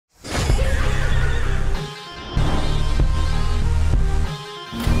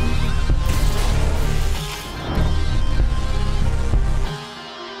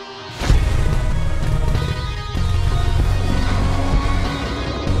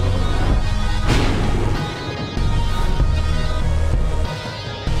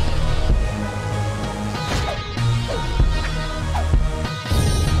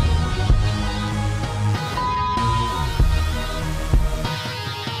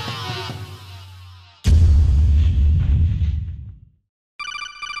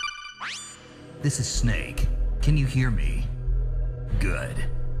This is Snake. Can you hear me? Good.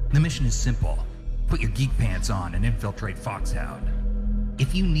 The mission is simple. Put your geek pants on and infiltrate Foxhound.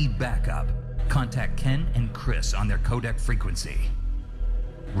 If you need backup, contact Ken and Chris on their codec frequency.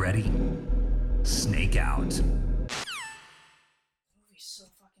 Ready? Snake out. The movie's so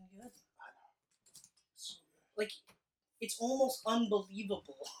fucking good. I know. So good. Like, it's almost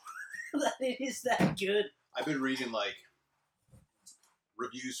unbelievable that it is that good. I've been reading, like,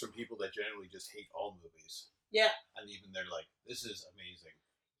 reviews from people that generally just hate all movies. Yeah. And even they're like, this is amazing.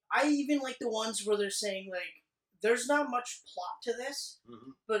 I even like the ones where they're saying, like, there's not much plot to this,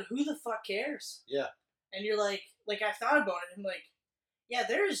 but who the fuck cares? Yeah. And you're like, I thought about it, and I'm like, yeah,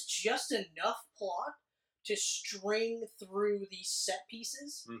 there is just enough plot to string through these set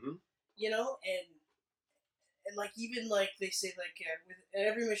pieces, you know, and like, even, like, they say, like, with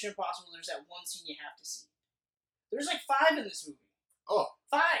every Mission Impossible, there's that one scene you have to see. There's, like, 5 in this movie. Oh.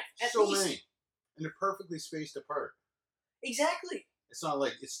 5, at so least. many. And they're perfectly spaced apart. Exactly. It's not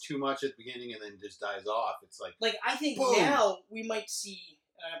like it's too much at the beginning and then just dies off. It's like I think boom. Now we might see,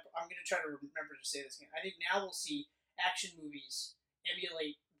 I'm going to try to remember to say this again, I think now we'll see action movies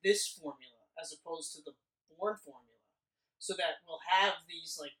emulate this formula as opposed to the Bourne formula. So that we'll have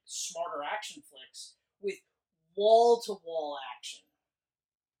these, like, smarter action flicks with wall-to-wall action.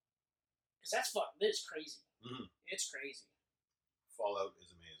 Because that's fun. It's crazy. It's crazy. Fallout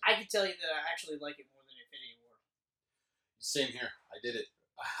is amazing. I can tell you that I actually like it more than Infinity War. Same here. I did it.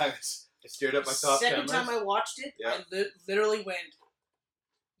 I stared at my top Second cameras. time I watched it, Yeah. I literally went,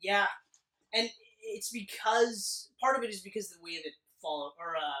 yeah. And it's because, part of it is because the way that Fallout,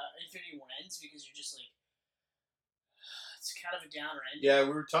 or Infinity War ends, because you're just like, it's kind of a downer ending. Yeah,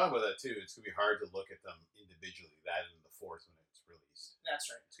 we were talking about that too. It's going to be hard to look at them individually, that and the fourth when it's released. That's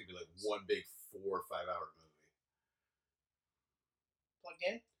right. It's going to be like one big 4 or 5 hour movie. Plugged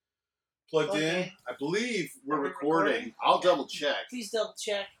in? Plugged in. I believe we're recording. I'll Okay. double check. Please double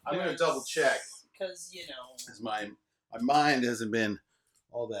check. I'm going to double check. Because, you know. Because my mind hasn't been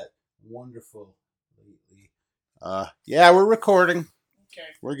all that wonderful lately. Yeah, we're recording. Okay.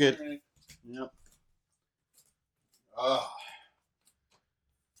 We're good. All right. Yep. Oh.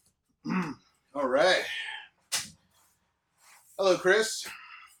 All right. Hello, Chris.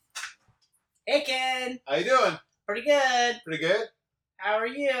 Hey, Ken. How you doing? Pretty good. Pretty good? How are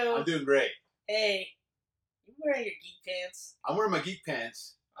you? I'm doing great. Hey. You wearing your geek pants? I'm wearing my geek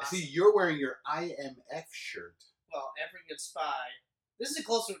pants. Awesome. I see you're wearing your IMF shirt. Well, every good spy. This is a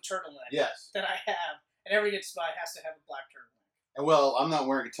close to a turtleneck Yes. that I have, and every good spy has to have a black turtleneck. And well, I'm not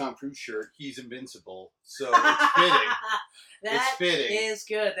wearing a Tom Cruise shirt. He's invincible, so it's fitting. That fitting. is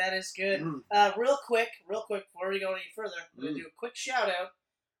good. That is good. Real quick, before we go any further, I'm going to do a quick shout out.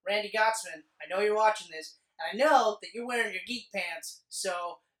 Randy Gottsman, I know you're watching this, and I know that you're wearing your geek pants,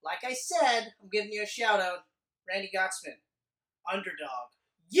 so, like I said, I'm giving you a shout out. Randy Gottsman, Underdog.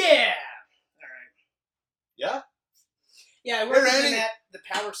 Yeah! Alright. Yeah? Yeah, I work with Randy. him at the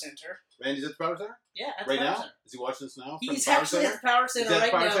Power Center. Randy's at the Power Center? Yeah, at Right the Power now? Center. Is he watching this now? He's from the Power actually Center? at the Power Center He's at the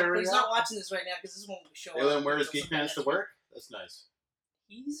right Power now, Center but he's right not now? watching this right now because this won't show He'll up. then wear his until geek pants to sometime work? That's nice.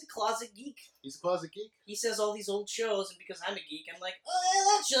 He's a closet geek. He's a closet geek? He says all these old shows, and because I'm a geek, I'm like, oh, yeah,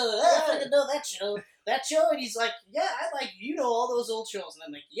 that show. I fucking know that show. And he's like, yeah, I like, you know all those old shows. And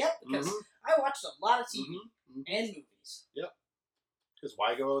I'm like, yep, because I watched a lot of TV and movies. Yep. Because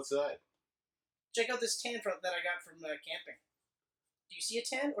why go outside? Check out this tan that I got from camping. Do you see a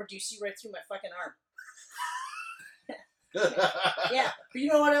tan, or do you see right through my fucking arm? Yeah, but you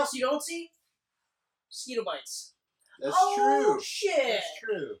know what else you don't see? Mosquito bites. That's Oh, true. shit. That's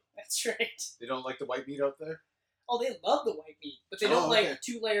true. That's right. They don't like the white meat out there? Oh, they love the white meat, but they don't okay. like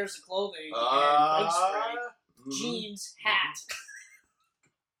 2 layers of clothing and bug spray, jeans, hat.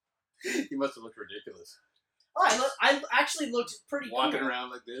 He must have looked ridiculous. Oh, I actually looked pretty Walking cool.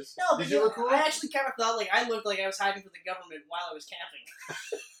 around like this? No, but Did you look cool? I actually kind of felt like I looked like I was hiding from the government while I was camping.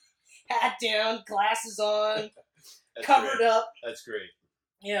 Hat down, glasses on, That's covered great. up. That's great.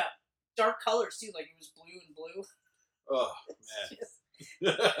 Yeah. Dark colors, too, like it was blue and blue. Oh,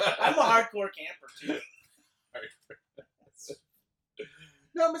 man. I'm a hardcore camper, too.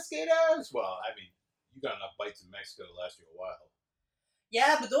 No mosquitoes! Well, I mean, you got enough bites in Mexico to last you a while.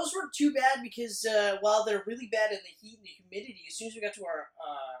 Yeah, but those weren't too bad because while they're really bad in the heat and the humidity, as soon as we got to our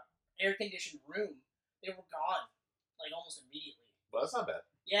air-conditioned room, they were gone, like almost immediately. Well, that's not bad.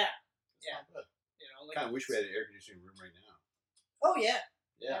 Yeah. That's not bad. You know, like, I kind of wish we had an air conditioning room right now. oh, yeah.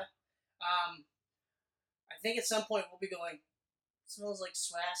 Yeah. I think at some point we'll be going, it smells like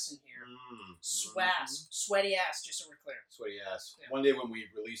swass in here. Swass. Mhm. Sweaty ass, just so we're clear. Sweaty ass. Yeah. One day when we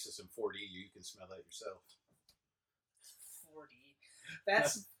release this in 4D, you can smell that yourself. 4D.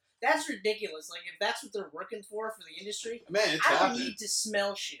 That's That's ridiculous. Like, if that's what they're working for the industry, Man, it's I don't happening. need to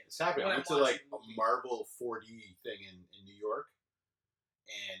smell shit. It's happening. I when went to I'm like watching a movie. a Marvel 4D thing in New York,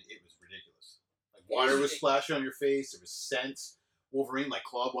 and it was ridiculous. Like It water is was ridiculous. splashing on your face. There was scents. Wolverine like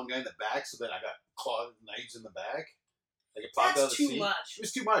clawed one guy in the back, so then I got clawed knives in the back. Like it popped out of That's the too seat. much. It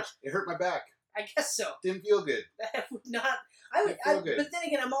was too much. It hurt my back. I guess so. Didn't feel good. That would not. I would. It feel good. But then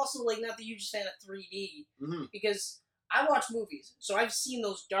again, I'm also like not the hugest fan of 3D Mm-hmm. because I watch movies, so I've seen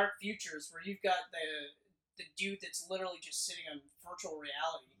those dark futures where you've got the dude that's literally just sitting on virtual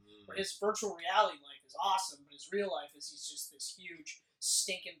reality. Where his virtual reality life is awesome, but his real life is he's just this huge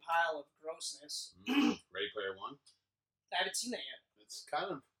stinking pile of grossness. Ready Player One. I haven't seen that yet, It's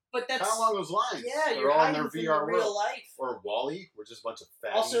kind of but that's along those lines. yeah. They're You're all in hiding their from VR the real world. life. Or Wall-E, we're just a bunch of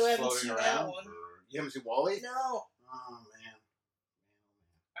fatties Also haven't floating seen that around. one. You haven't seen Wall-E? No, Oh man.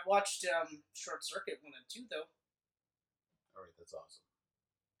 I watched Short Circuit 1 and 2 though. All right, that's awesome.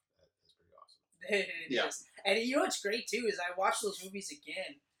 That's pretty awesome. It Yeah. is. And you know what's great too is I watched those movies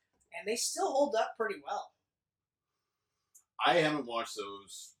again, and they still hold up pretty well. I haven't watched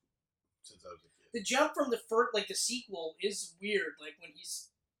those since I was a kid. The jump from the first, like the sequel, is weird. Like when he's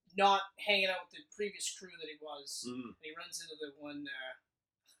not hanging out with the previous crew that he was, and he runs into the one.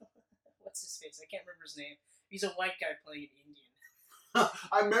 What's his face? I can't remember his name. He's a white guy playing an Indian.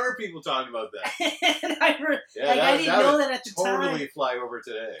 I remember people talking about that. And I Yeah, I didn't know would that at the time. totally fly over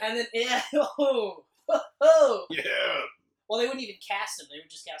today. And then oh. Yeah. Well, they wouldn't even cast him. They would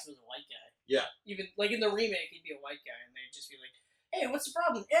just cast him as a white guy. Yeah. Even like in the remake, he'd be a white guy, and they'd just be like, "Hey, what's the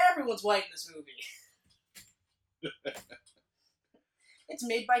problem? Everyone's white in this movie." It's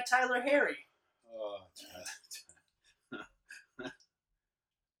made by Tyler Harry. Oh,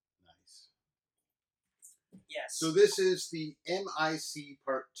 nice. Yes. So this is the MIC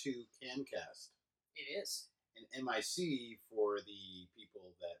Part 2 Camcast. It is. And MIC, for the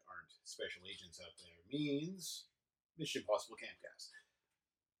people that aren't special agents out there, means Mission Impossible Camcast.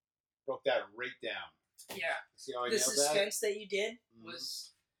 Broke that right down. Yeah. See how I The nailed that? suspense that you did Mhm.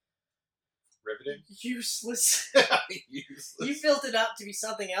 was Riveting? useless. Useless. You built it up to be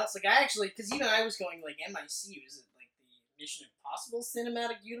something else. Like I actually, because even I was going like MIC was it like the Mission Impossible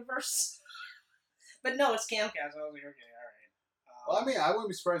cinematic universe? But no, it's Camcast. I was like, okay, all right. Well, I mean, I wouldn't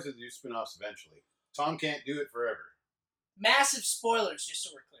be surprised if they do spin-offs eventually. Tom can't do it forever. Massive spoilers, just so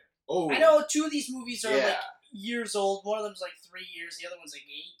we're clear. Oh, I know 2 of these movies are yeah. like years old. One of them's like 3 years. The other one's like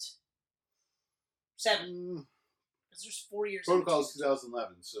 8, 7. Because there's 4 years. Protocol is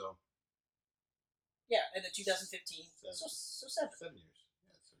 2011, so Yeah, and then 2015. 7. So 7. 7 years.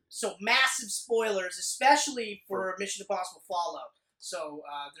 Yeah, 7 years. So massive spoilers, especially for Mission Impossible Fallout. So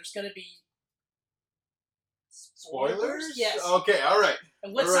there's going to be Spoilers? Yes. Okay, all right.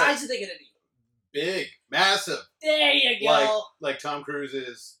 And what all right. size are they going to be? Big, massive, There you go. like Tom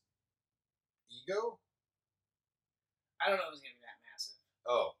Cruise's ego. I don't know if it's going to be that massive.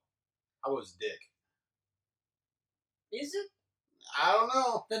 Oh, how was Dick? Is it? I don't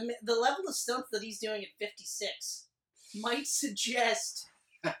know. The level of stunts that he's doing at 56 might suggest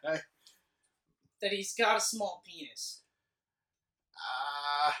that he's got a small penis.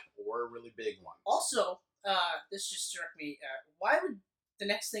 Or a really big one. Also, this just struck me. Why would the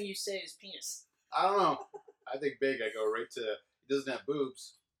next thing you say is penis? I don't know. I think big. I go right to. He doesn't have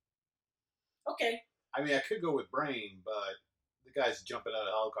boobs. Okay. I mean, I could go with brain, but the guy's jumping out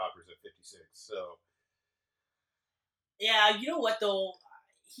of helicopters at 56. So Yeah, you know what though?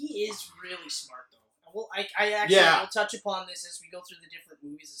 He is really smart though. Well, I actually will touch upon this as we go through the different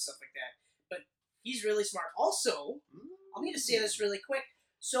movies and stuff like that. But he's really smart. Also, I'm going to say this really quick.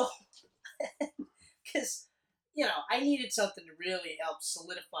 So, because, you know, I needed something to really help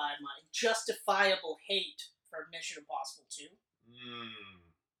solidify my justifiable hate for Mission Impossible 2.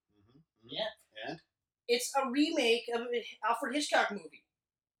 Yeah. And? It's a remake of an Alfred Hitchcock movie.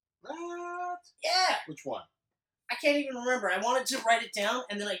 What? Yeah. Which one? I can't even remember. I wanted to write it down,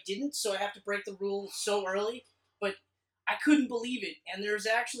 and then I didn't, so I have to break the rule so early. But I couldn't believe it, and there's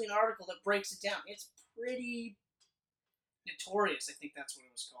actually an article that breaks it down. It's pretty notorious, I think that's what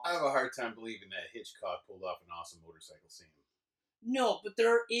it was called. I have a hard time believing that Hitchcock pulled off an awesome motorcycle scene. No, but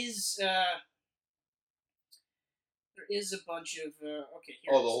there is a bunch of okay.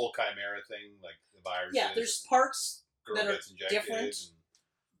 Here The whole Chimera thing, like the virus. Yeah, there's parts girl that are gets injected. different.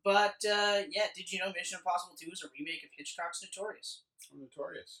 But yeah, did you know Mission Impossible 2 is a remake of Hitchcock's Notorious?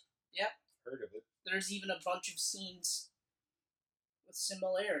 Notorious. Yep. Heard of it. There's even a bunch of scenes with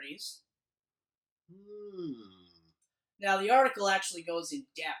similarities. Now, the article actually goes in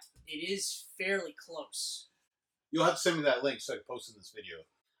depth. It is fairly close. You'll have to send me that link so I can post in this video.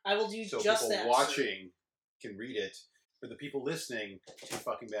 I will do So just people that. watching can read it. For the people listening, too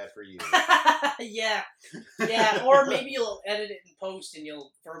fucking bad for you. Yeah. Or maybe you'll edit it in post and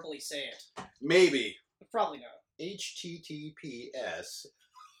you'll verbally say it. Maybe. But probably not. HTTPS.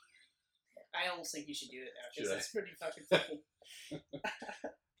 I almost think you should do it now because Should I? that's pretty fucking funny.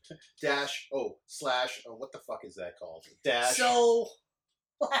 What the fuck is that called? Dash. So,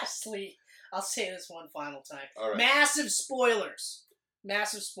 lastly, I'll say this one final time. All right. Massive spoilers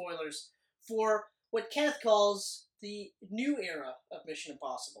for what Kenneth calls the new era of Mission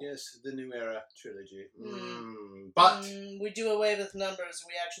Impossible. Yes, the New Era trilogy. Mm. But we do away with numbers.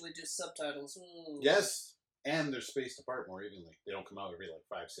 We actually do subtitles. Ooh. yes, and they're spaced apart more evenly. They don't come out every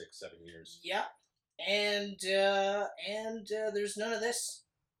 5, 6, 7 years. Yep. And there's none of this.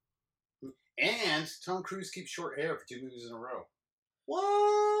 And Tom Cruise keeps short hair for 2 movies in a row.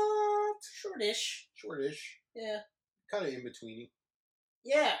 What? Shortish. Shortish. Yeah. Kind of in betweeny.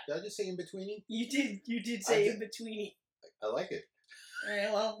 Yeah. Did I just say in betweeny? You did say in betweeny. I like it.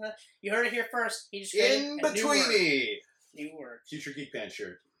 Alright, well, you heard it here first. He just In created a betweeny. new word. Future Geek Pants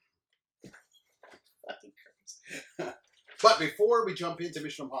shirt. Fucking Christ. But before we jump into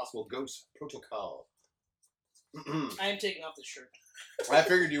Mission Impossible Ghost Protocol, I am taking off this shirt. I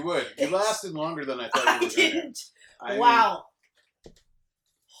figured you would. You lasted longer than I thought you I were going to. didn't. Wow.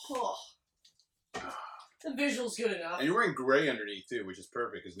 Oh. The visual's good enough. And you're wearing gray underneath too, which is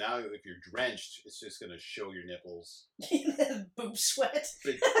perfect because now if you're drenched, it's just going to show your nipples. Boob sweat.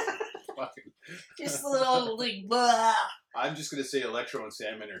 Big fucking... Just a little like blah. I'm just going to say Electro and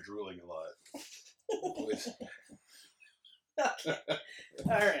Sandman are drooling a lot.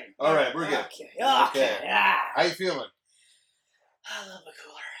 Okay. All right, we're good. Okay. Okay. Ah. How you feeling? A little bit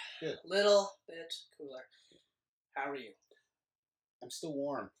cooler. Good. Little bit cooler. How are you? I'm still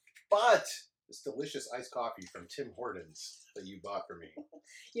warm, but this delicious iced coffee from Tim Hortons that you bought for me.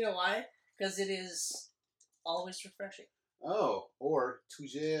 You know why? Because it is always refreshing. Oh, or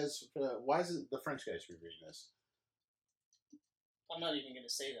Touget's. Why is it the French guys reading this? I'm not even going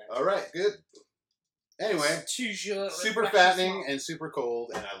to say that. All right, good. Anyway, Toujours super refreshing fattening smell. and super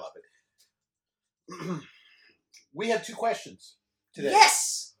cold, and I love it. We have 2 questions today.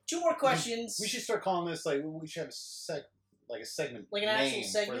 Yes! 2 more questions. We should start calling this we should have a segment, Like an name actual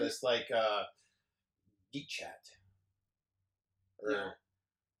segment? for this, Geek Chat or No.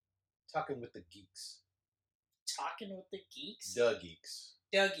 Talking with the Geeks. Talking with the geeks? The Geeks.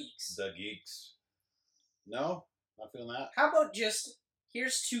 The geeks. The Geeks. No, not feeling that. How about just,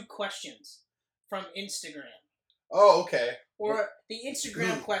 here's 2 questions from Instagram. Oh, okay. Or the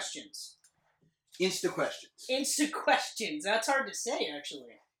Instagram questions. Insta questions. Insta questions. That's hard to say,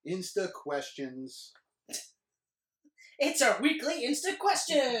 actually. Insta questions. It's our weekly Insta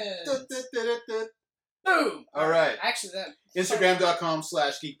questions. Boom. All right. Actually, that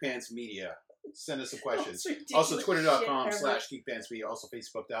Instagram.com/geekpantsmedia. Send us some questions. Also, Twitter.com/geekpantsmedia. Also,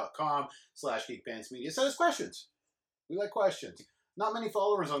 Facebook.com/geekpantsmedia. Send us questions. We like questions. Not many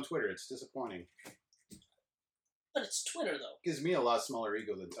followers on Twitter. It's disappointing. But it's Twitter, though. Gives me a lot smaller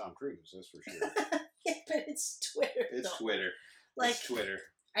ego than Tom Cruise, that's for sure. Yeah, but it's Twitter, It's though. Twitter. Like, It's Twitter.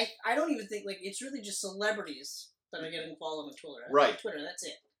 I don't even think, it's really just celebrities that are getting followed on Twitter. Right. Twitter, that's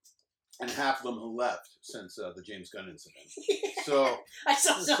it. And half of them who left since the James Gunn incident. So, I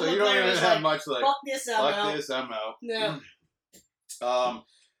saw some so you don't even have much fuck this, I'm out. fuck this, I'm out. No.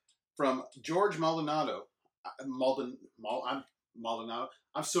 From George Maldonado. Maldonado.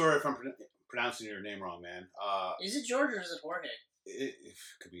 I'm sorry if I'm pronouncing your name wrong, man. Is it George or is it Jorge? It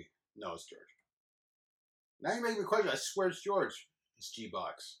could be. No, it's George. Now you make me question. I swear it's George. It's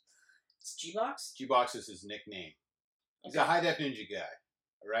G-Box. It's G-Box? G-Box is his nickname. He's a high-def ninja guy.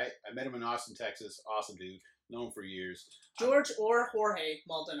 All right? I met him in Austin, Texas. Awesome dude. Known him for years. George or Jorge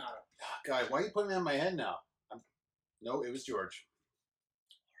Maldonado. God, why are you putting that on my head now? No, it was George.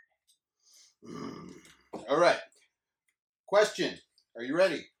 All right. Question. Are you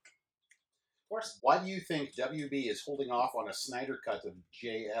ready? Of course. Why do you think WB is holding off on a Snyder cut of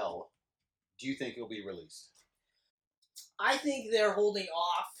JL? Do you think it'll be released? I think they're holding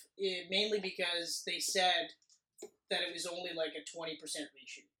off mainly because they said that it was only like a 20%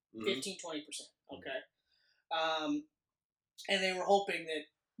 reshoot. 15-20%. Okay. And they were hoping that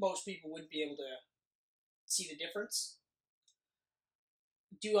most people wouldn't be able to see the difference.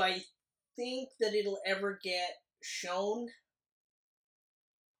 Do I think that it'll ever get shown?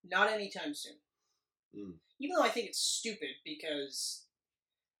 Not anytime soon. Even though I think it's stupid because,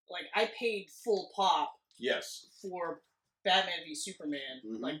 I paid full pop Yes. for Batman v Superman,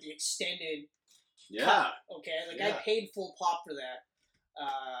 the extended cut, okay? I paid full pop for that.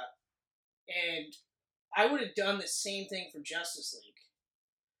 And I would have done the same thing for Justice League.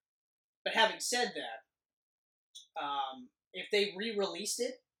 But having said that, if they re-released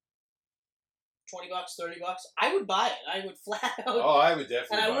it, $20, $30, I would buy it. I would flat out. Oh, I would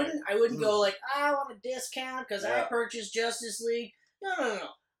definitely. And buy it. I wouldn't go like, I want a discount because I Yeah. purchased Justice League. No.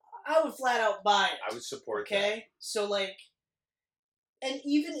 I would flat out buy it. I would support Okay, so like, and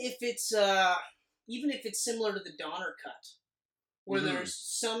even if it's similar to the Donner cut, where Mhm. there's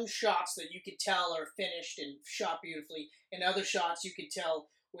some shots that you could tell are finished and shot beautifully, and other shots you could tell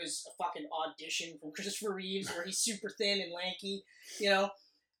was a fucking audition from Christopher Reeves where he's super thin and lanky, you know,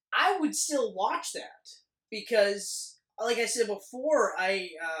 I would still watch that because, like I said before,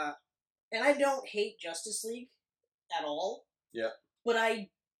 and I don't hate Justice League at all. Yeah. But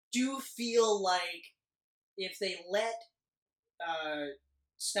I do feel like if they let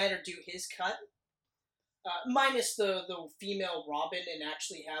Snyder do his cut, minus the female Robin and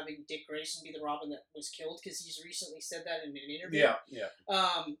actually having Dick Grayson be the Robin that was killed, because he's recently said that in an interview. Yeah.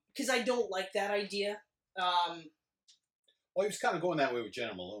 Because I don't like that idea. Well, he was kind of going that way with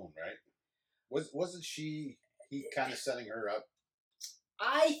Jenna Malone, right? Wasn't he kind of setting her up?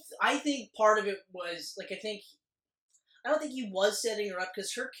 I think part of it was like I don't think he was setting her up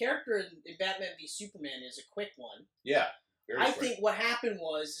because her character in Batman v Superman is a quick one. Yeah, very quick. think what happened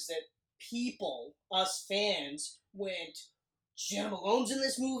is that people, us fans, went, Jenna Malone's in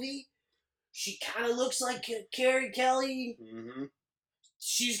this movie. She kind of looks like Carrie Kelly. Mm-hmm.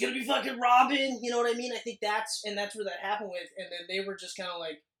 She's gonna be fucking Robin. You know what I mean? I think that's where that happened with. And then they were just kind of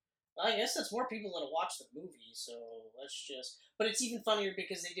like, well, I guess that's more people that have watched the movie. So let's just. But it's even funnier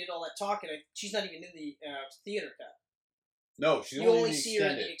because they did all that talking. She's not even in the theater cut. No, she's You only see her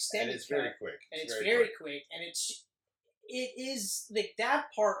in the extended and it's very cut, quick. and it's very quick, and it is like that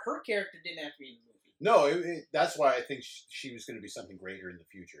part. Her character didn't have to be in the movie. No, that's why I think she was going to be something greater in the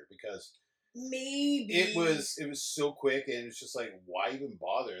future, because maybe it was so quick, and it's just like, why even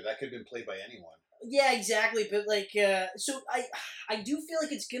bother? That could have been played by anyone. Yeah, exactly. But like, so I do feel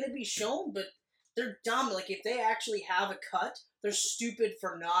like it's going to be shown, but they're dumb. Like if they actually have a cut, they're stupid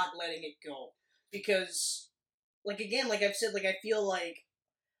for not letting it go, because. Like, again, like I've said, like,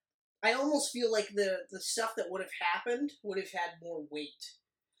 I almost feel like the stuff that would have happened would have had more weight,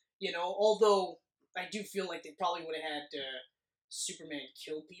 you know, although I do feel like they probably would have had Superman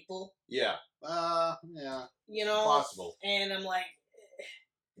kill people. Yeah. Yeah. You know? Possible. And I'm like...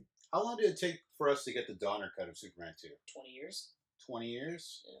 How long did it take for us to get the Donner cut of Superman 2? 20 years. 20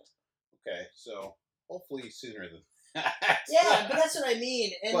 years? Yeah. Okay, so hopefully sooner than Yeah, but that's what I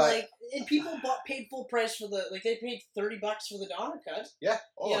mean. And and people paid full price for they paid $30 for the Donner cut. Yeah.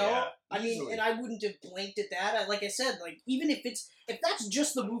 Oh, you know? yeah. I mean, and I wouldn't have blinked at that. Like I said, like even if that's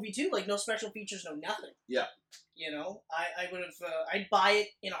just the movie too, like no special features, no nothing. Yeah. You know, I would have, I'd buy it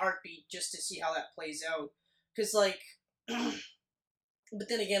in a heartbeat just to see how that plays out. Because like, but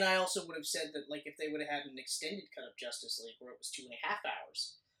then again, I also would have said that like if they would have had an extended cut of Justice League where it was 2.5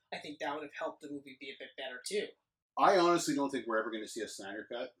 hours, I think that would have helped the movie be a bit better too. I honestly don't think we're ever going to see a Snyder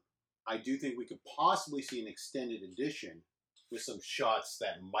cut. I do think we could possibly see an extended edition with some shots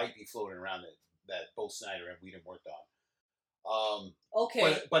that might be floating around that both Snyder and Whedon worked on.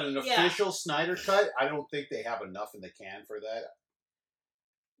 Okay. But an official Snyder cut, I don't think they have enough in the can for that.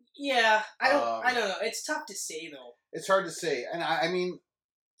 Yeah, I don't know. It's tough to say though. It's hard to say, and I mean,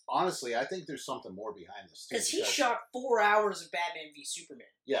 honestly, I think there's something more behind this too. Because he shot 4 hours of Batman v Superman.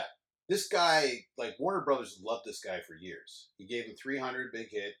 Yeah. This guy, like, Warner Brothers loved this guy for years. He gave him 300, big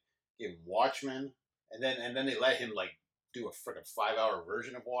hit. Gave him Watchmen, and then they let him like do a freaking 5-hour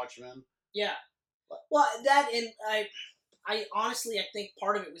version of Watchmen. Yeah. Well, that and I honestly I think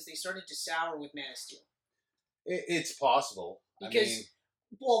part of it was they started to sour with Man of Steel. It's possible because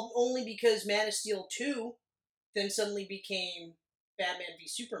only because Man of Steel 2 then suddenly became Batman v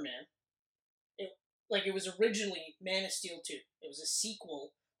Superman. It was originally Man of Steel 2. It was a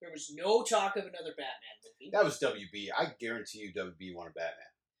sequel. There was no talk of another Batman movie. That was WB. I guarantee you WB wanted Batman.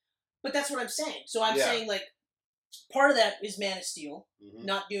 But that's what I'm saying. So I'm saying, like, part of that is Man of Steel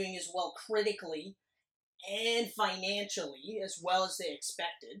not doing as well critically and financially as well as they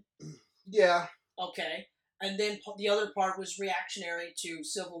expected. Yeah. Okay. And then the other part was reactionary to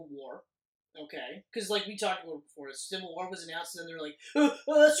Civil War. Okay. Because, like we talked about before, Civil War was announced and then they're like,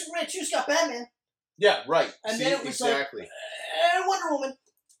 Superman 2's got Batman. Yeah, right. And then it was exactly. Like, Wonder Woman.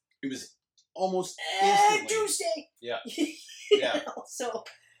 It was almost instantly. Doomsday. Yeah. Yeah.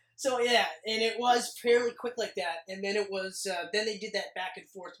 So yeah, and it was fairly quick like that, and then it was, then they did that back and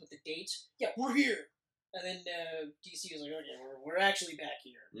forth with the dates. Yeah, we're here. And then DC was like, okay, we're actually back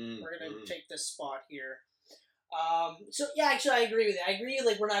here. We're going to take this spot here. So yeah, actually I agree with that. I agree,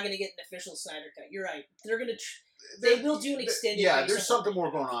 like, we're not going to get an official Snyder cut. You're right. They're going to, They will do an extended. Yeah, based there's on something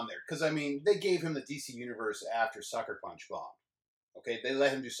what more they going on there. Because, I mean, they gave him the DC Universe after Sucker Punch bombed. Okay, they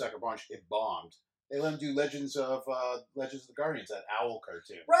let him do Sucker Punch. It bombed. They let him do Legends of the Guardians, that Owl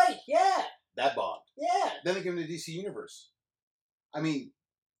cartoon. Right, yeah. That bombed. Yeah. Then they gave him the DC Universe. I mean,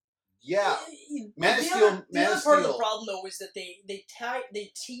 yeah. The Man of Steel. The other part of the problem, though, is that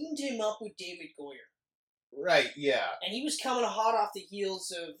they teamed him up with David Goyer. Right, yeah. And he was coming hot off the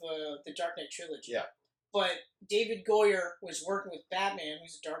heels of the Dark Knight trilogy. Yeah. But David Goyer was working with Batman,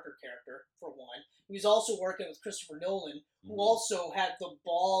 who's a darker character, for one. He was also working with Christopher Nolan, who also had the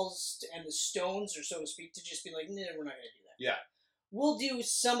balls and the stones, or so to speak, to just be like, nah, we're not going to do that. Yeah. We'll do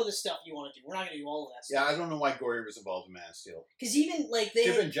some of the stuff you want to do. We're not going to do all of that Yeah, stuff. I don't know why Goyer was involved in Man of Steel. Because even, like, they...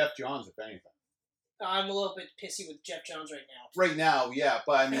 Could have been Jeff Johns, if anything. I'm a little bit pissy with Jeff Johns right now. Right now, yeah,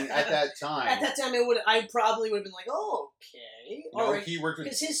 but I mean, at that time... At that time, I probably would have been like, oh, okay. No, right. he worked with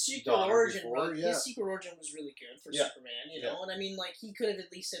Because his Secret Donner Origin, before, his Secret Origin was really good for Superman, you know? And I mean, like, he could have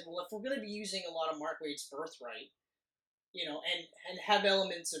at least said, well, if we're going to be using a lot of Mark Waid's Birthright, you know, and have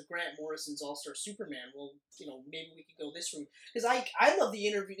elements of Grant Morrison's All-Star Superman, well, you know, maybe we could go this route. Because I love the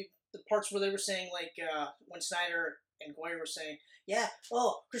interview, the parts where they were saying, like, when Snyder and Goyer were saying, yeah,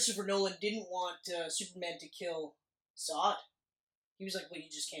 Christopher Nolan didn't want Superman to kill Zod. He was like, well, you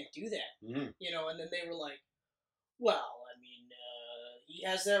just can't do that. Mm-hmm. You know, and then they were like, well, I mean, he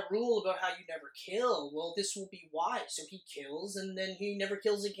has that rule about how you never kill. Well, this will be why. So he kills, and then he never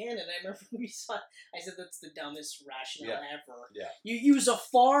kills again. And I remember when we saw it, I said, that's the dumbest rationale ever. Yeah. You use a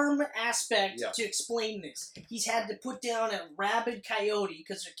farm aspect to explain this. He's had to put down a rabid coyote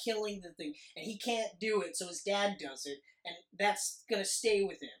because they're killing the thing, and he can't do it, so his dad does it, and that's going to stay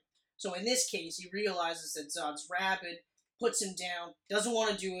with him. So in this case, he realizes that Zod's rabid, puts him down, doesn't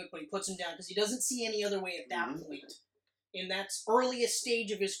want to do it, but he puts him down because he doesn't see any other way at that point. In that earliest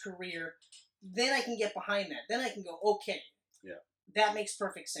stage of his career, then I can get behind that. Then I can go, okay, that makes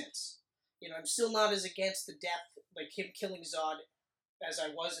perfect sense. You know, I'm still not as against the death, like him killing Zod, as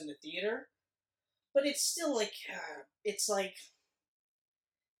I was in the theater. But it's still like, it's like,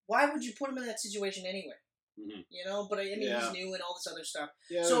 why would you put him in that situation anyway? Mm-hmm. You know, but I mean, he's new and all this other stuff.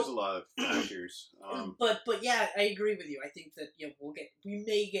 Yeah, so, there's a lot of factors. But yeah, I agree with you. I think that we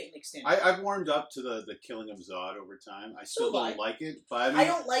may get an extended. I've warmed up to the killing of Zod over time. I still don't like it, but I mean, I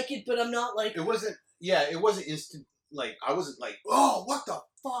don't like it, but I'm not like it wasn't. Yeah, it wasn't instant. Like I wasn't like, oh, what the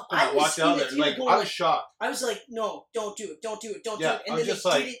fuck? When I was walked out there, like I was shocked. I was like, no, don't do it, don't do it, don't do Yeah, it. And I then was just they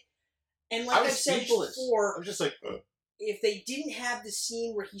like, did it. And like I've said before, I was just like, if they didn't have the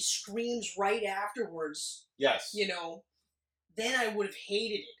scene where he screams right afterwards, yes, you know, then I would have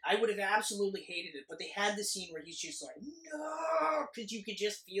hated it. I would have absolutely hated it. But they had the scene where he's just like, no, because you could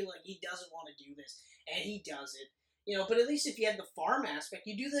just feel like he doesn't want to do this, and he does it. You know, but at least if you had the farm aspect,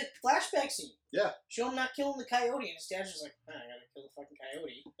 you do the flashback scene. Yeah. Show him not killing the coyote, and his dad's just like, I gotta kill the fucking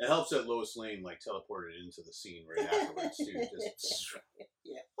coyote. It helps that Lois Lane like teleported into the scene right afterwards too. Just,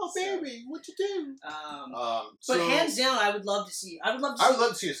 oh baby, what you do? But hands down, I would love to see. I would love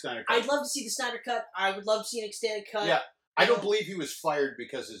to see a Snyder cut. I'd love to see the Snyder cut. I would love to see an extended cut. Yeah, I don't believe he was fired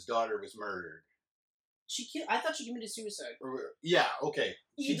because his daughter was murdered. I thought she committed suicide. Yeah, okay.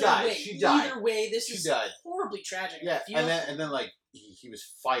 She died. She died. Either way, this is horribly tragic. Yeah, and then like he was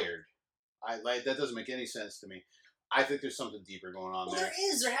fired. That doesn't make any sense to me. I think there's something deeper going on there. There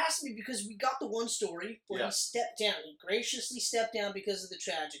is. There has to be, because we got the one story where he stepped down. He graciously stepped down because of the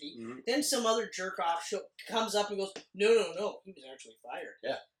tragedy. Mm-hmm. Then some other jerk off comes up and goes, no, he was actually fired.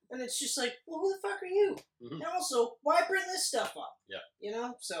 Yeah. And it's just like, well, who the fuck are you? Mm-hmm. And also, why bring this stuff up? Yeah. You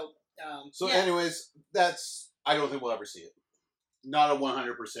know? So, anyways, I don't think we'll ever see it. Not a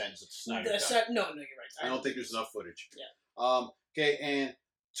 100% Snyder cut. No, you're right. I don't think there's enough footage. Yeah. Okay, and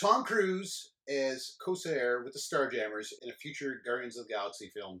Tom Cruise as co-star with the Starjammers in a future Guardians of the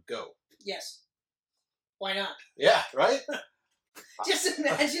Galaxy film. Go. Yes. Why not? Yeah, right? Just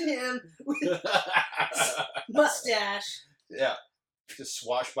imagine him with mustache. Yeah. Just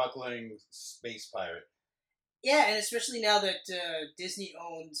swashbuckling space pirate. Yeah, and especially now that Disney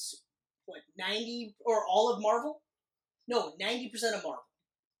owns, 90 or all of Marvel? No, 90% of Marvel.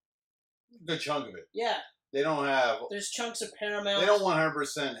 Good chunk of it. Yeah. They don't have... There's chunks of Paramount. They don't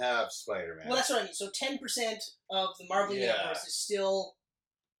 100% have Spider-Man. Well, that's what I mean. So 10% of the Marvel Universe is still...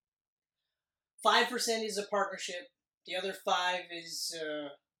 5% is a partnership. The other 5 is...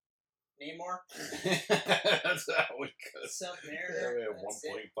 Namor. That's how it goes. Some there.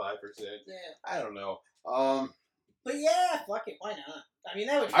 1.5%. Yeah. I don't know. But yeah, fuck it. Why not? I mean,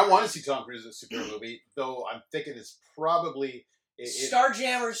 that would... I want to see Tom Cruise in a superhero movie, though I'm thinking it's probably...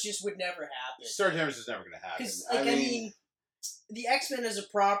 Starjammers just would never happen. Starjammers is never going to happen. Because, I mean, the X-Men as a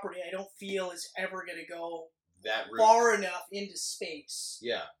property, I don't feel is ever going to go that route. far enough into space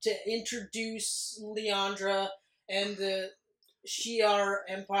Yeah. to introduce Leandra and the Shi'ar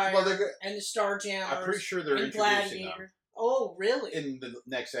Empire Well, they're and the Starjammers. I'm pretty sure they're and introducing them Gladiator. Oh, really? in the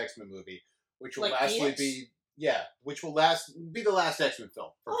next X-Men movie, which will Like lastly Phoenix? be the last X-Men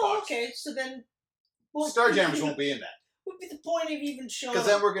film for Oh, Fox. okay. So then, Starjammers won't be in that. What would be the point of even showing? Because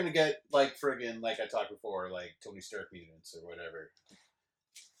then we're gonna get like friggin' like I talked before, like Tony Stark mutants or whatever.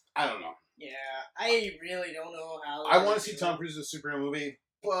 I don't know. Yeah, I really don't know how. I want to see Tom Cruise's Superman movie,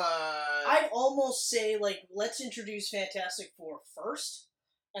 but I'd almost say like let's introduce Fantastic Four first,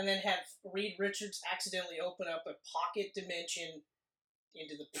 and then have Reed Richards accidentally open up a pocket dimension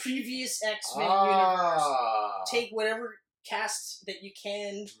into the previous X-Men universe. Take whatever cast that you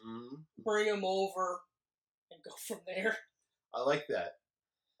can, bring them over, and go from there. I like that.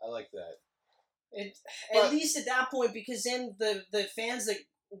 And But- at least at that point, because then the fans that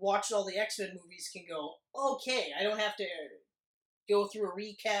watched all the X-Men movies can go, okay, I don't have to go through a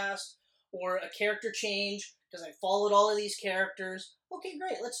recast or a character change because I followed all of these characters. Okay,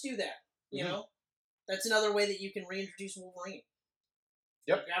 great, let's do that. You know, that's another way that you can reintroduce Wolverine.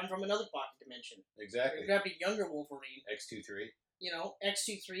 Yep. Grab him from another pocket dimension. Exactly. Or grab a younger Wolverine. X-23. You know,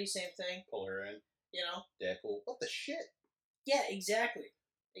 X-23, same thing. Pull her in. You know. Deadpool. What the shit? Yeah, exactly.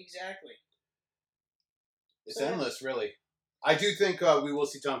 Exactly. It's So, endless, really. I do think we will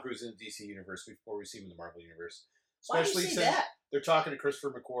see Tom Cruise in the DC universe before we see him in the Marvel universe. Why do Especially you say since that? they're talking to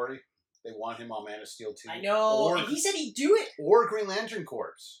Christopher McQuarrie. They want him on Man of Steel 2. I know. Or, And he said he'd do it. or Green Lantern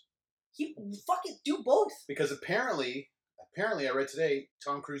Corps. He fucking do both. Because apparently, I read today,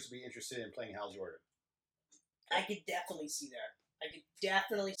 Tom Cruise would be interested in playing Hal Jordan. I could definitely see that. I could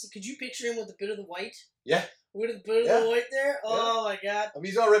definitely see. Could you picture him with a bit of the white? Yeah. With a bit of the white there? Oh my god. I mean,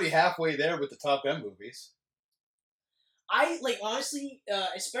 he's already halfway there with the Top Gun movies. I, like, honestly,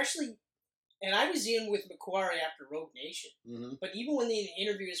 especially, and I was in with McQuarrie after Rogue Nation, Mm-hmm. but even when the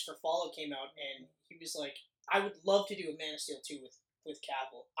interviews for Follow came out, and he was like, I would love to do a Man of Steel 2 with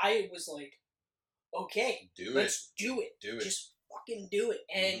Cavill, I was like, okay, let's do it. Do it. Just fucking do it.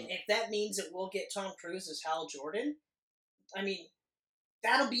 And if that means that we'll get Tom Cruise as Hal Jordan, I mean,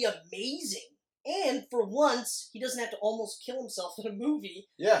 that'll be amazing. And for once, he doesn't have to almost kill himself in a movie.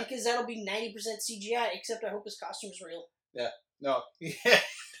 Yeah. Because that'll be 90% CGI, except I hope his costume's real. Yeah. No. Yeah.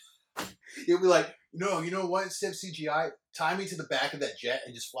 He'll be like, no, you know what? Instead of CGI, tie me to the back of that jet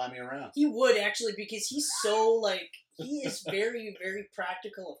and just fly me around. He would, actually, because he's so, like, he is very, very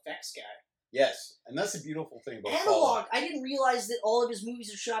practical effects guy. Yes. And that's the beautiful thing about Analog. Fallout. I didn't realize that all of his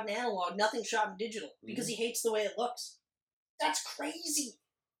movies are shot in analog, nothing shot in digital, because he hates the way it looks. That's crazy.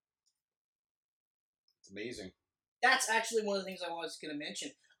 It's amazing. That's actually one of the things I was going to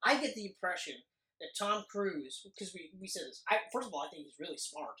mention. I get the impression that Tom Cruise, because we said this, first of all, I think he's really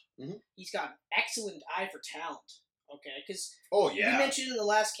smart. Mhm. He's got an excellent eye for talent, okay? Because Oh, you yeah. mentioned in the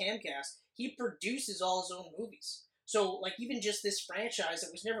last Camcast, he produces all his own movies. So, like, even just this franchise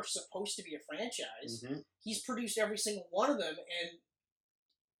that was never supposed to be a franchise, Mhm. he's produced every single one of them, and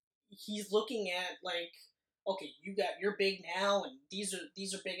he's looking at, like, okay, you're big now, and these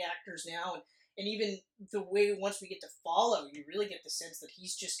are big actors now, and even the way once we get to Follow, you really get the sense that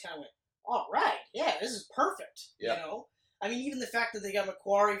he's just kind of went, all right, yeah, this is perfect. Yeah. You know, I mean, even the fact that they got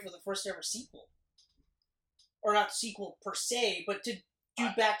McQuarrie for the first ever sequel, or not sequel per se, but to do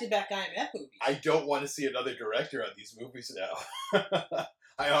back-to-back IMF movies. I don't want to see another director on these movies now.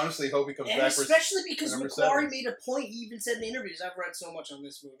 I honestly hope he comes And back for especially because number McQuarrie 7. made a point. He even said in interviews, I've read so much on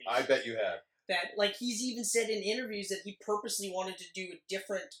this movie. I bet you have. That, like, he's even said in interviews that he purposely wanted to do a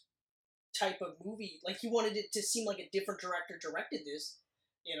different type of movie. Like, he wanted it to seem like a different director directed this,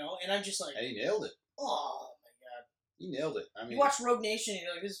 you know? And I'm just like, And he nailed it. oh my god. He nailed it. I mean, You watch Rogue Nation and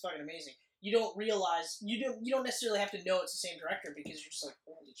you're like, this is fucking amazing. You don't realize, you don't necessarily have to know it's the same director because you're just like,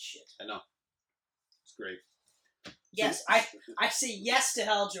 holy shit. I know. It's great. Yes, I say yes to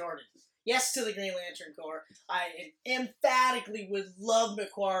Hal Jordan. Yes to the Green Lantern Corps. I emphatically would love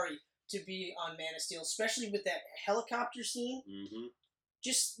McQuarrie to be on Man of Steel, especially with that helicopter scene. Mm-hmm.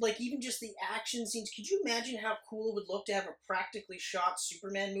 Just, like, even just the action scenes. Could you imagine how cool it would look to have a practically shot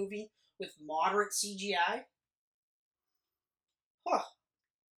Superman movie with moderate CGI? Huh.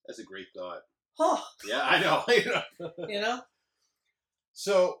 That's a great thought. Huh. Yeah, I know. You know?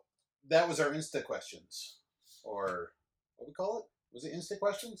 So, that was our Insta questions. Or, what do we call it? Was it Insta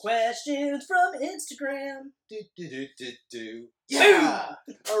questions? Questions from Instagram. Do. Yeah!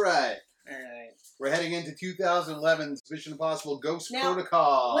 Alright. Alright. We're heading into 2011's Mission Impossible Ghost Now,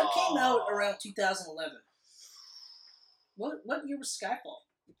 Protocol. What came out around 2011? What year was Skyfall?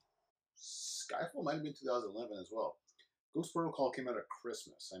 Skyfall might have been 2011 as well. Ghost Protocol came out at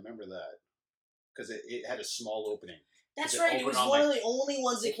Christmas. I remember that. because it had a small opening. That's It right. It opened was on, one like- of the only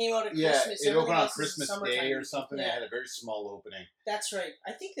ones that came out at Yeah, Christmas. it Everything opened on else is Christmas summertime Day or movie. something. Yeah, It had a very small opening. that's right.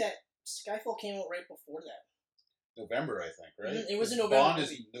 I think that Skyfall came out right before that. November, I think, right? Mhm, it was a 'Cause November Bond is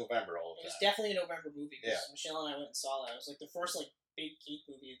movie. November all It the was time. definitely a November movie because Yeah. Michelle and I went and saw that. It was like the first like big geek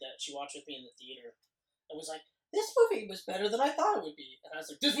movie that she watched with me in the theater. I was like, this movie was better than I thought it would be. And I was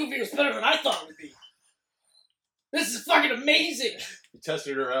like, this movie was better than I thought it would be. This is fucking amazing. You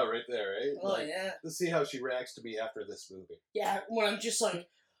tested her out right there, right? Oh, yeah. Let's see how she reacts to me after this movie. Yeah, when I'm just like,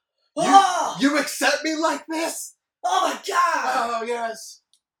 oh! You accept me like this? Oh my god! Oh, yes.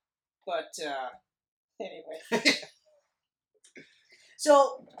 But, anyway.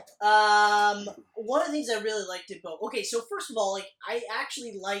 So, one of the things I really liked about... Okay, so first of all, like, I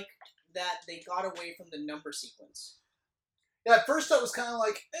actually liked that they got away from the number sequence. Yeah, at first I was kind of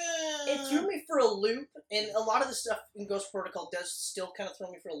like, It threw me for a loop, and a lot of the stuff in Ghost Protocol does still kind of throw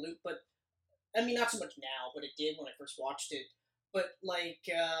me for a loop, but, I mean, not so much now, but it did when I first watched it. But, like,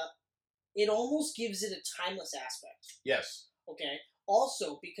 it almost gives it a timeless aspect, Yes. okay?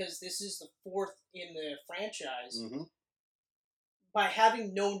 Also, because this is the fourth in the franchise, Mm-hmm. by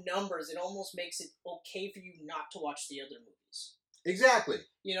having no numbers, it almost makes it okay for you not to watch the other movies. Exactly.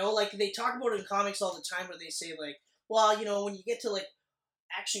 You know, like, they talk about it in comics all the time where they say, like, well, you know, when you get to, like,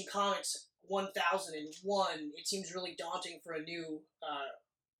 Action Comics 1001, it seems really daunting for a new,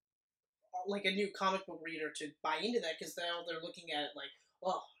 like, a new comic book reader to buy into that, because now they're looking at it like,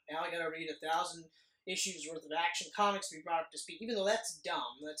 well, now I gotta read 1,000 issues worth of Action Comics to be brought up to speed, even though that's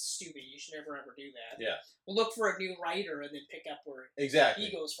dumb, that's stupid, you should never ever do that. Yeah. We'll look for a new writer and then pick up where Exactly.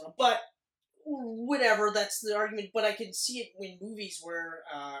 he goes from, but whatever, that's the argument, but I can see it in movies where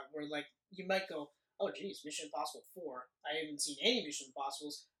like, you might go, oh geez, Mission Impossible 4, I haven't seen any Mission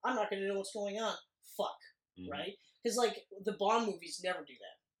Impossibles, I'm not gonna know what's going on, fuck, Mhm. right? Because, like, the Bond movies never do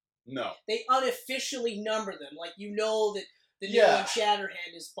that. No. They unofficially number them, like, you know that the new Yeah. one,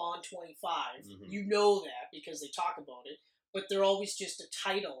 Shatterhand, is Bond 25, Mhm. you know that because they talk about it, but they're always just a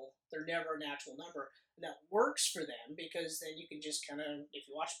title, they're never an actual number. And that works for them because then you can just kind of, if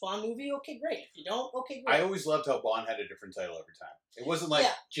you watch a Bond movie, okay, great. If you don't, okay, great. I always loved how Bond had a different title every time. It wasn't like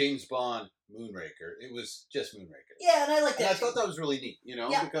Yeah. James Bond Moonraker. It was just Moonraker. Yeah, and I like And that. I thought that was really neat, you know,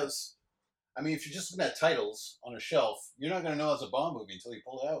 Yeah. because, I mean, if you're just looking at titles on a shelf, you're not going to know it's a Bond movie until you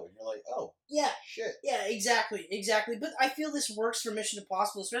pull it out. And you're like, oh, Yeah, shit. yeah, exactly. But I feel this works for Mission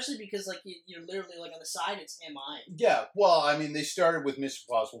Impossible, especially because, like, you're literally, like, on the side, it's MI. Yeah, well, I mean, they started with Mission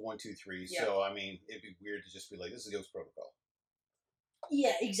Impossible 1, 2, 3, Yeah. so, I mean, it'd be weird to just be like, this is Ghost Protocol.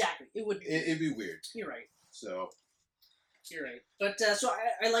 Yeah, exactly. It would be. It'd be weird. You're right. So, You're right. But, so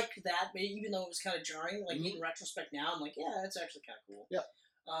I liked that, even though it was kind of jarring. Like, Mhm. in retrospect now, I'm like, yeah, that's actually kind of cool. Yeah.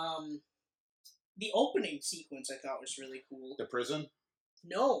 The opening sequence I thought was really cool. the prison?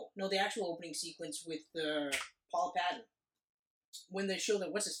 No, the actual opening sequence with Paul Patton. When they show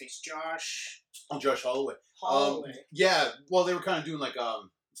that, what's his face? Josh Oh, Josh Holloway. Holloway. Yeah, well, they were kind of doing like a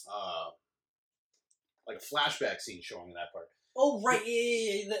flashback scene showing that part. Oh, right,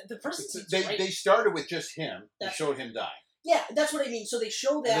 yeah. The person seems right. They started with just him. They That's showed him dying. Yeah, that's what I mean. So they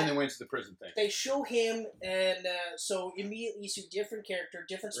show And that. then they went to the prison thing. They show him, and so immediately you see different character,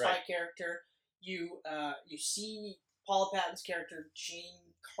 different spy Right. character. You see Paula Patton's character,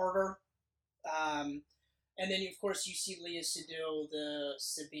 Jane Carter, and then of course you see Leah Seydoux, the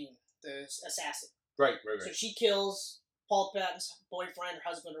Sabine, the assassin. Right. So she kills Paul Patton's boyfriend, or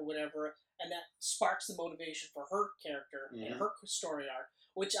husband, or whatever, and that sparks the motivation for her character and Mhm. her story arc,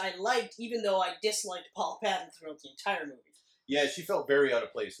 which I liked, even though I disliked Paul Patton throughout the entire movie. Yeah, she felt very out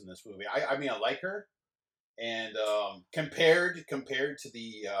of place in this movie. I mean, I like her, and compared to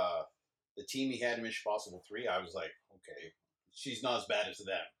the team he had in Mission Impossible 3, I was like, okay, she's not as bad as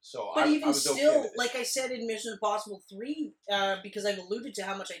them. So But I even was okay still, with it. like I said in Mission Impossible 3, because I've alluded to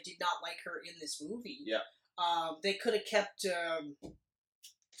how much I did not like her in this movie. Yeah. They could have kept,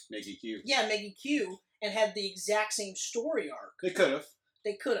 Maggie Q. yeah, Maggie Q, and had the exact same story arc. They could have.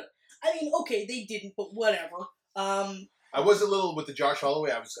 They could have. I mean, okay, they didn't, but whatever. I was a little with the Josh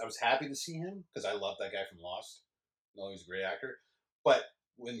Holloway. I was happy to see him because I love that guy from Lost. No, he's a great actor. But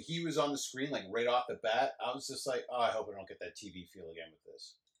when he was on the screen, like right off the bat, I was just like, oh, I hope I don't get that TV feel again with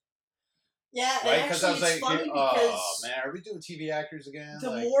this. Yeah, Right? and Because actually, I was it's like, funny oh because man, are we doing TV actors again? the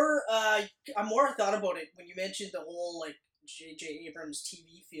Like, more I thought about it, when you mentioned the whole, like, J.J. Abrams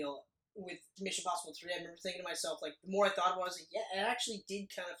TV feel with Mission Impossible 3, I remember thinking to myself, like, the more I thought about it, I was like, yeah, it actually did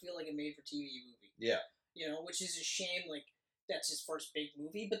kind of feel like a made-for-TV movie. Yeah. You know, which is a shame, like, that's his first big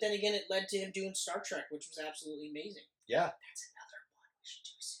movie, but then again, it led to him doing Star Trek, which was absolutely amazing. Yeah. That's another one we should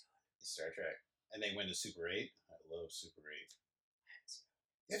do soon. Star Trek. And they went to Super 8. I love Super 8.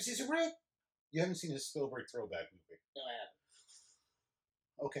 You ever seen Super 8? You haven't seen his Spielberg throwback movie. No, I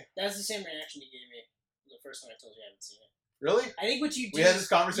haven't. Okay. That's the same reaction you gave me the first time I told you I haven't seen it. Really? I think what you do We had this is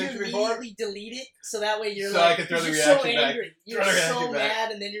conversation you before? immediately delete it, so that way you're So like, I can throw the you're reaction so back. angry. You're Throw the so reaction back.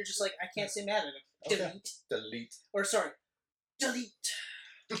 mad, and then you're just like, I can't say mad at him. Okay. Delete. Delete. Or sorry, delete.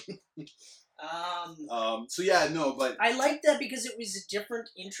 So yeah, no, but I like that because it was a different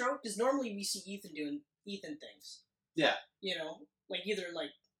intro. Because normally we see Ethan doing Ethan things. Yeah. You know, like either like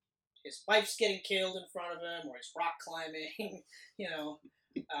his wife's getting killed in front of him, or he's rock climbing. You know,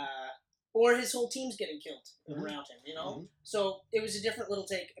 or his whole team's getting killed around him. You know, so it was a different little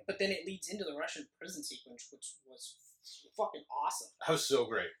take. But then it leads into the Russian prison sequence, which was fucking awesome. That was so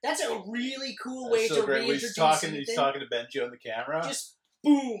great. That's a really cool That way was so to great. reintroduce He's talking to Benji on the camera. Just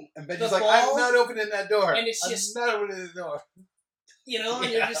boom. And Benji's the like, ball, I'm not opening that door. and it's just- I'm not opening the door. You know,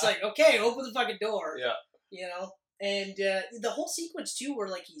 and Yeah. you're just like, okay, open the fucking door. Yeah. You know? And the whole sequence, too, where,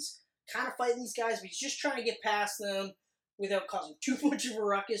 like, he's kind of fighting these guys, but he's just trying to get past them without causing too much of a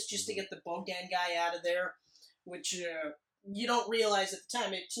ruckus, just to get the Bogdan guy out of there, which you don't realize at the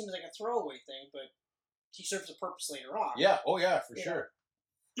time. It seems like a throwaway thing, but he serves a purpose later on. Yeah. Oh, yeah, for You sure.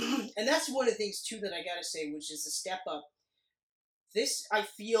 And that's one of the things, too, that I gotta say, which is the step up. This, I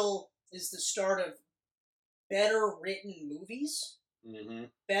feel, is the start of better written movies, Mm-hmm.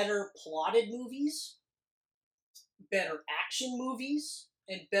 better plotted movies, better action movies,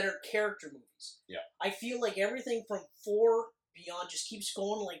 and better character movies. Yeah. I feel like everything from 4 beyond just keeps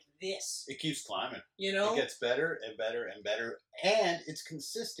going like this. It keeps climbing. You know? It gets better and better and better, and it's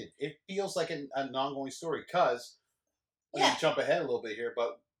consistent. It feels like an ongoing story, because, I'm going to jump ahead a little bit here,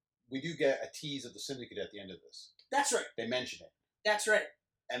 but we do get a tease of the Syndicate at the end of this. That's right. They mention it. That's right.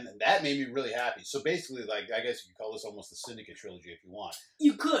 And that made me really happy. So basically, like, I guess you could call this almost the Syndicate trilogy if you want.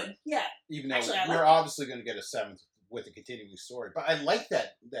 You could, yeah. Even though Actually, I we're like obviously going to get a 7th with a continuing story. But I like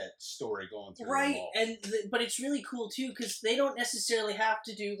that story going through Right, them all. and but it's really cool too because they don't necessarily have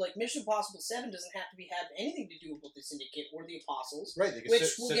to do like Mission Impossible 7 doesn't have to have anything to do with the Syndicate or the Apostles, Right, they can which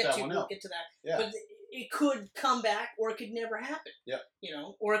sit, we'll sit get that to. one We'll out. get to that. Yeah. But it could come back, or it could never happen. Yeah. You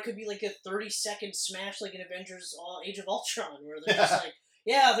know, or it could be like a 30-second smash, like in Avengers: Age of Ultron, where they're just like,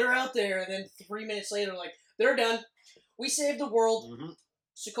 yeah, they're out there, and then 3 minutes later, like they're done. We saved the world. Mm-hmm.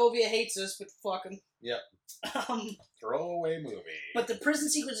 Sokovia hates us, but fuck them. Yep. Throwaway movie. But the prison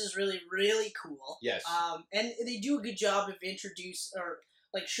sequence is really, really cool. Yes. And they do a good job of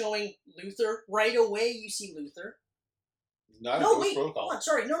showing Luther right away. You see Luther. Not No, a Ghost wait. Protocol. Hold on,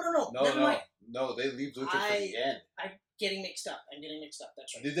 sorry. No. Never mind. No, they leave Luther for the end. I'm getting mixed up.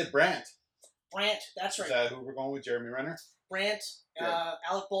 That's right. They did Brandt. Brandt. That's right. Is that who we're going with? Jeremy Renner? Brandt. Yeah.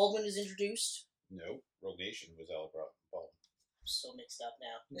 Alec Baldwin is introduced. No. Rogue Nation was Alec Baldwin. I'm so mixed up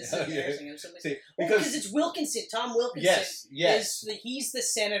now. This Yeah, is embarrassing. I'm so mixed See, up. Because it's Wilkinson. Tom Wilkinson. Yes. He's the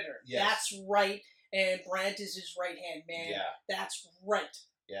senator. Yes. That's right. And Brandt is his right hand man. Yeah. That's right.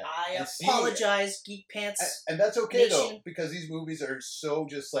 Yeah. I And see, apologize, Geek Pants. and that's okay though, Nation. because these movies are so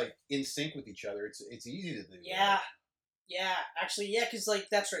just like in sync with each other. It's easy to do. Yeah. Actually, yeah, because like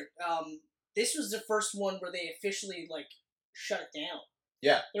that's right. This was the first one where they officially like shut it down.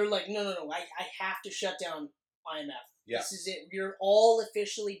 Yeah. They're like, no. I have to shut down IMF. Yeah. This is it. You're all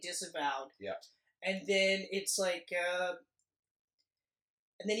officially disavowed. Yeah. And then it's like,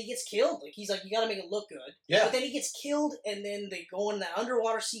 and then he gets killed. Like he's like, you got to make it look good. Yeah. But then he gets killed, and then they go in that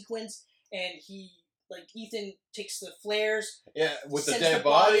underwater sequence, and Ethan takes the flares, Yeah, with the sends dead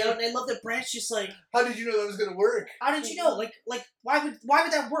body. out, and I love that Brandt's just like, How did you know that was gonna work? how did you know? Like why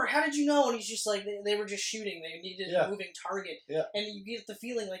would that work? How did you know? And he's just like, they were just shooting. They needed a moving target. Yeah. And you get the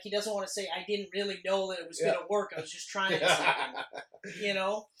feeling like he doesn't want to say, I didn't really know that it was Yeah. going to work. I was just trying something, you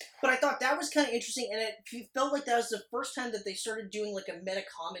know? But I thought that was kind of interesting, and it felt like that was the first time that they started doing like a meta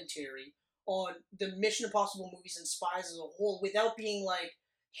commentary on the Mission Impossible movies and Spies as a whole without being like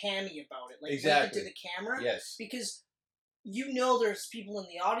hammy about it. Like Exactly. to the camera. Yes. Because you know there's people in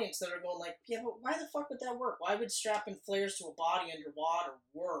the audience that are going like, yeah, but why the fuck would that work? Why would strapping flares to a body underwater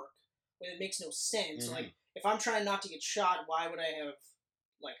work when it makes no sense? Mhm. Like, if I'm trying not to get shot, why would I have,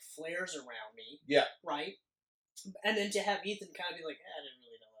 like, flares around me? Yeah. Right? And then to have Ethan kind of be like, I didn't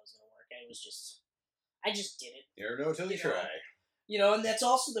really know that was going to work. I just did it. You never know till you You know. try. You know, and that's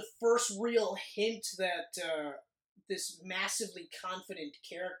also the first real hint that this massively confident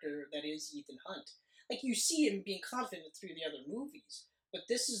character that is Ethan Hunt. Like, you see him being confident through the other movies, but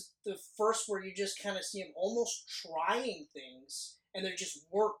this is the first where you just kind of see him almost trying things, and they just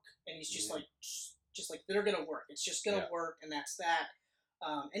work, and he's just like, they're gonna work. It's just gonna work, and that's that.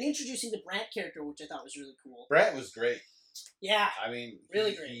 And introducing the Brandt character, which I thought was really cool. Brandt was great. Yeah. I mean,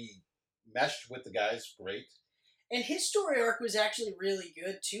 Really great. He meshed with the guys great. And his story arc was actually really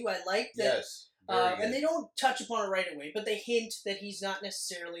good too. I like that. Yes. Very good. And they don't touch upon it right away, but they hint that he's not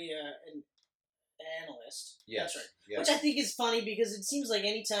necessarily an analyst. Yes. That's right. Yes. Which I think is funny because it seems like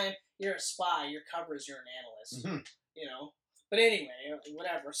anytime you're a spy, your cover is you're an analyst. Mhm. You know? But anyway,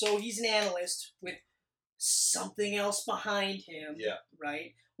 whatever. So he's an analyst with something else behind him. Yeah.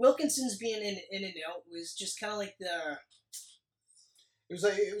 Right? Wilkinson's being in and out was just kind of like the...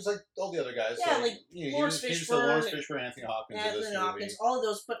 It was like all the other guys. Yeah, like you know, Lawrence he was the Lawrence Fishburne Fishburne, Anthony Hopkins of Anthony this Hopkins, movie. all of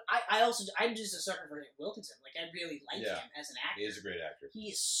those. But I'm just a sucker for Wilkinson. Like, I really like him as an actor. He is a great actor. He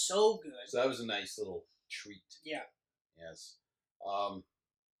is so good. So that was a nice little treat. Yeah. Yes.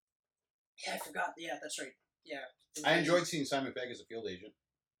 Yeah, I forgot. Yeah, that's right. Yeah. I enjoyed seeing Simon Pegg as a field agent.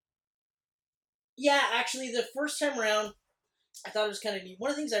 Yeah, actually, the first time around, I thought it was kind of neat. One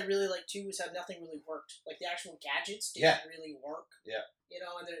of the things I really liked, too, was how nothing really worked. Like, the actual gadgets didn't really work. Yeah. You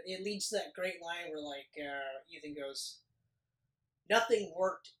know, and it leads to that great line where, like, Ethan goes, nothing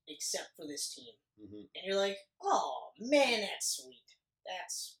worked except for this team. Mm-hmm. And you're like, oh, man, that's sweet.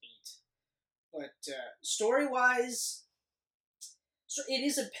 That's sweet. But story-wise, so it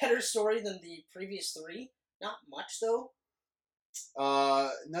is a better story than the previous three. Not much, though.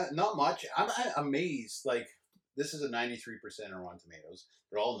 Not much. I'm amazed. Like, this is a 93% on Rotten Tomatoes.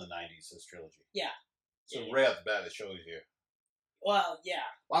 They're all in the 90s, this trilogy. Yeah. So right off the bat, it shows you. Well, yeah.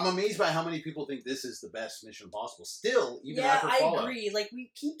 I'm amazed by how many people think this is the best Mission Impossible. Still, even after Fallout. I agree. Like,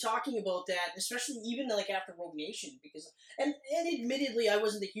 we keep talking about that, especially even, like, after Rogue Nation, because... And admittedly, I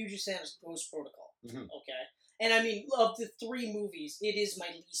wasn't the hugest fan of Ghost Protocol. Mm-hmm. Okay? And, I mean, of the three movies, it is my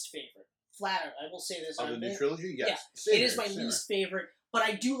least favorite. Flat out, I will say this. Of the new trilogy? Yes. Yeah, it is my least favorite, but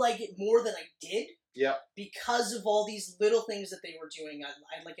I do like it more than I did. Yeah. Because of all these little things that they were doing.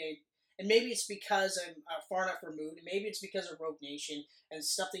 And maybe it's because I'm far enough removed. Maybe it's because of Rogue Nation and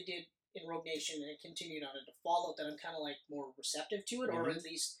stuff they did in Rogue Nation and it continued on into Fallout that I'm kind of like more receptive to it, or at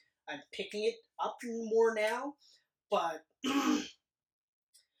least I'm picking it up more now. But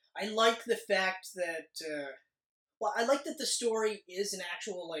I like the fact that, I like that the story is an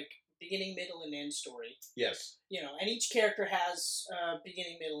actual, like, beginning, middle, and end story. Yes. You know, and each character has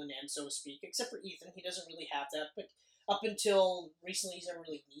beginning, middle, and end, so to speak. Except for Ethan, he doesn't really have that. But up until recently, he's never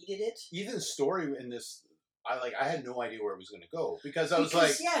really needed it. Ethan's story in this, I had no idea where it was going to go because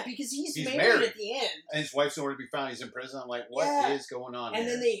because he's married at the end, and his wife's nowhere to be found. He's in prison. I'm like, what is going on? And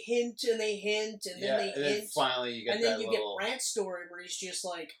here? then they hint and they hint and then they hint. Then finally you get and that then you little... get Brant's story where he's just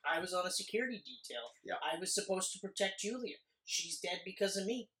like, I was on a security detail. Yeah. I was supposed to protect Julia. She's dead because of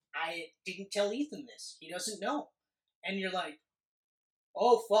me. I didn't tell Ethan this. He doesn't know. And you're like,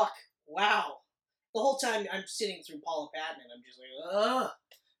 oh, fuck. Wow. The whole time I'm sitting through Paula Patton and I'm just like, ugh,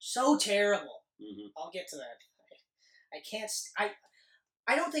 so terrible. Mm-hmm. I'll get to that. I can't...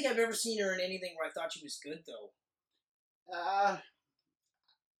 I don't think I've ever seen her in anything where I thought she was good, though.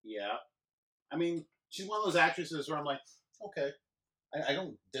 Yeah. I mean, she's one of those actresses where I'm like, okay. I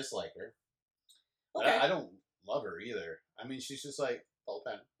don't dislike her. Okay. I don't love her either. I mean, she's just like, Paula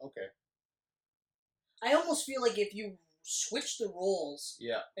Patton, okay. I almost feel like if you switched the roles,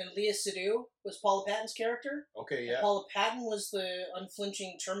 and Léa Seydoux was Paula Patton's character, okay, yeah, and Paula Patton was the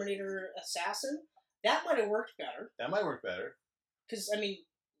unflinching Terminator assassin, that might have worked better. That might work better. Because, I mean,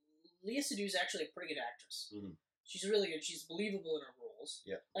 Léa Seydoux is actually a pretty good actress. Mm-hmm. She's really good. She's believable in her roles.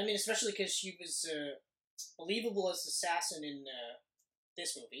 Yeah. I mean, especially because she was believable as assassin in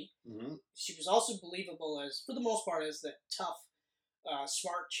this movie. Mm-hmm. She was also believable as, for the most part, as the tough,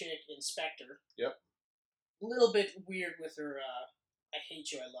 smart chick inspector. Yep. A little bit weird with her I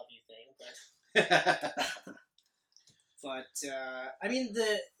hate you, I love you thing, but... But, I mean,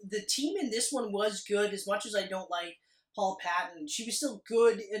 the team in this one was good. As much as I don't like Paula Patton, she was still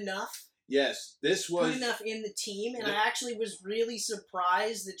good enough. Yes, this was... Good enough in the team, and I actually was really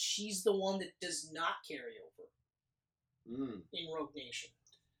surprised that she's the one that does not carry over in Rogue Nation.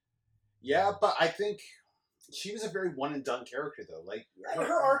 Yeah, but I think she was a very one-and-done character, though. Like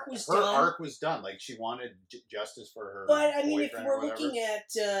her arc was done. Her arc was done. Like, she wanted justice for her But, I mean, if boyfriend we're looking at...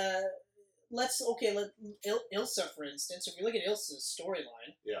 let Ilsa, for instance, if we look at Ilsa's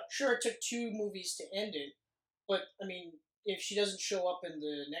storyline, sure, it took 2 movies to end it, but, I mean, if she doesn't show up in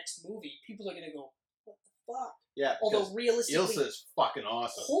the next movie, people are going to go, what the fuck? Yeah, although realistically... Ilsa is fucking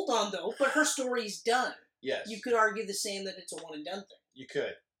awesome. Hold on, though, but her story's done. Yes. You could argue the same, that it's a one-and-done thing. You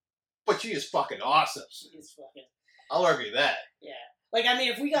could. But she is fucking awesome. She is fucking... I'll argue that. Yeah. Like, I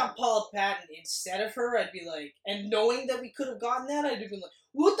mean, if we got Paula Patton instead of her, I'd be like... And knowing that we could have gotten that, I'd have been like,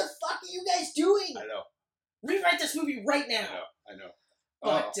 what the fuck are you guys doing? I know. Rewrite this movie right now. I know.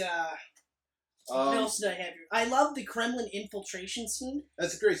 But, What else did I have here? I love the Kremlin infiltration scene.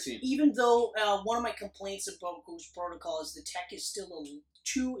 That's a great scene. Even though one of my complaints about Ghost Protocol is the tech is still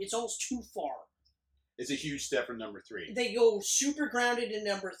it's almost too far. It's a huge step from number 3. They go super grounded in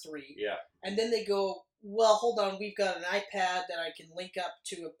number 3. Yeah. And then they go, well, hold on, we've got an iPad that I can link up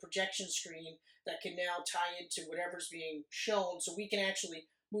to a projection screen that can now tie into whatever's being shown, so we can actually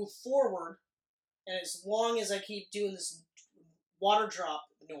move forward. And as long as I keep doing this water drop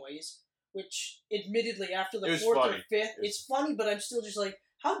noise, which admittedly after the 4th or 5th, it's funny, but I'm still just like,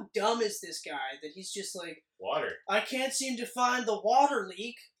 how dumb is this guy that he's just like, water. I can't seem to find the water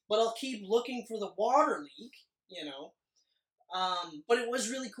leak, but I'll keep looking for the water leak, you know. But it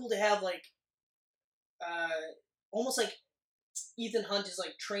was really cool to have like, almost like Ethan Hunt is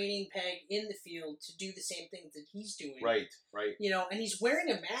like training Peg in the field to do the same things that he's doing. Right. You know, and he's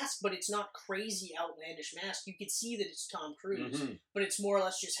wearing a mask, but it's not crazy outlandish mask. You could see that it's Tom Cruise, but it's more or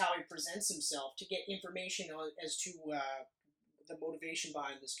less just how he presents himself to get information as to the motivation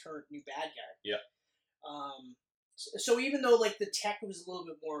behind this current new bad guy. Yeah. So even though like the tech was a little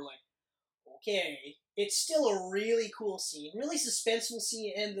bit more like, okay, it's still a really cool scene, really suspenseful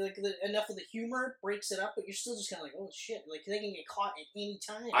scene, and enough of the humor breaks it up, but you're still just kind of like, oh shit, like they can get caught at any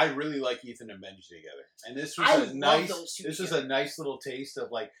time. I really like Ethan and Benji together, and this was was a nice little taste of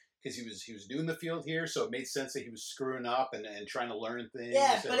like, because he was doing the field here, so it made sense that he was screwing up and trying to learn things.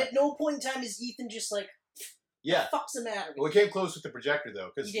 Yeah, but at no point in time is Ethan just like, yeah, what the fuck's the matter? Well, it came close with the projector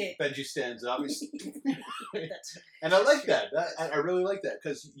though, because Benji stands up, and I like that. I really like that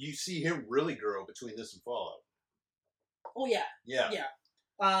because you see him really grow between this and Fallout. Oh yeah, yeah.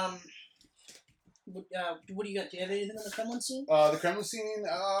 What do you got? Do you have anything on the Kremlin scene? The Kremlin scene,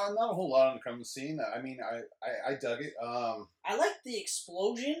 not a whole lot on the Kremlin scene. I mean, I dug it. I liked the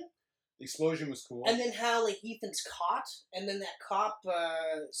explosion. The explosion was cool. And then how like Ethan's caught, and then that cop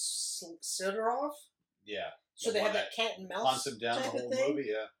Sidorov. Yeah. So they have that cat and mouse hunts him down the whole movie.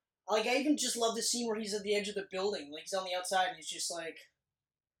 Yeah. Like I even just love the scene where he's at the edge of the building, like he's on the outside, and he's just like,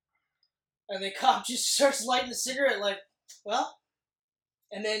 and the cop just starts lighting a cigarette, like, well.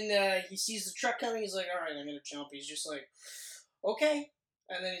 And then he sees the truck coming. He's like, all right, I'm going to jump. He's just like, okay.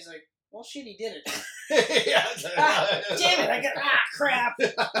 And then he's like, well, shit, he did it. Damn it. Crap.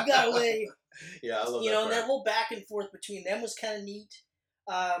 He got away. Yeah, I love that. You know, and that whole back and forth between them was kind of neat.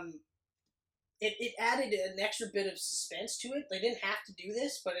 It added an extra bit of suspense to it. They didn't have to do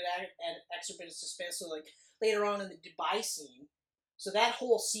this, but it added an extra bit of suspense. So, like, later on in the Dubai scene, so that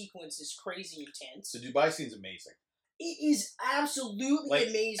whole sequence is crazy intense. The Dubai scene's amazing. It is absolutely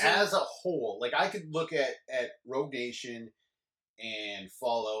amazing. As a whole, like I could look at Rogue Nation and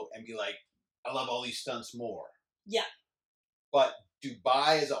Fallout and be like, I love all these stunts more. Yeah. But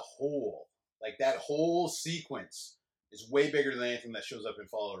Dubai as a whole, like that whole sequence is way bigger than anything that shows up in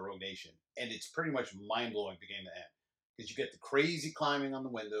Fallout or Rogue Nation. And it's pretty much mind-blowing beginning to end. Because you get the crazy climbing on the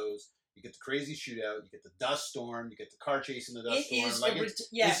windows, you get the crazy shootout, you get the dust storm, you get the car chasing the dust storm.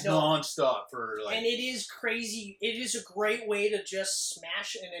 It's non-stop for like... And it is crazy. It is a great way to just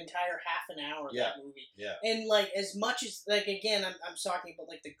smash an entire half an hour of that movie. Yeah. And like as much as, like again, I'm talking about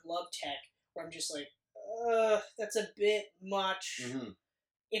like the glove tech, where I'm just like, that's a bit much. Mm-hmm.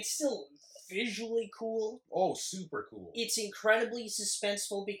 It's still visually cool. Oh, super cool. It's incredibly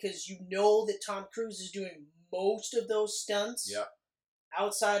suspenseful because you know that Tom Cruise is doing most of those stunts. Yeah.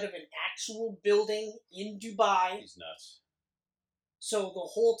 Outside of an actual building in Dubai. He's nuts. So the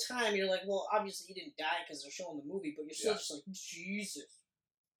whole time you're like, well, obviously he didn't die because they're showing the movie, but you're still just like, Jesus,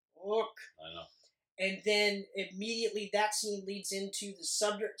 look. I know. And then immediately that scene leads into the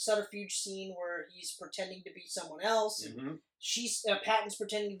subterfuge scene where he's pretending to be someone else. And Patton's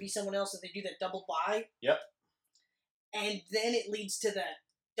pretending to be someone else, and they do that double buy. Yep. And then it leads to that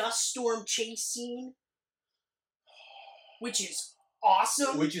dust storm chase scene, which is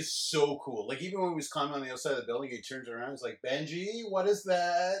awesome. Which is so cool. Like, even when he was climbing on the outside of the building, he turns around, he's like, Benji, what is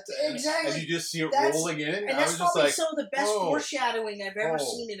that? Exactly. And you just see it rolling in. And that's probably some of the best foreshadowing I've ever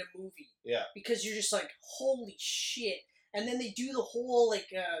seen in a movie. Yeah. Because you're just like, holy shit. And then they do the whole, like,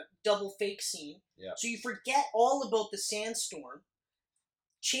 double fake scene. Yeah. So you forget all about the sandstorm.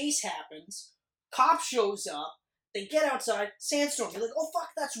 Chase happens. Cop shows up. They get outside. Sandstorm. You're like, oh, fuck,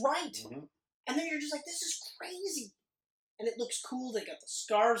 that's right. Mm-hmm. And then you're just like, this is crazy. And it looks cool. They got the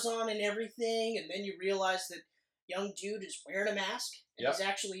scarves on and everything. And then you realize that young dude is wearing a mask. And he's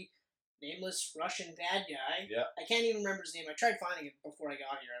actually nameless Russian bad guy. Yeah. I can't even remember his name. I tried finding it before I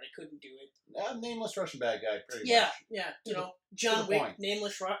got here, and I couldn't do it. Nameless Russian bad guy, pretty much. Yeah. You know, John Wick,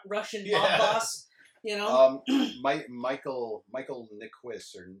 nameless Russian mob boss. You know? Michael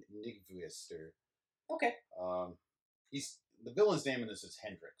Nyqvist or Nyqvist or... Okay. The villain's name in this is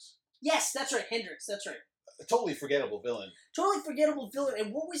Hendrix. Yes, that's right, Hendrix. That's right. A totally forgettable villain. Totally forgettable villain.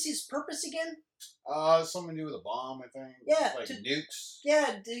 And what was his purpose again? Something to do with a bomb, I think. Yeah, like nukes.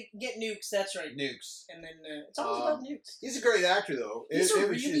 Yeah, to get nukes. That's right. Nukes. And then it's always about nukes. He's a great actor, though. He's a was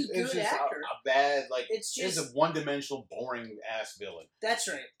really just, good actor. A bad, like, It's just a one-dimensional, boring ass villain. That's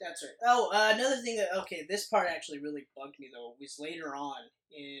right. That's right. Oh, another thing that this part actually really bugged me though was later on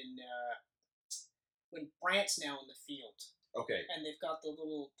in when Brant's now in the field. Okay. And they've got the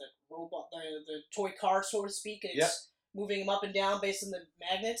robot, the toy car, so to speak, and it's moving him up and down based on the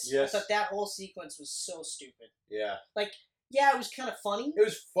magnets. Yes. I thought that whole sequence was so stupid. Yeah. Like, yeah, it was kind of funny. It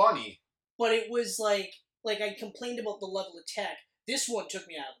was funny. But it was like I complained about the level of tech. This one took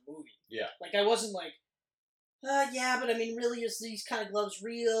me out of the movie. Yeah. Like, I wasn't like, yeah, but I mean, really, is these kind of gloves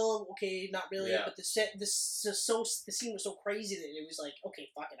real? Okay, not really. Yeah. But the scene was so crazy that it was like, okay,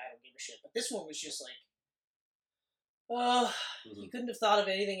 fuck it, I don't give a shit. But this one was just like, you couldn't have thought of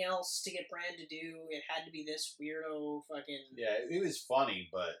anything else to get Brand to do. It had to be this weirdo fucking... Yeah, it was funny,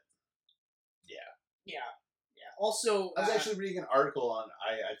 but... Yeah. Yeah. Yeah. Also... I was actually reading an article on,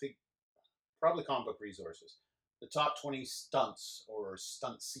 I think, probably Comic Book Resources. The top 20 stunts, or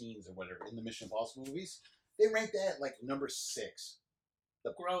stunt scenes, or whatever, in the Mission Impossible movies. They ranked that like number 6.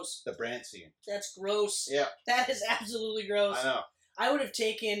 Gross. The Brand scene. That's gross. Yeah. That is absolutely gross. I know. I would have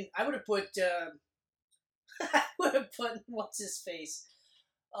put, what's his face?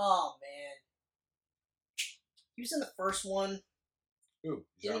 Oh, man. He was in the first one. Who?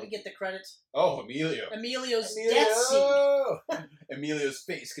 Didn't even get the credit. Oh, Emilio. Emilio's death scene. Emilio's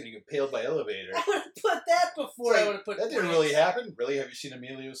face getting impaled by elevator. I would have put that before I would have put that didn't really happen. Really? Have you seen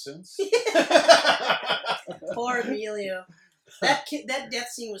Emilio since? Poor Emilio. That death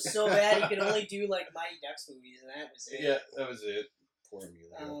scene was so bad he could only do like Mighty Ducks movies, and that was it. Yeah, that was it. Poor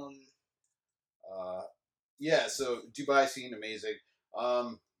Emilio. Yeah, so Dubai scene, amazing.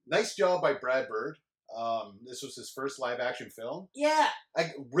 Nice job by Brad Bird. This was his first live action film. Yeah.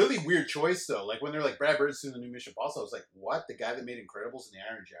 Like, really weird choice though. Like when they're like Brad Bird's doing the new Mission Impossible, I was like, what? The guy that made Incredibles and the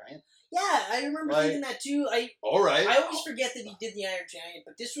Iron Giant? Yeah, I remember thinking that too. Alright. I always forget that he did the Iron Giant,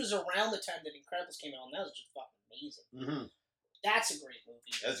 but this was around the time that Incredibles came out, and that was just fucking amazing. Mm-hmm. That's a great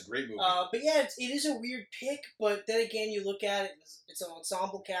movie. That's a great movie. But yeah, it is a weird pick, but then again, you look at it, it's an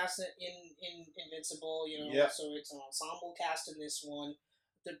ensemble cast in Invincible, you know, so it's an ensemble cast in this one.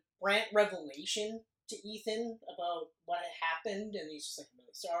 The Brant revelation to Ethan about what had happened, and he's just like, I'm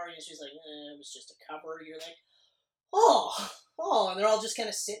really sorry, and she's like, it was just a cover. You're like, oh, and they're all just kind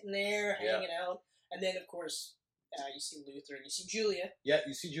of sitting there, hanging out, and then, of course, you see Luther and you see Julia. Yeah,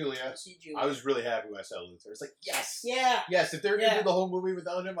 you see Julia. I was really happy when I saw Luther. It's like, yes! Yeah! Yes, if they were going to do the whole movie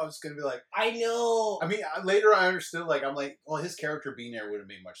without him, I was going to be like... I know! I mean, later I understood, like, I'm like, well, his character being there would have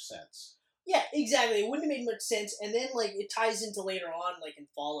made much sense. Yeah, exactly. It wouldn't have made much sense, and then, like, it ties into later on, like, in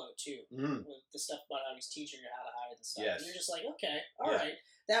Fallout, too. Mm-hmm. With the stuff about how he's teaching her how to hide and stuff. Yes. And you're just like, okay, alright,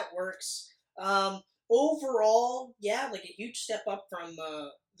 that works. Overall, yeah, like, a huge step up from...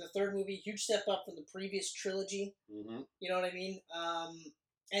 the third movie, huge step up from the previous trilogy. Mm-hmm. You know what I mean?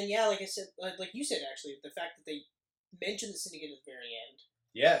 And yeah, like I said, like you said, actually, the fact that they mentioned the Syndicate at the very end.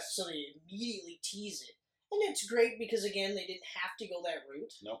 Yes. So they immediately tease it. And it's great because, again, they didn't have to go that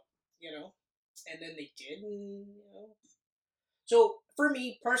route. Nope. You know? And then they did, and, you know. So, for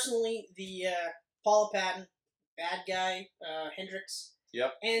me, personally, the Paula Patton, bad guy, Hendrix.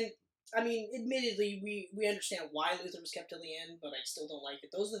 Yep. And... I mean, admittedly, we understand why Luther was kept till the end, but I still don't like it.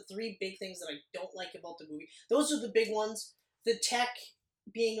 Those are the 3 big things that I don't like about the movie. Those are the big ones. The tech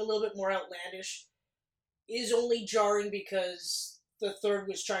being a little bit more outlandish is only jarring because the third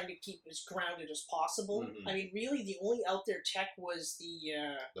was trying to keep as grounded as possible. Mm-hmm. I mean, really, the only out there tech was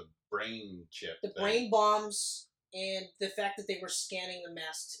the brain chip. The brain bombs and the fact that they were scanning the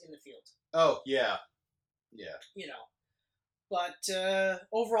masts in the field. Oh, yeah. Yeah. You know. But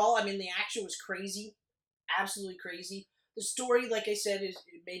overall, I mean, the action was crazy, absolutely crazy. The story, like I said, it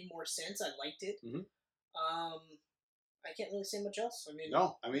made more sense. I liked it. Mm-hmm. I can't really say much else. I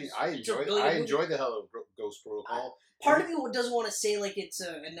mean, I enjoyed the hell of Ghost Protocol. Part of me doesn't want to say like it's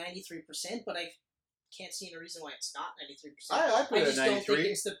a 93%, but I can't see any reason why it's not 93%. I put it at 93. Don't think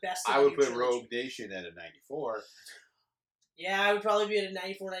it's the best. I would put Rogue Nation at a 94. Yeah, I would probably be at a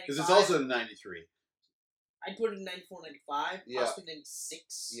 94, 95. Because it's also a 93. I'd put it in 94, 95, possibly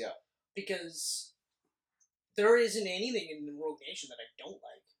 96. Yeah. Because there isn't anything in the Rogue Nation that I don't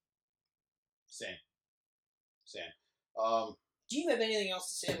like. Same. Do you have anything else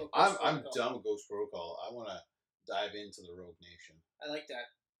to say about Ghost Protocol? I'm done with Ghost Protocol. I want to dive into the Rogue Nation. I like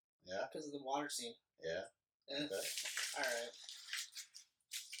that. Yeah? Because of the water scene. Yeah. Okay. Alright.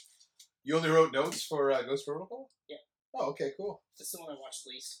 You only wrote notes for Ghost Protocol? Yeah. Oh, okay, cool. That's the one I watched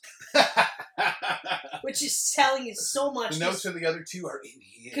least. Which is telling you so much. The notes for the other two are in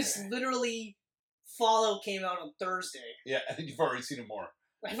here. Because literally, Fallout came out on Thursday. Yeah, I think you've already seen it more.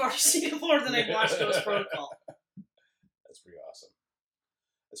 I've already seen it more than I watched Ghost Protocol. That's pretty awesome.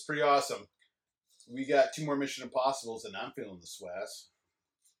 That's pretty awesome. We got 2 more Mission Impossibles, and I'm feeling the swass.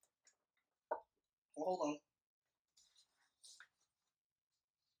 Well, hold on.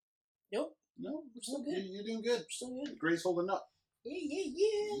 Nope. No, We're still good. You're doing good. We're still good. Gray's holding up. Yeah.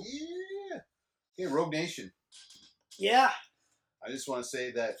 Yeah. Okay, Rogue Nation. Yeah. I just want to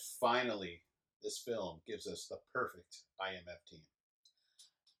say that finally, this film gives us the perfect IMF team.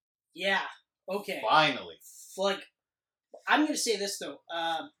 Yeah. Okay. Finally. Like, I'm going to say this, though.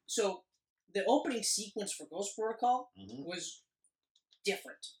 So, the opening sequence for Ghost Protocol was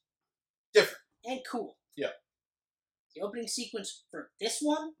different. Different. And cool. Yeah. The opening sequence for this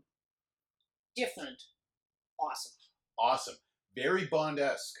one, different. Awesome. Awesome. Very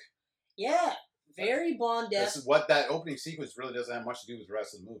Bond-esque. Yeah. Very Bond-esque. That's what that opening sequence really doesn't have much to do with the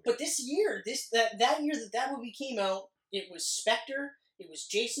rest of the movie. But this year, that year that movie came out, it was Spectre, it was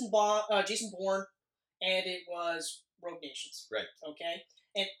Jason Bourne, and it was Rogue Nations. Right. Okay?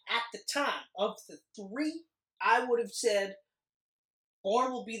 And at the time, of the 3, I would have said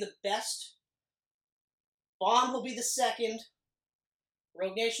Bourne will be the best, Bond will be the second,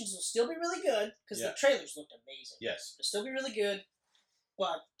 Rogue Nations will still be really good, because the trailers looked amazing. Yes. They'll still be really good,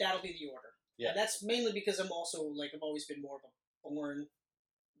 but that'll be the order. Yeah. And that's mainly because I'm also, like, I've always been more of a Bourne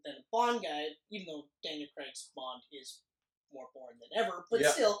than a Bond guy, even though Daniel Craig's Bond is more Bourne than ever, but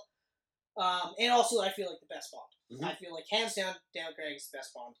still. And also, I feel like the best Bond. Mm-hmm. I feel like, hands down, Daniel Craig is the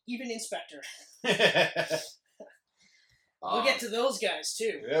best Bond. Even Inspector. We'll get to those guys,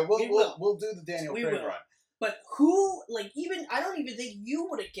 too. Yeah, we'll do the Daniel Craig run. But who, like, I don't even think you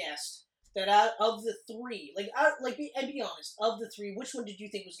would have guessed that out of the 3, and be honest, of the 3, which one did you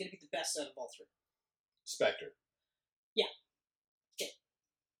think was going to be the best out of all 3? Spectre. Yeah. Okay.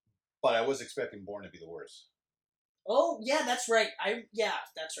 But I was expecting Bourne to be the worst. Oh, yeah, that's right.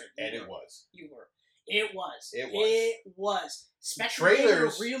 That's right. It was. You were. It was. It was. It was. Spectre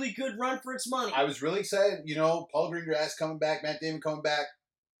Trailers, gave a really good run for its money. I was really excited. You know, Paul Greengrass coming back, Matt Damon coming back.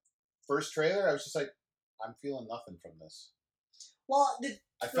 First trailer, I was just like, I'm feeling nothing from this. Well,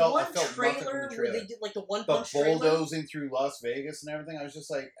 I felt one nothing trailer from the trailer where they did like the one the punch trailer. bulldozing through Las Vegas and everything. I was just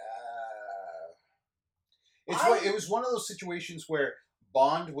like, it was one of those situations where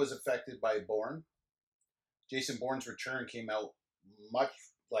Bond was affected by Bourne. Jason Bourne's return came out much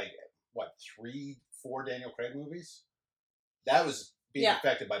like 3-4 Daniel Craig movies. That was being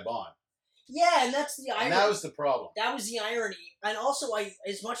affected by Bond. Yeah, and that's the irony. And that was the problem. That was the irony. And also,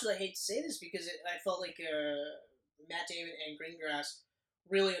 as much as I hate to say this, because I felt like Matt Damon and Greengrass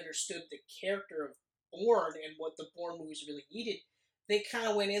really understood the character of Bourne and what the Bourne movies really needed, they kind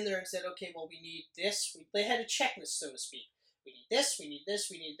of went in there and said, okay, well, we need this. They had a checklist, so to speak. We need this, we need this,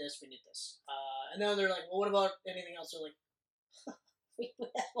 we need this, we need this. And then they're like, well, what about anything else? They're like, we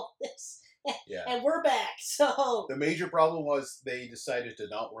have all this. Yeah. And we're back, so... The major problem was they decided to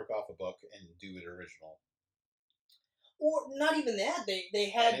not work off a book and do it original. Or not even that. They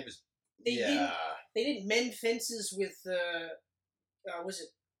had... And it was, they didn't mend fences with, was it...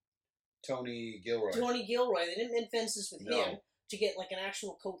 Tony Gilroy. Tony Gilroy. They didn't mend fences with him to get like an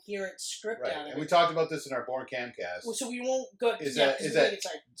actual coherent script out of it. And we talked about this in our Bourne Camcast. Well, so we won't go... Is that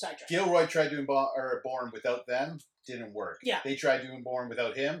sidetracked. Gilroy tried doing Bourne without them? Didn't work. Yeah. They tried doing Bourne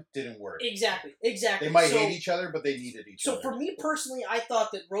without him? Didn't work. Exactly. They might hate each other, but they needed each other. So for me personally, I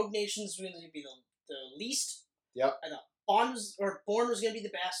thought that Rogue Nation was going to be the least. Yep. I thought Bourne was going to be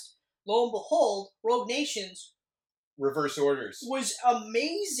the best. Lo and behold, Rogue Nations... Reverse orders. Was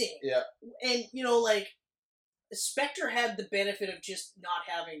amazing. Yeah. And, Spectre had the benefit of just not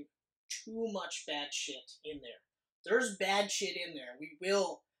having too much bad shit in there. There's bad shit in there. We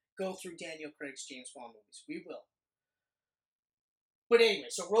will go through Daniel Craig's James Bond movies. We will. But anyway,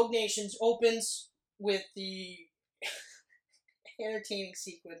 so Rogue Nations opens with the entertaining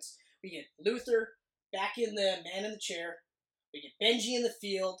sequence. We get Luther back in the man in the chair. We get Benji in the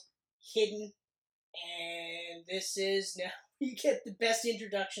field, hidden. And this is now you get the best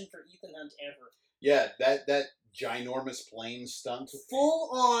introduction for Ethan Hunt ever. Yeah, that ginormous plane stunt. Full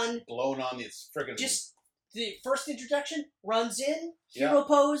on. Blown on its friggin' Just the first introduction, runs in, hero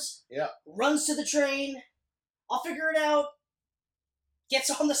pose, runs to the train, I'll figure it out, gets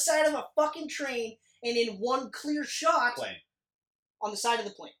on the side of a fucking train, and in one clear shot... Plane. On the side of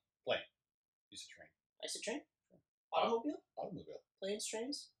the plane. Plane. Use a train. I said train? Automobile? Automobile. Planes,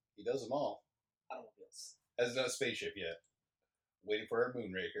 trains? He does them all. Automobiles. Hasn't done a spaceship yet. Waiting for our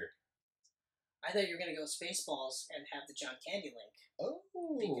Moonraker. I thought you were gonna go Spaceballs and have the John Candy link Oh.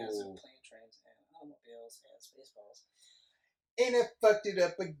 because of plane, trains, and automobiles and Spaceballs. And I fucked it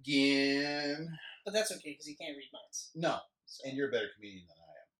up again. But that's okay because he can't read minds. No. So. And you're a better comedian than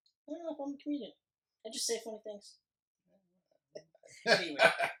I I don't know if I'm a comedian. I just say funny things. Anyway,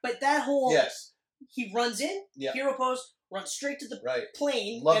 but that whole Yes. he runs in, Yeah. hero pose, runs straight to the Right.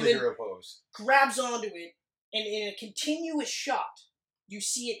 plane, Love and the then hero pose. grabs onto it, and in a continuous shot, you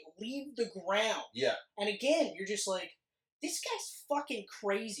see it leave the ground. Yeah. And again, you're just like, this guy's fucking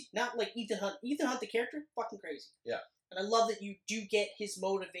crazy. Not like Ethan Hunt. Ethan Hunt, the character, fucking crazy. Yeah. And I love that you do get his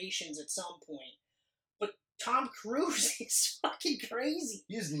motivations at some point. But Tom Cruise is fucking crazy.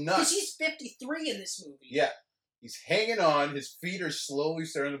 He's Because nuts. he's 53 in this movie. Yeah. He's hanging on. His feet are slowly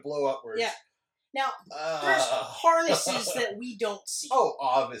starting to blow upwards. Yeah. Now, there's harnesses that we don't see. Oh,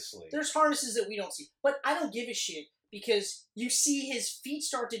 obviously. There's harnesses that we don't see. But I don't give a shit because you see his feet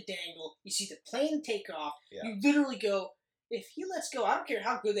start to dangle. You see the plane take off. Yeah. You literally go, if he lets go, I don't care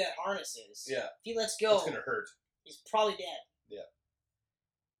how good that harness is. Yeah. If he lets go, It's going to hurt. he's probably dead. Yeah.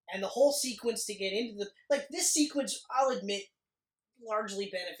 And the whole sequence to get into the... Like, this sequence, I'll admit, largely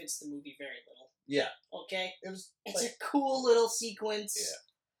benefits the movie very little. Yeah. Okay? It was It's like, a cool little sequence. Yeah.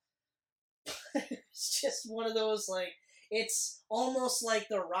 It's just one of those, like... It's almost like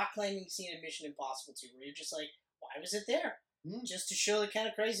the rock climbing scene in Mission Impossible 2, where you're just like, why was it there? Just to show the kind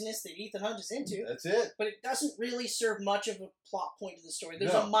of craziness that Ethan Hunt is into. That's it. But it doesn't really serve much of a plot point to the story.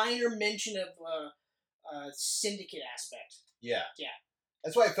 There's No. a minor mention of syndicate aspect. Yeah. Yeah.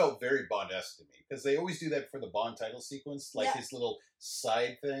 That's why it felt very Bond-esque to me. Because they always do that for the Bond title sequence. Like Yeah. his little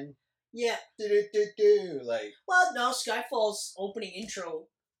side thing. Yeah. Do-do-do-do. Like, Well, no, Skyfall's opening intro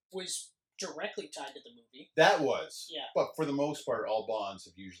was directly tied to the movie. that was. Yeah. But for the most part, all Bonds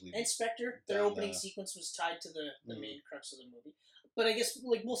have usually And Spectre, their Done, opening uh, sequence was tied to the Mhm. main crux of the movie. But I guess,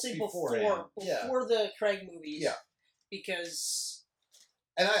 like, we'll say before Beforehand, yeah. the Craig movies. Yeah. Because,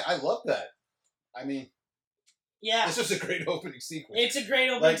 And I love that. I mean, yeah, this was a great opening sequence. it's a great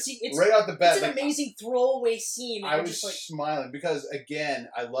opening Like, scene. It's, right off the bat, it's an like, amazing throwaway scene. And I you're was just like, smiling because, again,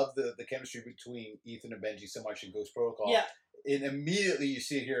 I love the chemistry between Ethan and Benji so much in Ghost Protocol. yeah. And immediately you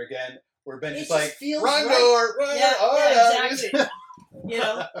see it here again, where It Benji's just like, feels run right. door, run, Yeah, oh, yeah, exactly. You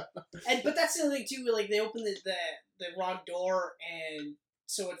know? But that's the other thing, too, like, they open the wrong door, and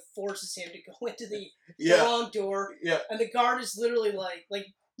so it forces him to go into the Yeah, wrong door, yeah, and the guard is literally like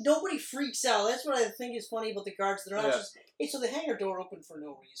nobody freaks out. That's what I think is funny about the guards. They're not Yeah. just, hey, so the hangar door opened for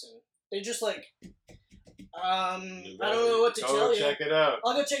no reason. They're just like, I don't know what to tell you. check it out.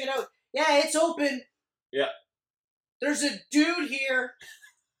 I'll go check it out. Yeah, it's open. Yeah. There's a dude here.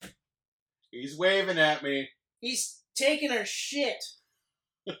 He's waving at me. He's taking a shit.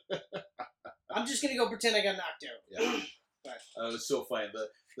 I'm just gonna go pretend I got knocked out. Yeah. It was so funny.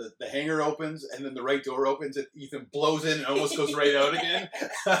 The hangar opens, and then the right door opens, and Ethan blows in and almost goes right out again.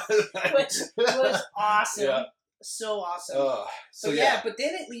 Which was awesome. Yeah. So awesome. So So yeah. but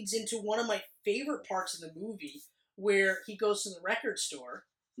then it leads into one of my favorite parts of the movie where he goes to the record store,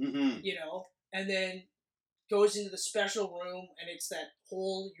 Mm-hmm. you know, and then goes into the special room, and it's that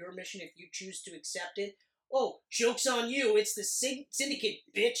whole your mission if you choose to accept it. Oh, joke's on you. It's the syndicate,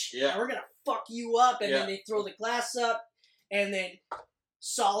 bitch. Yeah. And we're going to fuck you up. And Yeah. then they throw the glass up, and then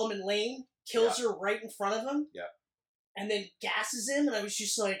Solomon Lane kills her right in front of him. Yeah. And then gasses him, and I was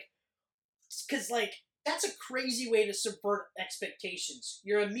just like, because, like, that's a crazy way to subvert expectations.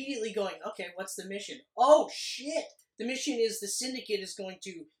 You're immediately going, okay, what's the mission? Oh, shit. The mission is the syndicate is going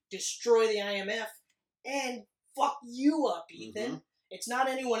to destroy the IMF and fuck you up, Ethan. Mhm. It's not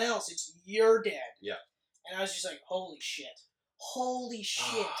anyone else. It's your dad. Yeah. And I was just like, holy shit. Holy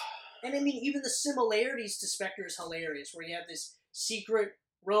shit. And I mean, even the similarities to Spectre is hilarious, where you have this secret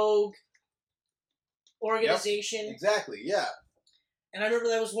rogue organization. Exactly. Yeah. And I remember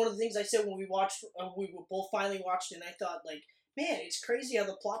that was one of the things I said when we watched, we both finally watched it, and I thought, like, man, it's crazy how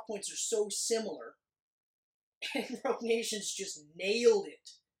the plot points are so similar. And Rogue Nation's just nailed it,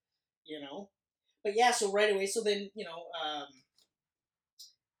 you know? But yeah, so right away, so then, you know,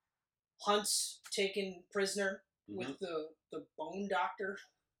 Hunt's taken prisoner with the bone doctor.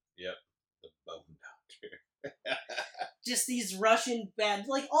 Yep. The bone doctor. Just these Russian bad,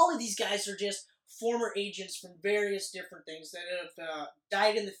 like, all of these guys are just former agents from various different things that have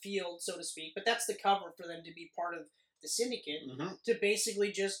died in the field, so to speak, but that's the cover for them to be part of the syndicate, Mm-hmm. to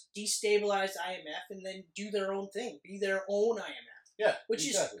basically just destabilize IMF and then do their own thing, be their own IMF. Yeah. Which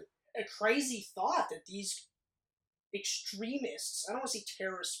exactly. is a crazy thought that these extremists, I don't want to say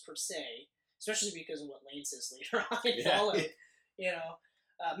terrorists per se, especially because of what Lane says later on in Yeah. Fallout, you know.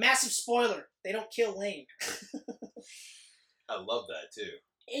 Massive spoiler, they don't kill Lane. I love that too.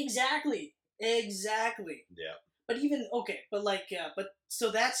 Exactly. Exactly. Yeah. But even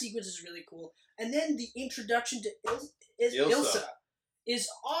so that sequence is really cool, and then the introduction to Ilsa is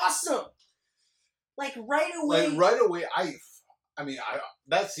awesome. Like right away. Like right away, I mean,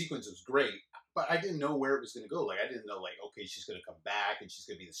 that sequence was great, but I didn't know where it was going to go. Like I didn't know, like, okay, she's going to come back and she's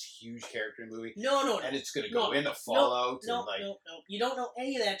going to be this huge character in the movie. No. And it's going to go into Fallout. No. You don't know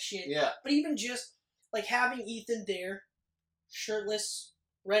any of that shit. Yeah. But even just like having Ethan there, shirtless,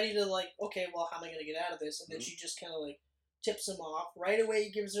 ready to like, okay, well, how am I going to get out of this? And then she just kind of like tips him off. Right away, he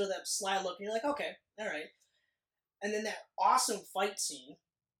gives her that sly look, and you're like, okay, all right. And then that awesome fight scene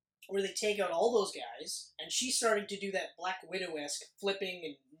where they take out all those guys, and she's starting to do that Black Widow-esque flipping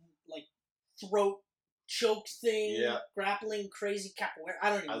and like throat choke thing, grappling, crazy capoeira.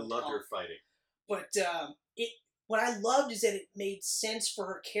 I don't even. I loved her fighting. But what I loved is that it made sense for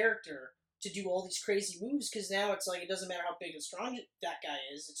her character to do all these crazy moves, because now it's like it doesn't matter how big and strong that guy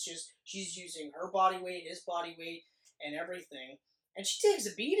is. It's just she's using her body weight, his body weight, and everything, and she takes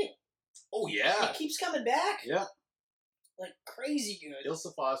a beating. Oh yeah, it keeps coming back. Yeah, like crazy good.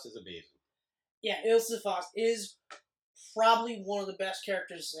 Ilsa Foss is amazing. Yeah, Ilsa Foss is probably one of the best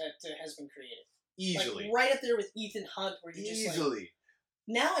characters that has been created. Easily, like, right up there with Ethan Hunt, where you just easily.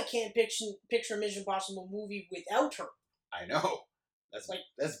 Now I can't picture a Mission Impossible movie without her. I know.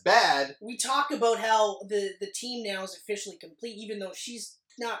 That's bad. We talk about how the team now is officially complete, even though she's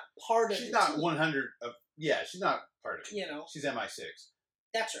not part of it. She's not 100 of... Yeah, she's not part of it. You know. She's MI6.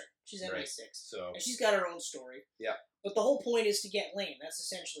 That's right. She's MI6. Right. So... And she's got her own story. Yeah. But the whole point is to get Lane. That's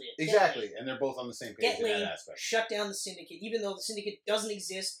essentially it. Exactly. And they're both on the same page in that aspect. Shut down the Syndicate, even though the Syndicate doesn't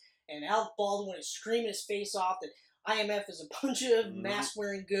exist, and Alec Baldwin is screaming his face off that IMF is a bunch of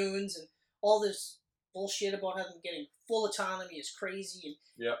mask-wearing goons, and all this bullshit about them getting full autonomy is crazy,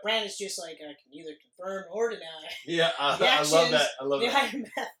 and Brand is just like, I can either confirm or deny. Yeah, I love that. I love that. IMF. And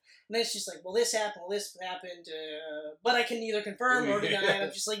then it's just like, well, this happened, but I can neither confirm or deny. And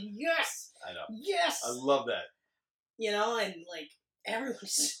I'm just like, yes! I know. Yes! I love that. You know, and like,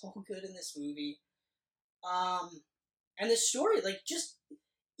 everyone's so good in this movie. And the story, like, just,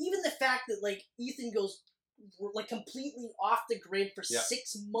 even the fact that, like, Ethan goes, like, completely off the grid for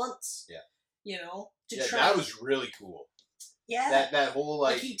 6 months. Yeah. You know? That was really cool. Yeah. That whole,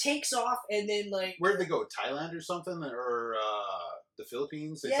 like... he takes off and then, like... Where'd they go? Thailand or something? Or, the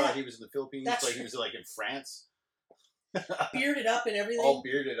Philippines? They thought he was in the Philippines. That's like, he was, like, in France. Bearded up and everything. All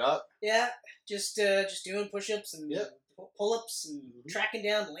bearded up. Yeah. Just doing push-ups and pull-ups and tracking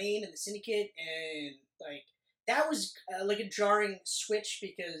down Lane and the Syndicate. And, like, that was, like, a jarring switch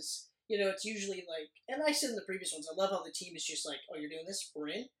because... You know, it's usually like, and I said in the previous ones, I love how the team is just like, oh, you're doing this, we're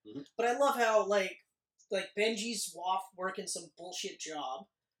in. But I love how, like Benji's off working some bullshit job.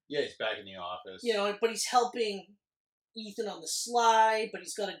 Yeah, he's back in the office. You know, but he's helping Ethan on the sly, but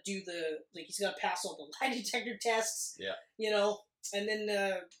he's got to do he's got to pass all the lie detector tests. Yeah. You know, and then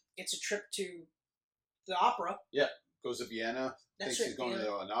it's a trip to the opera. Yeah, goes to Vienna. That's thinks he's going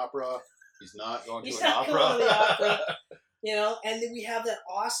to an opera. He's not going to an opera. Going to the opera. You know, and then we have that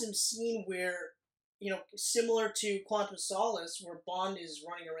awesome scene where, you know, similar to Quantum of Solace, where Bond is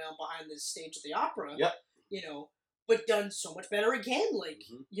running around behind the stage of the opera. Yep. You know, but done so much better again. Like,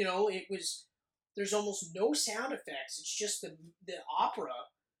 you know, there's almost no sound effects. It's just the opera.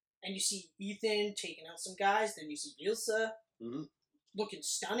 And you see Ethan taking out some guys. Then you see Ilsa looking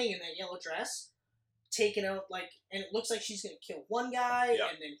stunning in that yellow dress. Taking out, like, and it looks like she's going to kill one guy. Yep.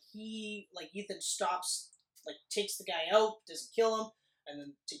 And then Ethan stops, like, takes the guy out, doesn't kill him, and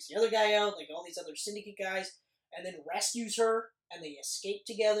then takes the other guy out, like all these other Syndicate guys, and then rescues her, and they escape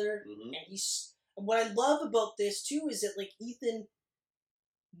together. And what I love about this, too, is that, like, Ethan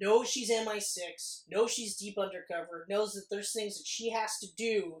knows she's MI6, knows she's deep undercover, knows that there's things that she has to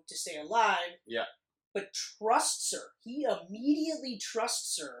do to stay alive, but trusts her. He immediately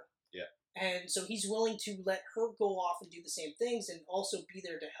trusts her. Yeah. And so he's willing to let her go off and do the same things and also be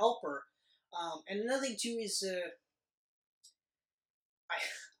there to help her. And another thing, too, is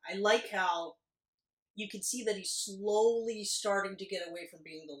I like how you can see that he's slowly starting to get away from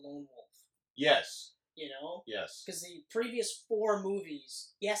being the lone wolf. Yes. You know? Yes. Because the previous 4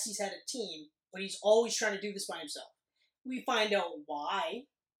 movies, yes, he's had a team, but he's always trying to do this by himself. We find out why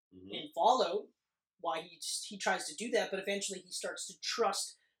in Fallout, why he tries to do that, but eventually he starts to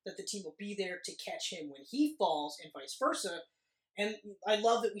trust that the team will be there to catch him when he falls, and vice versa. And I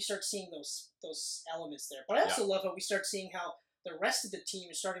love that we start seeing those elements there. But I also love how we start seeing how the rest of the team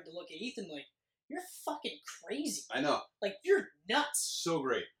is starting to look at Ethan like, you're fucking crazy. I know. Like, you're nuts. So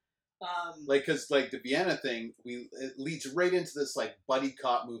great. Because the Vienna thing, it leads right into this, like, buddy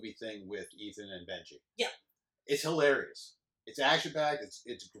cop movie thing with Ethan and Benji. Yeah. It's hilarious. It's action packed.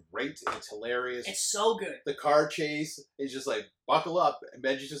 It's great. It's hilarious. It's so good. The car chase is just like buckle up, and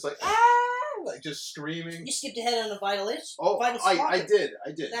Benji's just like like just screaming. You skipped ahead on a vital Oh, spot. I did.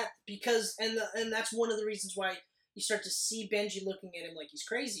 That because and that's one of the reasons why you start to see Benji looking at him like he's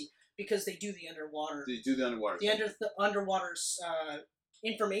crazy, because they do the underwater. They do the underwater. Underwater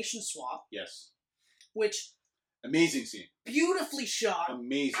information swap. Yes. Which amazing scene. Beautifully shot.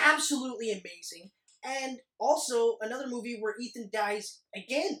 Amazing. Absolutely amazing. And also another movie where Ethan dies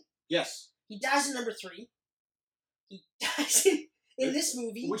again. Yes. He dies in number 3. He dies in this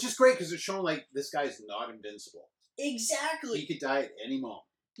movie. Which is great because it's showing like this guy's not invincible. Exactly. He could die at any moment.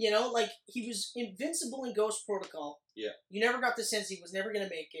 You know, like he was invincible in Ghost Protocol. Yeah. You never got the sense he was never going to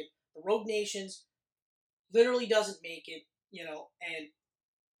make it. The Rogue Nations literally doesn't make it, you know, and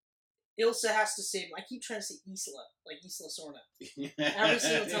Ilsa has to save him. I keep trying to say Isla, like Isla Sorna. Every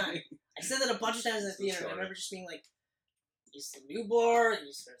single time. I said that a bunch of times in the theater, and I remember just being like, Isla Newbar,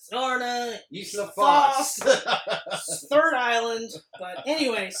 Isla Sorna, Isla Foss. Third Island. But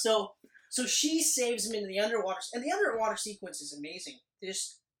anyway, so she saves him into the underwater, and the underwater sequence is amazing.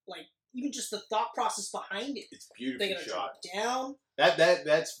 Just like even just the thought process behind it. It's beautifully They're gonna shot. drop down.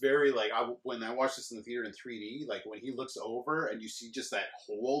 That's very like when I watched this in the theater in 3D, like when he looks over and you see just that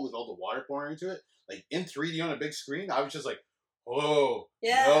hole with all the water pouring into it, like in 3D on a big screen, I was just like, "Whoa,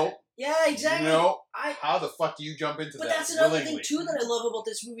 yeah, no, yeah, exactly." No, how the fuck do you jump into that? But that's another willingly? thing too that I love about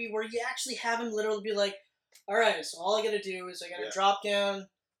this movie, where you actually have him literally be like, "All right, so all I gotta do is I gotta drop down,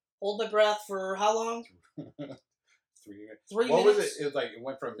 hold my breath for how long? 3 minutes. 3 what minutes. was it? It was like it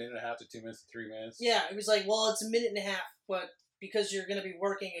went from a minute and a half to 2 minutes to 3 minutes. Yeah, it was like, well, it's a minute and a half, but because you're gonna be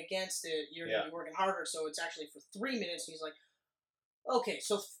working against it, you're gonna be working harder, so it's actually for 3 minutes. And he's like, okay,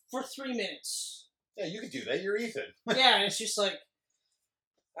 so for 3 minutes. Yeah, you could do that. You're Ethan. Yeah, and it's just like,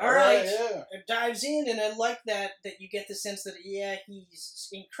 all right. Yeah. It dives in, and I like that you get the sense that, yeah, he's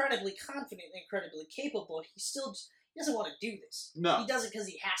incredibly confident, incredibly capable. He doesn't want to do this. No. He does it because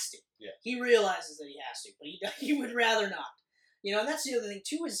he has to. Yeah. He realizes that he has to, but he would rather not. You know, and that's the other thing,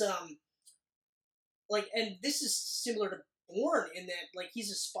 too, is, like, and this is similar to Bourne in that, like,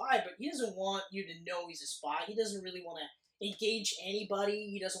 he's a spy, but he doesn't want you to know he's a spy. He doesn't really want to engage anybody.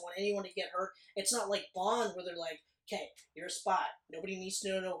 He doesn't want anyone to get hurt. It's not like Bond, where they're like, okay, you're a spy. Nobody needs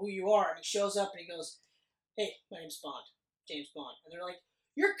to know who you are. And he shows up and he goes, hey, my name's Bond. James Bond. And they're like,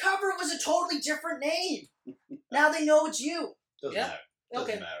 your cover was a totally different name. Now they know it's you. Doesn't Yeah? matter. Doesn't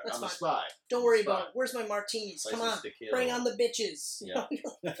Okay, matter. that's I'm fine. a spy. Don't worry about it. Where's my martinis? Come on. License to kill. Bring on the bitches. Yeah.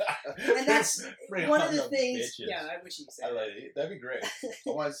 And that's Bring one on of the the things. bitches. Yeah, I wish you I said like it. That'd be great.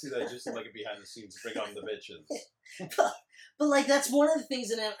 I want to see that just in like a behind the scenes. Bring on the bitches. But like, that's one of the things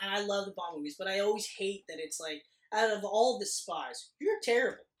that I love the Bond movies, but I always hate that it's like, out of all the spies, you're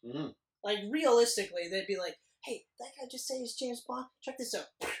terrible. Mm-hmm. Like, realistically, they'd be like, hey, that guy just said he's James Bond? Check this out.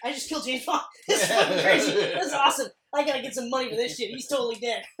 I just killed James Bond. This is fucking crazy. This is awesome. I gotta get some money for this shit. He's totally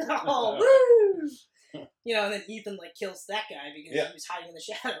dead. Oh, woo! You know, and then Ethan, like, kills that guy because he was hiding in the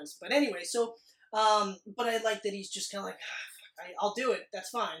shadows. But anyway, so, but I like that he's just kind of like, I'll do it. That's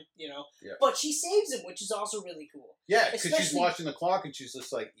fine, you know. Yeah. But she saves him, which is also really cool. Yeah, because she's watching the clock and she's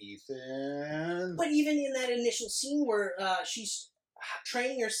just like, Ethan. But even in that initial scene where she's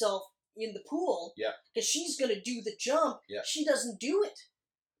training herself in the pool, because she's going to do the jump, she doesn't do it.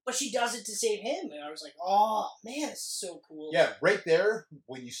 But she does it to save him. And I was like, oh, man, this is so cool. Yeah, right there,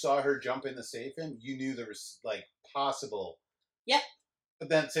 when you saw her jump in to save him, you knew there was, like, possible. Yep. But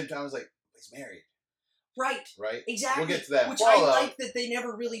then at the same time, I was like, he's married. Right. Right? Exactly. We'll get to that. Which Fallout. I like that they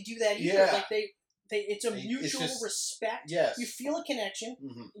never really do that either. Yeah. Like it's a mutual respect. Yes. You feel a connection.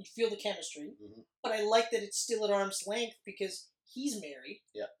 Mm-hmm. You feel the chemistry. Mm-hmm. But I like that it's still at arm's length because he's married.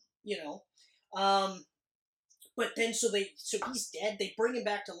 Yeah. You know. But then so he's dead. They bring him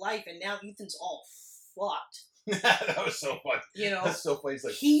back to life, and now Ethan's all fucked. That was so funny. You know, that's so funny.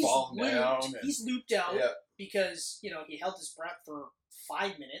 He's falling down. He's looped out because he held his breath for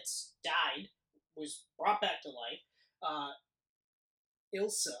 5 minutes, died, was brought back to life.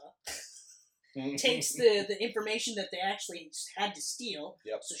 Ilsa takes the information that they actually had to steal,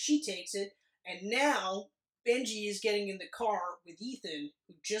 so she takes it, and now Benji is getting in the car with Ethan,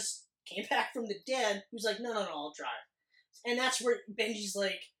 who just came back from the dead, who's like, no, I'll drive. And that's where Benji's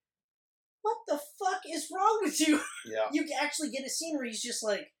like, what the fuck is wrong with you? Yeah. You actually get a scene where he's just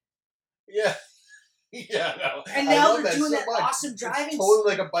like... Yeah. Yeah, no. And now they're doing that awesome driving... It's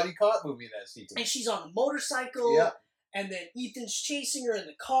totally like a buddy cop movie in that sequence. And she's on the motorcycle, and then Ethan's chasing her in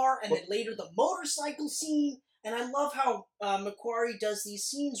the car, and then later the motorcycle scene. And I love how Macquarie does these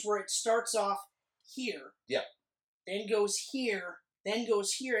scenes where it starts off here, then goes here,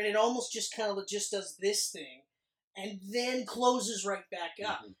 and it almost just kind of just does this thing. and then closes right back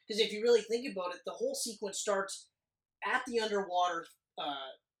up. Mhm. Because if you really think about it, the whole sequence starts at the underwater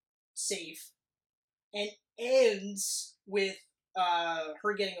safe and ends with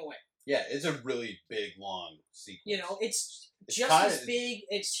her getting away. Yeah, it's a really big, long sequence. You know, it's It's just kinda- as big,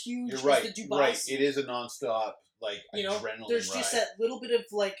 it's huge You're as right. the Dubai. Right. It is a nonstop, like, You know, adrenaline there's ride. just that little bit of,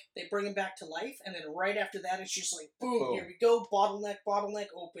 like, they bring him back to life, and then right after that, it's just like, boom, Boom. here we go, bottleneck,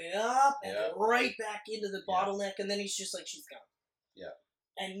 open up, and Yeah. then right back into the Yeah. bottleneck, and then he's just like, she's gone. Yeah.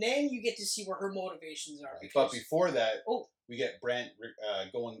 And then you get to see where her motivations are. But Because, before that, oh, we get Brent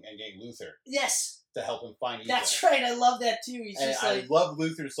going and getting Luther yes, to help him find Ethan. that's right, I love that too. He's And just I like, love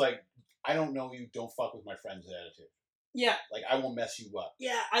Luther's like, I don't know you, don't fuck with my friend's attitude. yeah, Like, I will mess you up.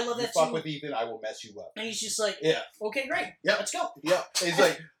 yeah, I love You that fuck too. with Ethan, I will mess you up. And he's just like, Yeah. okay, great, Yep. let's go. Yeah. He's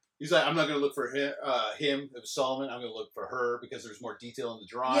like, I'm not gonna look for him. It was Solomon. I'm gonna look for her because there's more detail in the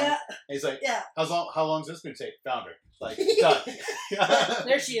drawing. Yeah, And he's like, yeah. how long's this gonna take? Found her. Like, Yeah, done.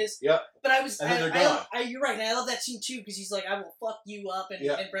 there she is. Yep. But And then they're gone. you're right, and I love that scene too because he's like, "I will fuck you up," and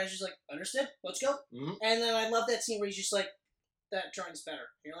Yeah. and Brandon's just like, "Understood, let's go." Mhm. And then I love that scene where he's just like, "That drawing's better."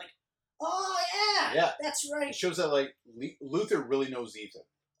 And you're like, "Oh yeah, Yeah. that's It right. shows that like Luther really knows Ethan.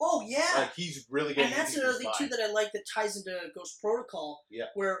 Oh yeah." Like he's really getting. And that's into another Ethan's thing too mind. that I like that ties into Ghost Protocol. Yeah.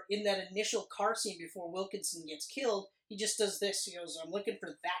 Where in that initial car scene before Wilkinson gets killed, he just does this. He goes, "I'm looking for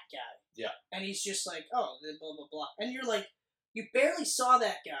that guy." Yeah. And he's just like, "Oh, blah blah blah," and you're like, you barely saw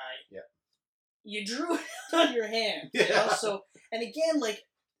that guy. Yeah. You drew it on your hand. You know? Yeah. So, and again, like,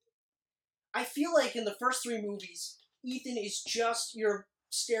 I feel like in the first three movies, Ethan is just your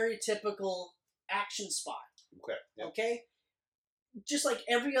stereotypical action spy. Okay. Yeah. Okay? Just like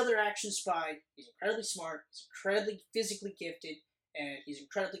every other action spy, he's incredibly smart, he's incredibly physically gifted, and he's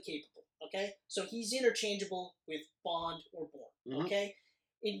incredibly capable. Okay? So he's interchangeable with Bond or Bourne. Mhm. Okay?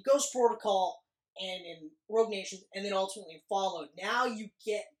 In Ghost Protocol and in Rogue Nation, and then ultimately in Fallout, now you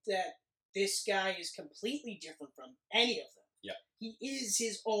get that this guy is completely different from any of them. Yeah. He is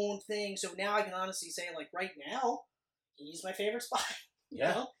his own thing, so now I can honestly say, like, right now, he's my favorite spy. You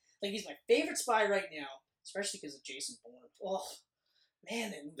Yeah. know? Like, he's my favorite spy right now, especially because of Jason Bourne. Oh,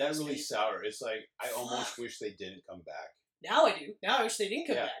 man, that movie That was really amazing. sour. It's like I almost wish they didn't come back. Now I do. Now I wish they didn't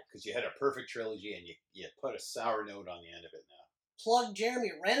come Yeah, back. because you had a perfect trilogy and you put a sour note on the end of it now. Plug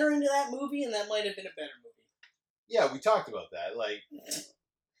Jeremy Renner into that movie, and that might have been a better movie. Yeah, we talked about that. Like,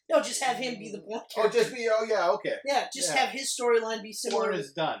 No, just have him be the Bourne oh, character. just be. Oh, yeah, okay. Yeah, just Yeah. have his storyline be similar. Bourne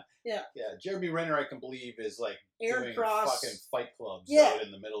is done. Yeah. Yeah. Jeremy Renner, I can believe, is like Aaron doing Cross. fucking fight clubs Yeah. out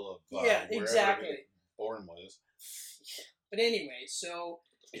in the middle of Yeah, wherever exactly. Bourne was. But anyway, so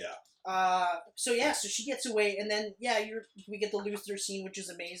Yeah. so she gets away, and then we get the Luther scene, which is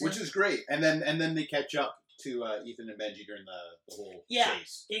amazing. Which is great, and then they catch up to Ethan and Benji during the whole Yeah.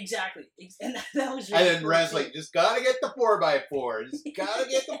 chase. Exactly, and that was. And Really then cool Rand's too. like, just gotta get the 4x4. Just gotta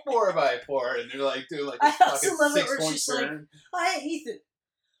get the 4x4. And they're like doing like I this also fucking love it where 6-point she's like, turn. "Oh hey, Ethan.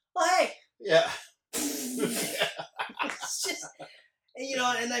 Oh hey." Yeah. It's just,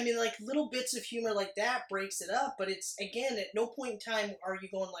 and I mean, like, little bits of humor like that breaks it up, but it's, again, at no point in time are you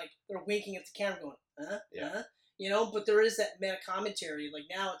going, like, they're winking at the camera going, huh? Yeah. Huh? But there is that meta commentary. Like,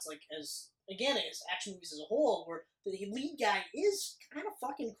 now it's, like, as action movies as a whole, where the lead guy is kind of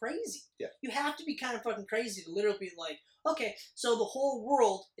fucking crazy. Yeah. You have to be kind of fucking crazy to literally be like, okay, so the whole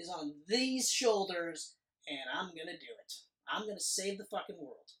world is on these shoulders, and I'm gonna do it. I'm gonna save the fucking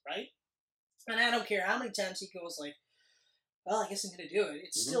world, right? And I don't care how many times he goes like, well, I guess I'm gonna do it.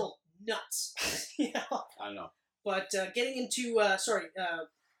 It's still nuts, I don't know. But getting into,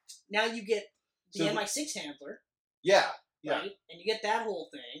 now you get the So- MI6 handler, Yeah. Yeah. right? And you get that whole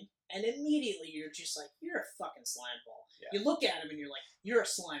thing, and immediately you're just like, you're a fucking slime ball. Yeah. You look at him and you're like, you're a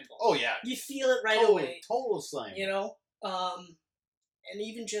slime ball. Oh, yeah. You feel it right total, away, Total slime. and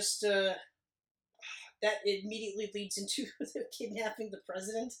even just that immediately leads into the kidnapping the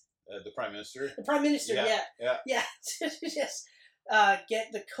president. The Prime Minister. The Prime Minister, Yeah, yeah. To just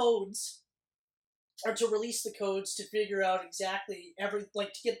get the codes, or to release the codes to figure out exactly to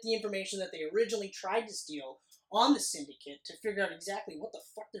get the information that they originally tried to steal on the syndicate, to figure out exactly what the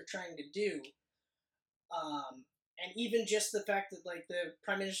fuck they're trying to do. And even just the fact that, like, the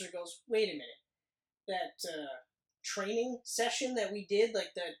Prime Minister goes, wait a minute, that training session that we did, like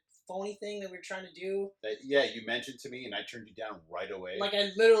that phony thing that we were trying to do, Yeah, you mentioned to me, and I turned you down right away. like, I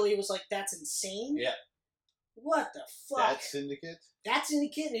literally was like, that's insane. Yeah. What the fuck? That syndicate? That's in the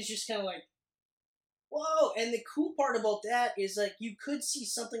kid, and it's just kind of like, whoa. And the cool part about that is, like, you could see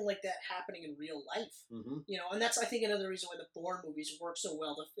something like that happening in real life. Mm-hmm. And that's, I think, another reason why the Bourne movies work so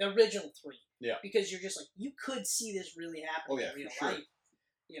well, the original three. Yeah. Because you're just like, you could see this really happening Oh, yeah, in real for sure.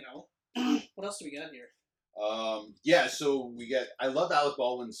 life. What else do we got here? Yeah, so I love Alec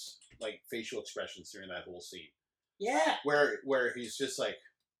Baldwin's like facial expressions during that whole scene. Yeah. Where he's just like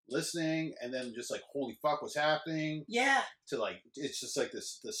listening and then just like, holy fuck, what's happening? Yeah. To like, it's just like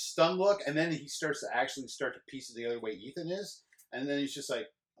this stun look, and then he starts to piece it the other way Ethan is, and then he's just like,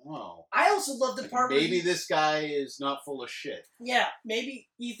 oh. I also love the part maybe where this guy is not full of shit. Yeah, maybe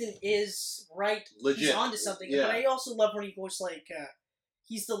Ethan is right. Legit. He's onto something. Yeah. But I also love when he goes like,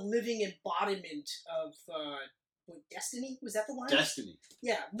 he's the living embodiment of destiny. Was that the line? Destiny.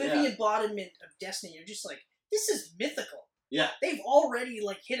 Yeah, living embodiment of destiny. You're just like, this is mythical. Yeah. They've already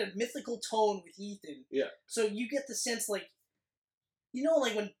like hit a mythical tone with Ethan. Yeah. So you get the sense like, you know,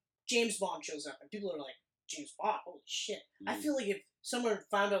 like when James Bond shows up and people are like, James Bond, holy shit. I feel like if someone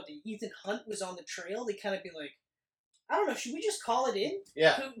found out that Ethan Hunt was on the trail, they'd kind of be like, I don't know, should we just call it in?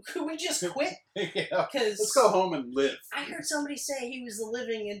 Yeah. Could we just quit? Yeah. Because Let's go home and live. I heard somebody say he was the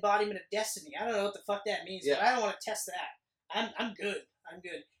living embodiment of destiny. I don't know what the fuck that means, Yeah. but I don't want to test that. I'm good. I'm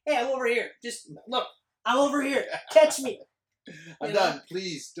good. Hey, I'm over here. Just look, I'm over here. Catch me. I'm You know? done.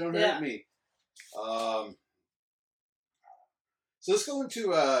 Please don't hurt me. So let's go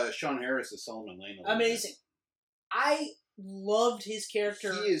into Sean Harris as Solomon Lane. a little bit. Amazing. I loved his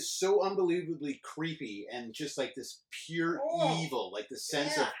character. He is so unbelievably creepy and just like this pure evil, like the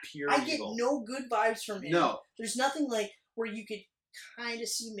sense of pure I get evil. no good vibes from him. No. There's nothing like where you could kind of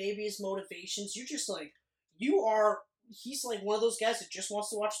see maybe his motivations. You're just like, he's like one of those guys that just wants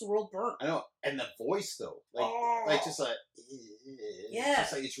to watch the world burn. I know. And the voice though. Like just like yeah. It's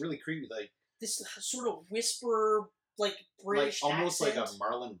just like, it's really creepy. Like this sort of whisper, like British like almost accent. like a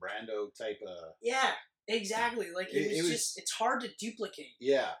Marlon Brando type of. Yeah, exactly. Like it was just, it's hard to duplicate.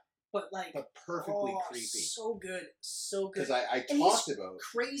 Yeah. But like, but perfectly creepy. So good, so good. Because I and talked he's about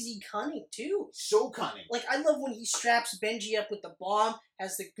crazy cunning too. So cunning. Like I love when he straps Benji up with the bomb,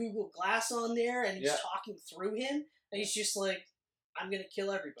 has the Google Glass on there, and he's talking through him, and he's just like, "I'm gonna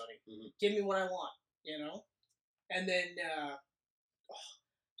kill everybody. Mm-hmm. Give me what I want," you know. And then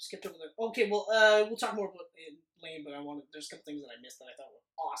skipped over the. Okay, well, we'll talk more about Lane, but there's a couple things that I missed that I thought were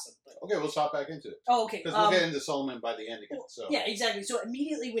awesome. But okay, we'll hop back into it. Oh, okay. Because we'll get into Solomon by the end again. So yeah, exactly. So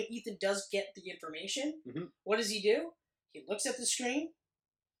immediately when Ethan does get the information, what does he do? He looks at the screen,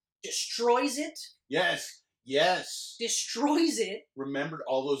 destroys it. Yes. Destroys it. Remembered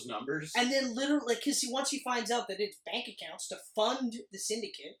all those numbers. And then literally, because once he finds out that it's bank accounts to fund the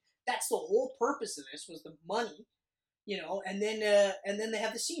syndicate, that's the whole purpose of this, was the money, you know. And then they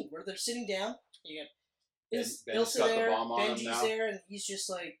have the scene where they're sitting down. You got Ilsa there, Benji's there, and he's just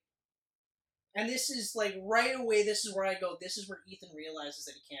like. And this is like right away. This is where I go. This is where Ethan realizes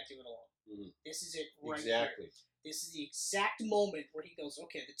that he can't do it alone. Mm-hmm. This is it right exactly. Here. This is the exact moment where he goes,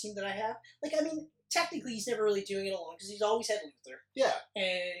 okay, the team that I have, like, I mean, technically he's never really doing it alone because he's always had Luther. Yeah.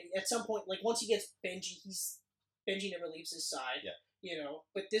 And at some point, like, once he gets Benji, Benji never leaves his side. Yeah. You know,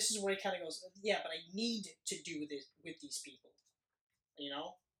 but this is where he kind of goes, yeah, but I need to do this with these people. You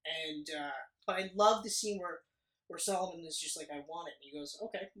know? And, but I love the scene where Solomon is just like, I want it. And he goes,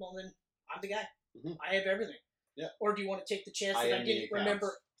 okay, well then, I'm the guy. Mm-hmm. I have everything. Yeah. Or do you want to take the chance that I didn't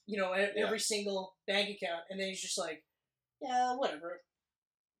remember, you know, every single bank account? And then he's just like, yeah, whatever.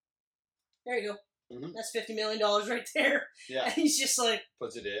 There you go. Mm-hmm. That's $50 million right there. Yeah. And he's just like,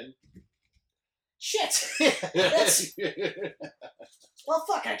 puts it in. Shit. Well,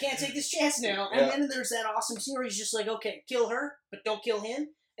 fuck, I can't take this chance now. And then there's that awesome scene where he's just like, okay, kill her, but don't kill him.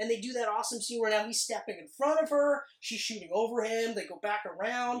 And they do that awesome scene where now he's stepping in front of her, she's shooting over him, they go back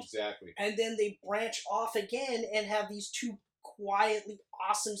around. Exactly. And then they branch off again and have these two quietly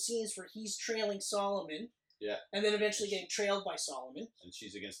awesome scenes where he's trailing Solomon. Yeah. And then eventually getting trailed by Solomon. And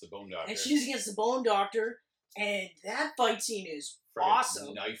she's against the Bone Doctor. And that fight scene is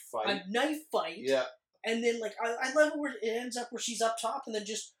awesome. Knife fight. A knife fight. Yeah. And then, like, I love it where it ends up where she's up top and then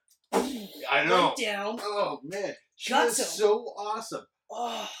just I know. right down. Oh, man. She Guts was him. so awesome.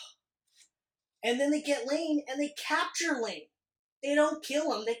 Oh. And then they get Lane and they capture Lane. They don't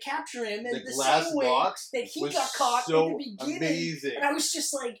kill him. They capture him. And the glass same way box that he got caught so at the beginning. Amazing. And I was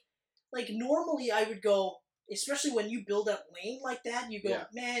just like normally I would go, especially when you build up Lane like that, you go,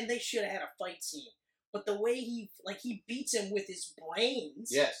 man, they should have had a fight scene. But the way he beats him with his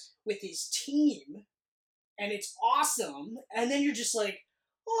brains, yes, with his team, and it's awesome. And then you're just like,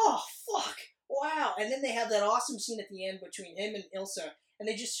 oh, fuck, wow. And then they have that awesome scene at the end between him and Ilsa, and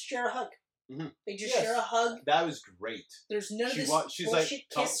they just share a hug. Mm-hmm. They just share a hug. That was great. There's none of this she's bullshit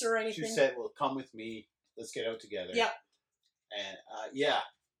like, kiss or anything. She said, well, come with me. Let's get out together. Yeah. And,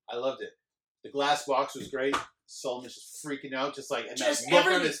 I loved it. The glass box was great. Solomon's just freaking out, just like, and just that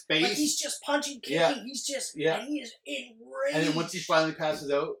look on his face. Like he's just punching, kicking. He's just, and he is enraged. And then once he finally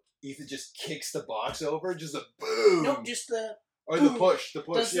passes out, Ethan just kicks the box over, just a boom. Nope, just the or boom. the push. The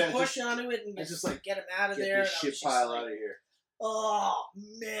push. Does Yeah, the push just, onto it and it's just just like, get him out of get there. this And I shit was just pile like, out of here. oh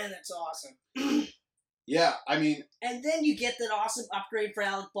man, that's awesome. Yeah, I mean, And then you get that awesome upgrade for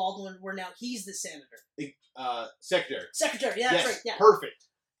Alec Baldwin, where now he's the senator, secretary. Secretary. Yeah, Yes, that's right. Yeah, perfect.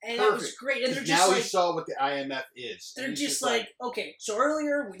 and that was perfect. great. And they're 'Cause just now like, he saw what the IMF is. they're And he's just like, okay, so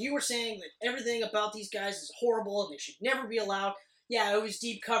earlier when you were saying that everything about these guys is horrible and they should never be allowed, yeah, it was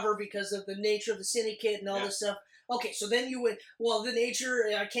deep cover because of the nature of the syndicate and all Yeah. this stuff. Okay, so then you went, well, the nature,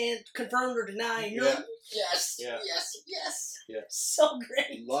 I can't confirm or deny. And you're Yeah. like, yes, Yeah. yes, yes. Yeah. So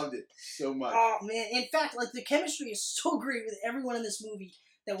great. loved it so much. Oh, man. In fact, like, the chemistry is so great with everyone in this movie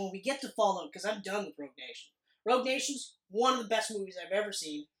that when we get to Fallout, because I'm done with Rogue Nation. Rogue Nation's one of the best movies I've ever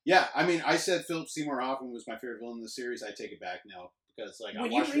seen. Yeah, I mean, I said Philip Seymour Hoffman was my favorite villain in the series. I take it back now because, like, When I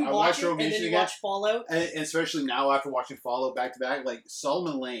you watched rewatch it Rogue and then Nation you again, watch Fallout, and especially now after watching Fallout back to back, like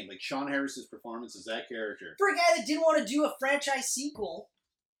Solomon Lane, like Sean Harris's performance as that character. for a guy that didn't want to do a franchise sequel,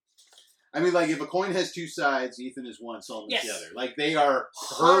 I mean, like, if a coin has two sides, Ethan is one, Solomon's Yes. the other. Like, they are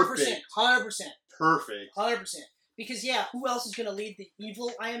 100%, perfect. 100%, Perfect. 100%. Because, yeah, who else is going to lead the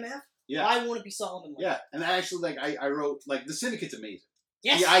evil IMF? Yeah. Why won't it be Solomon Lane? Yeah, and actually, like, I wrote, like, the Syndicate's amazing.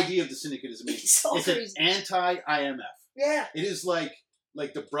 Yes. The idea of the Syndicate is amazing. It's so It's crazy. an anti-IMF. Yeah, It is like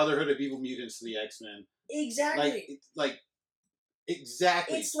the Brotherhood of Evil Mutants to the X-Men. exactly.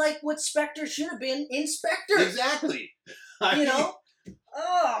 Exactly. It's like what Spectre should have been in Spectre. Exactly. I You mean, know?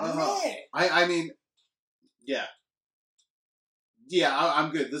 Oh, Uh-huh. man. I mean, yeah. Yeah,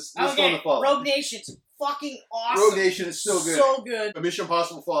 I'm good. Let's go on Okay, the Fallout. Rogue Nation's fucking awesome. Rogue Nation is so good. So good. A Mission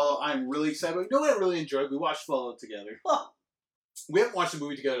Impossible Fallout, I'm really excited about. You know what I really enjoyed? We watched Fallout together. Oh, We haven't watched a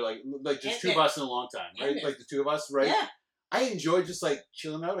movie together like just two of Ant-Man. us in a long time, right? Ant-Man. Like the two of us, right? yeah. I enjoyed just like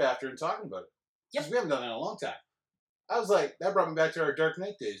chilling out after and talking about it. Yep. Because we haven't done that in a long time. I was like, that brought me back to our Dark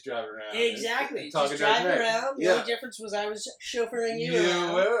Knight days, driving around. Exactly. and talking Just Dark driving Knight. around. The Yeah. only difference was I was chauffeuring you You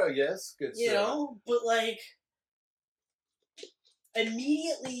around. were, yes, good You stuff. know? But, like,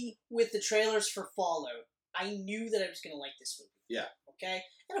 immediately with the trailers for Fallout, I knew that I was going to like this movie. Yeah. Okay?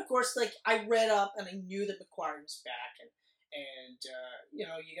 And, of course, like, I read up and I knew that McQuarrie was back. And you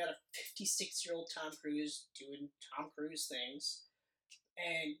know, you got a 56-year-old Tom Cruise doing Tom Cruise things.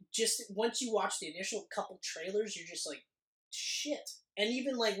 And just once you watch the initial couple trailers, you're just like, shit. And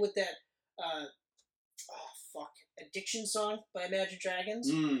even like with that, Addiction song by Imagine Dragons.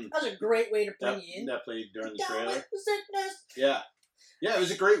 Mm, That was a great way to bring that, you in. that played during the Down trailer. with the sickness. Yeah. Yeah, it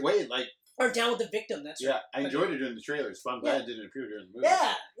was a great way. Like, Or Down with the Victim, that's yeah, right. I enjoyed it during the trailers, but I'm glad it didn't appear during the movie.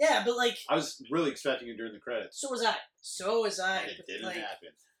 Yeah, but like, I was really expecting it during the credits. so was I. And it But, didn't like, happen.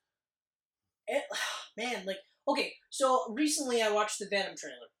 man, like, okay, so recently I watched the Venom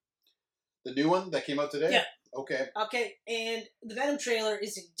trailer. The new one that came out today? Yeah. Okay. Okay, and the Venom trailer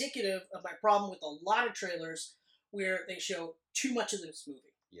is indicative of my problem with a lot of trailers where they show too much of this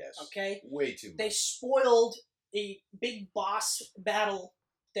movie. Yes. Okay? Way too much. They spoiled a big boss battle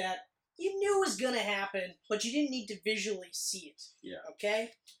that you knew was going to happen, but you didn't need to visually see it. Yeah.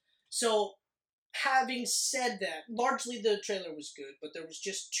 Okay? So, having said that, largely the trailer was good, but there was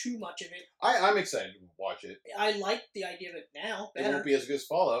just too much of it. I'm excited to watch it. I like the idea of it now It better. won't be as good as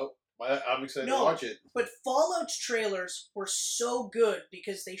Fallout. But I'm excited to No. watch it. But Fallout's trailers were so good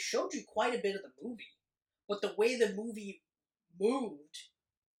because they showed you quite a bit of the movie. But the way the movie moved,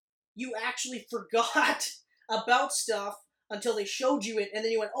 you actually forgot about stuff until they showed you it, and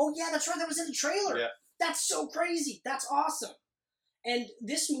then you went, oh yeah, that's right, that was in the trailer. Yeah. That's so crazy. That's awesome. And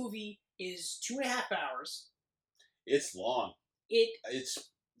this movie is 2.5 hours. It's long. It's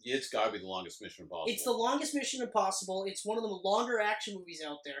Got to be the longest Mission Impossible. the longest Mission Impossible. It's one of the longer action movies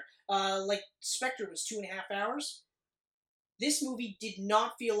out there. Like Spectre was 2.5 hours. This movie did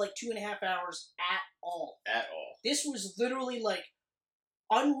not feel like 2.5 hours at all. At all. This was literally like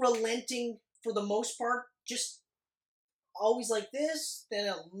unrelenting for the most part, just always like this, then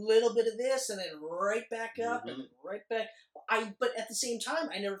a little bit of this, and then right back up, and then right back. But at the same time,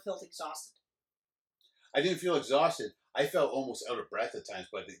 I never felt exhausted. I didn't feel exhausted. I felt almost out of breath at times,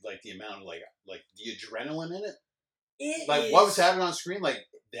 but the amount of like the adrenaline in it, what was happening on screen, like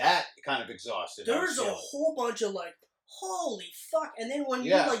that kind of exhausted. There's a whole bunch of like, holy fuck, and then when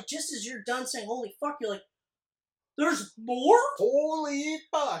Yeah. you're like, just as you're done saying holy fuck, you're like, there's more? Holy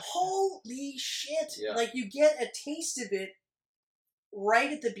fuck! Holy shit! Yeah. Like you get a taste of it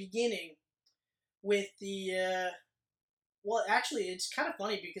right at the beginning with the. Well, actually, it's kind of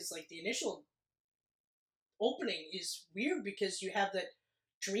funny because like the initial opening is weird because you have that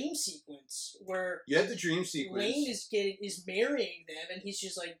dream sequence where You had the dream sequence. Wayne is marrying them, and he's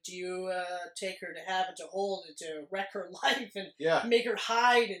just like, "Do you take her to have and to hold and to wreck her life and Yeah. make her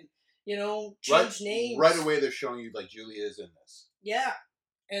hide and change names?" Right away, they're showing you like Julia is in this. Yeah,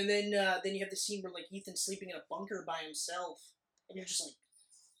 and then you have the scene where like Ethan's sleeping in a bunker by himself, and you're just like,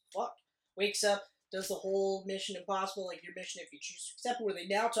 "Fuck!" Wakes up, does the whole Mission Impossible, like your mission if you choose to accept, where they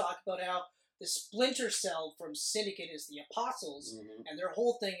now talk about how the Splinter Cell from Syndicate is the Apostles, and their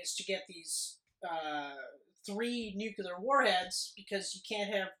whole thing is to get these 3 nuclear warheads because you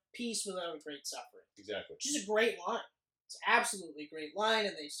can't have peace without great suffering. Exactly. Which is a great line. It's absolutely a great line,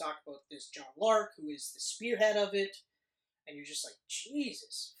 and they talk about this John Lark, who is the spearhead of it, and you're just like,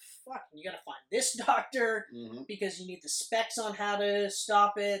 Jesus, fuck, you gotta find this doctor, because you need the specs on how to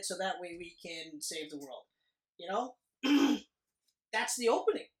stop it, so that way we can save the world. You know? That's the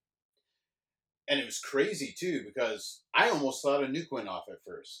opening. And it was crazy, too, because I almost thought a nuke went off at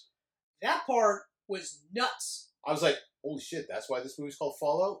first. That part was nuts. I was like, holy shit, that's why this movie's called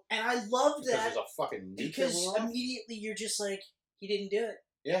Fallout? And I love Because that. there's a fucking nuke Because that went off? immediately you're just like, he didn't do it.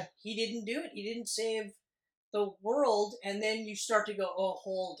 Yeah. He didn't do it. He didn't save the world. And then you start to go, oh,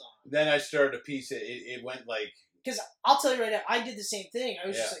 hold on. Then I started to piece it. It went like... Because I'll tell you right now, I did the same thing. I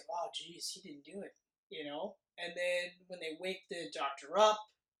was Yeah. just like, oh, geez, he didn't do it. You know? And then when they wake the doctor up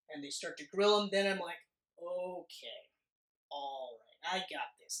and they start to grill him, then I'm like, okay, all right, I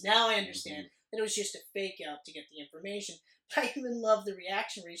got this. Now I understand that it was just a fake out to get the information. But I even love the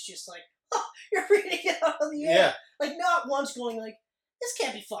reaction where he's just like, oh, you're reading it out of the air. Yeah. Like, not once going like, this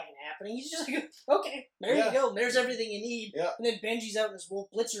can't be fucking happening. He's just like, okay, there you go. There's everything you need. Yeah. And then Benji's out in his Wolf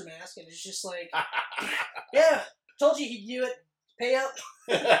Blitzer mask, and it's just like, yeah, told you he'd do it. Pay up.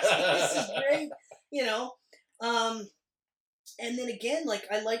 This is great. You know? And then again, like,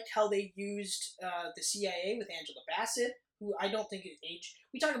 I liked how they used the CIA with Angela Bassett, who I don't think is aged.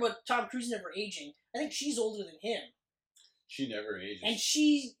 We talk about Tom Cruise never aging. I think she's older than him. She never ages. And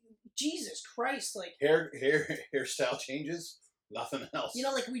she, Jesus Christ, like... Hairstyle changes, nothing else. You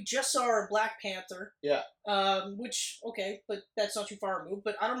know, like, we just saw her Black Panther. Yeah. Which, okay, but that's not too far removed.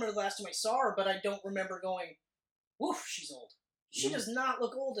 But I don't remember the last time I saw her, but I don't remember going, woof, she's old. She does not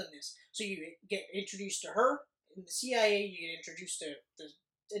look old in this. So you get introduced to her. In the CIA, you get introduced to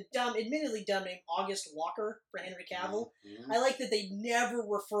the admittedly dumb name, August Walker for Henry Cavill. I like that they never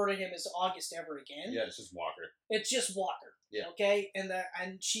refer to him as August ever again. Yeah, it's just Walker. It's just Walker. Yeah. Okay?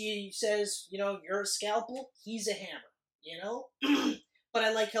 And she says, you know, you're a scalpel, he's a hammer. You know? But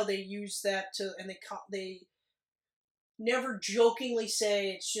I like how they use that and they never jokingly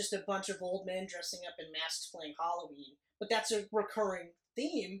say it's just a bunch of old men dressing up in masks playing Halloween. But that's a recurring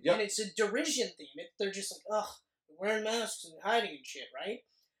theme, and it's a derision theme. They're just like, ugh, wearing masks and hiding and shit, right?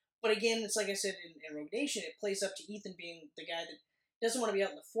 But again, it's like I said in Rogue Nation, it plays up to Ethan being the guy that doesn't want to be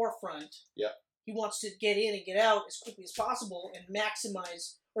out in the forefront. Yeah. He wants to get in and get out as quickly as possible and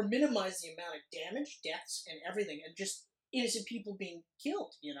maximize or minimize the amount of damage, deaths, and everything, and just innocent people being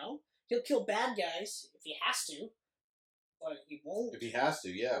killed, you know? He'll kill bad guys if he has to, but he won't. If he has to,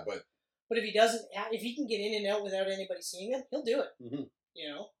 yeah, but if he doesn't, if he can get in and out without anybody seeing him, he'll do it. You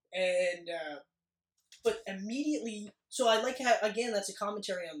know? And, but immediately, so I like how, again, that's a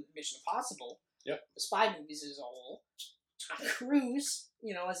commentary on Mission Impossible. Yep. The spy movies as a whole. Tom Cruise,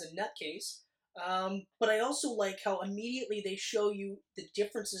 you know, as a nutcase. But I also like how immediately they show you the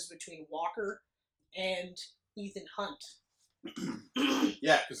differences between Walker and Ethan Hunt.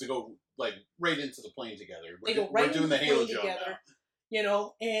 Yeah, because they go, like, right into the plane together. We're doing the Halo job now. You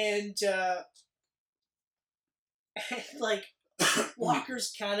know, and like,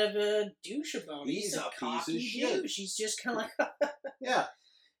 Walker's kind of a douche about it. He's a cocky douche. He's just kind of like, yeah.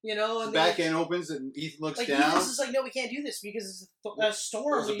 You know, and the back end opens and Ethan looks down. Ethan's just like, no, we can't do this because it's a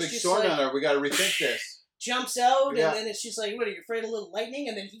storm. There's a big storm down there. We got to rethink this. Jumps out, and then it's just like, what, are you afraid of a little lightning?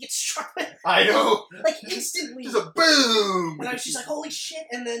 And then he gets struck. I know. Like, instantly. Just a boom! And I was just like, holy shit.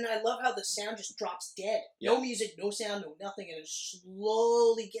 And then I love how the sound just drops dead. Yep. No music, no sound, no nothing. And it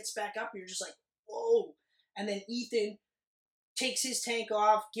slowly gets back up. And you're just like, whoa. And then Ethan takes his tank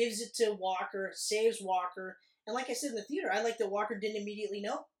off, gives it to Walker, saves Walker. And like I said in the theater, I like that Walker didn't immediately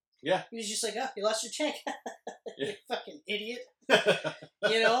know. Yeah. He was just like, oh, you lost your tank. You fucking idiot.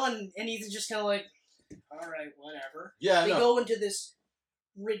 You know, and Ethan's just kind of like, all right, whatever. Yeah, they go into this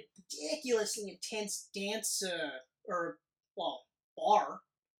ridiculously intense dance, bar.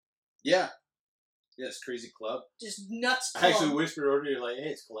 Yeah. Yes, crazy club. Just nuts club. club. I actually whispered over to you, like, hey,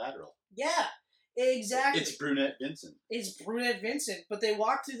 it's Collateral. Yeah. Exactly. It's Brunette Vincent. It's Brunette Vincent, but they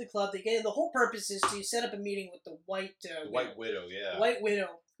walk through the club. They get the whole purpose is to set up a meeting with the White White Widow, yeah. White Widow,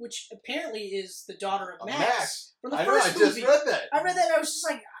 which apparently is the daughter of Max. Max. From the I know, first I just movie. read that. I read that and I was just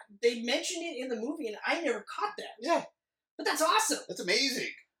like, they mentioned it in the movie and I never caught that. Yeah. But that's awesome. That's amazing.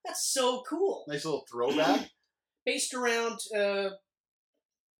 That's so cool. Nice little throwback. Based around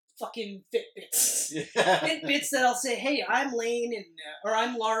fucking Fitbits. Yeah. Fitbits that'll say, hey, I'm Lane, and or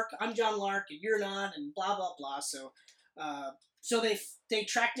I'm Lark, I'm John Lark, and you're not, and blah, blah, blah. So they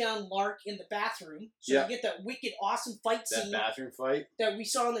track down Lark in the bathroom. So Yeah. you get that wicked, awesome fight That scene bathroom fight. that we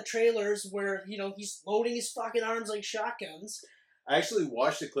saw in the trailers where, he's loading his fucking arms like shotguns. I actually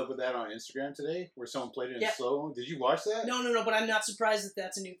watched a clip of that on Instagram today where someone played it in Yep. slow-mo. Did you watch that? No, but I'm not surprised that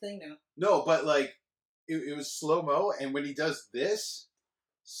that's a new thing now. No, but like, it was slow-mo, and when he does this,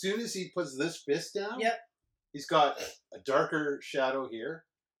 soon as he puts this fist down, Yep. he's got a darker shadow here,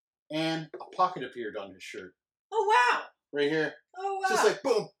 and a pocket appeared on his shirt. Oh, wow. Right here. Oh, wow. It's just like,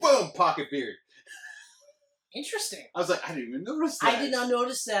 boom, boom, pocket beard. Interesting. I was like, I didn't even notice that. I did not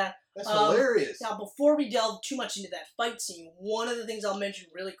notice that. That's hilarious. Now, before we delve too much into that fight scene, one of the things I'll mention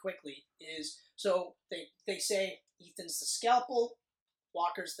really quickly is, so they say Ethan's the scalpel,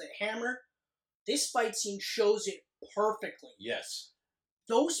 Walker's the hammer. This fight scene shows it perfectly. Yes.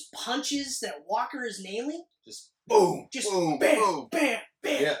 Those punches that Walker is nailing, Just boom, just boom, bam, boom. bam,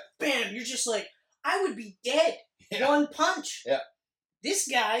 bam, Yeah. bam. You're just like, I would be dead. Yeah. One punch. Yeah. This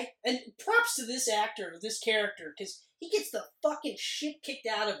guy, and props to this actor, this character, because he gets the fucking shit kicked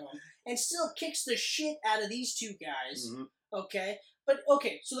out of him and still kicks the shit out of these two guys. Mhm. Okay? But,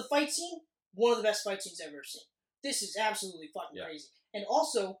 okay, so the fight scene, one of the best fight scenes I've ever seen. This is absolutely fucking Yeah. crazy. And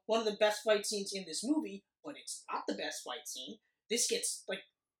also, one of the best fight scenes in this movie, but it's not the best fight scene. This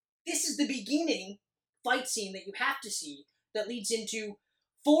is the beginning fight scene that you have to see that leads into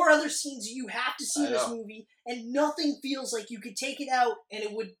 4 other scenes that you have to see I in this know. movie, and nothing feels like you could take it out and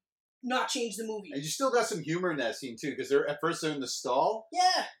it would not change the movie. And you still got some humor in that scene, too, because at first they're in the stall,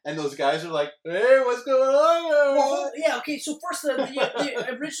 Yeah. and those guys are like, hey, what's going on? Well, yeah, okay, so first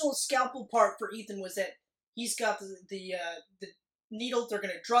the original scalpel part for Ethan was that he's got the needle, they're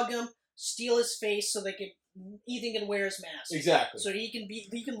going to drug him, steal his face so Ethan can wear his mask. Exactly. So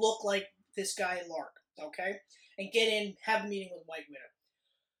he can look like this guy Lark, okay? And get in, have a meeting with White Widow.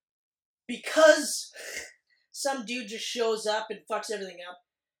 Because some dude just shows up and fucks everything up,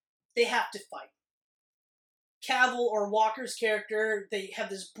 they have to fight. Cavill or Walker's character, they have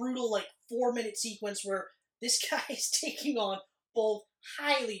this brutal 4-minute sequence where this guy is taking on both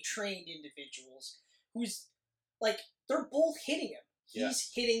highly trained individuals who's they're both hitting him. He's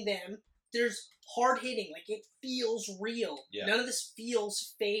hitting them. There's hard hitting, it feels real. Yeah. None of this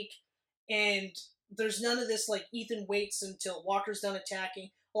feels fake, and there's none of this Ethan waits until Walker's done attacking.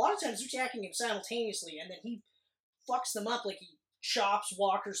 A lot of times they're attacking him simultaneously, and then he fucks them up, he chops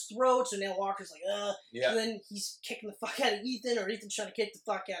Walker's throat, so now Walker's like, ugh. Yeah. So then he's kicking the fuck out of Ethan, or Ethan's trying to kick the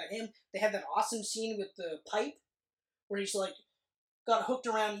fuck out of him. They have that awesome scene with the pipe, where he's got hooked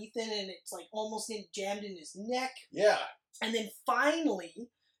around Ethan, and it's almost jammed in his neck. Yeah. And then finally,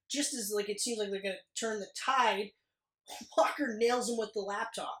 just as it seems like they're gonna turn the tide, Walker nails him with the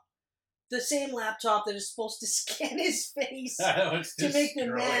laptop. The same laptop that is supposed to scan his face to make the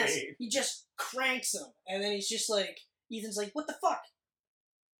mask. He just cranks him. And then he's just Ethan's like, what the fuck?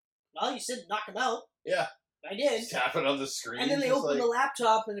 Well, you said knock him out. Yeah. I did. Tap it on the screen. And then they just open the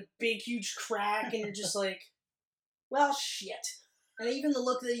laptop and a big, huge crack, and you're just like, well, shit. And even the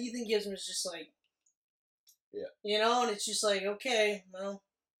look that Ethan gives him is just yeah. And it's just okay, well,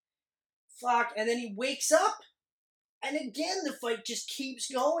 fuck. And then he wakes up, and again, the fight just keeps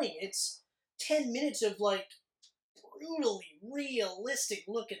going. It's 10 minutes of, brutally realistic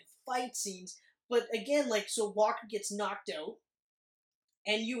looking fight scenes. But again, so Walker gets knocked out,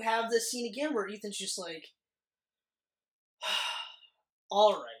 and you have this scene again where Ethan's just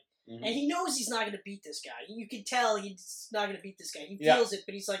all right. Mm-hmm. And he knows he's not going to beat this guy. You can tell he's not going to beat this guy. He Yeah. feels it,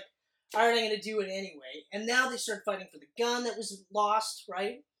 but he's like, all right, I'm going to do it anyway. And now they start fighting for the gun that was lost,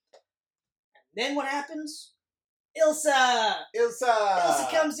 right? And then what happens? Ilsa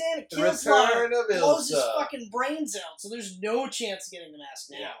comes in and kills Lark, return of blows his Ilsa. fucking brains out, so there's no chance of getting the mask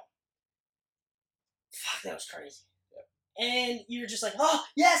now. Yeah. Fuck, that was crazy. Yep. And you're just like, oh,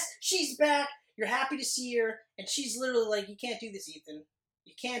 yes, she's back. You're happy to see her, and she's literally like, you can't do this, Ethan.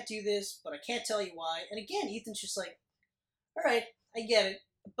 You can't do this, but I can't tell you why. And again, Ethan's just like, all right, I get it,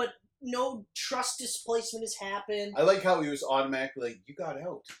 but no trust displacement has happened. I like how he was automatically you got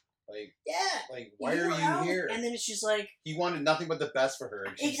out. Yeah. Why are you out? here? And then it's just like, He wanted nothing but the best for her,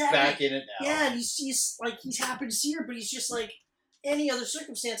 and she's Exactly. back in it now. yeah, and he's happy to see her, but he's just like, any other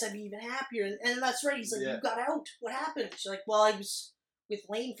circumstance, I'd be even happier. And that's right. He's like, Yeah. you got out. What happened? She's like, well, I was with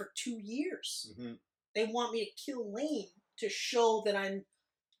Lane for 2 years. Mm-hmm. They want me to kill Lane to show that I'm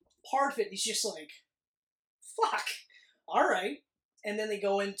part of it. He's just like, fuck. All right. And then they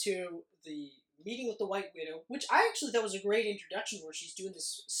go into the meeting with the White Widow, which I actually thought was a great introduction, where she's doing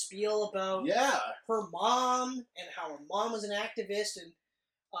this spiel about her mom and how her mom was an activist,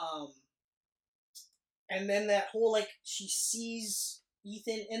 and then that whole, like, she sees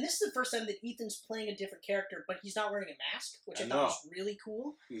Ethan, and this is the first time that Ethan's playing a different character, but he's not wearing a mask, which I thought was really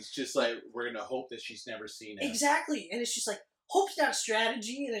cool. He's just like, we're gonna hope that she's never seen it. Exactly, and it's just like, hope's not a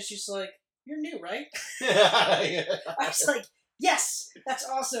strategy, and it's just like, you're new, right? Yeah. I was like, yes, that's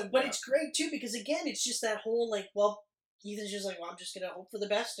awesome. But it's great, too, because, again, it's just that whole, like, well, Ethan's just like, well, I'm just going to hope for the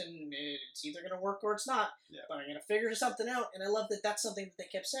best, and it's either going to work or it's not. Yeah. But I'm going to figure something out. And I love that that's something that they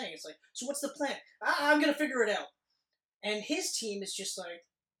kept saying. It's like, so what's the plan? I'm going to figure it out. And his team is just like,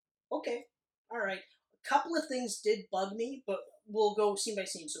 okay, all right. A couple of things did bug me, but we'll go scene by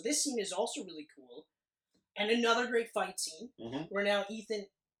scene. So this scene is also really cool. And another great fight scene, where now Ethan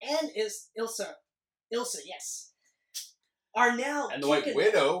and Ilsa, yes, are now and the White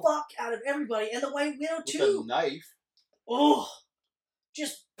Widow, fuck out of everybody, and the White Widow too. With a knife. Oh,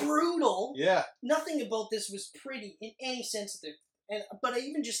 just brutal. Yeah. Nothing about this was pretty in any sense of it. But I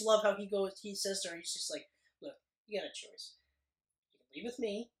even just love how he says to her, he's just like, look, you got a choice. You can leave with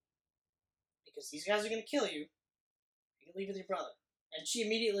me, because these guys are going to kill you. You can leave with your brother. And she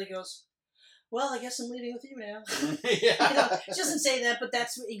immediately goes, well, I guess I'm leaving with you now. Yeah. You know, she doesn't say that, but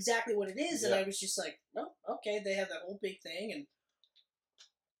that's exactly what it is. And I was just like, well, okay, they have that whole big thing.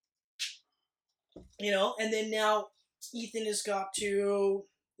 And, you know, and then now Ethan and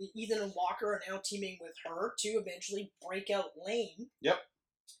Walker are now teaming with her to eventually break out Lane. Yep.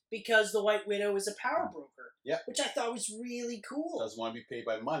 Because the White Widow is a power broker. Yep. Which I thought was really cool. Doesn't want to be paid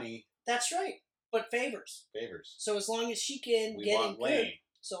by money. That's right. But favors. So as long as she can get in Lane. good.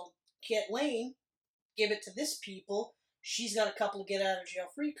 So get Lane, give it to this people. She's got a couple get out of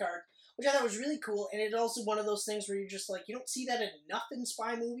jail free card, which I thought was really cool. And it's also one of those things where you're just like, you don't see that enough in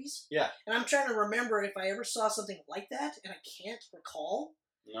spy movies. Yeah. And I'm trying to remember if I ever saw something like that, and I can't recall.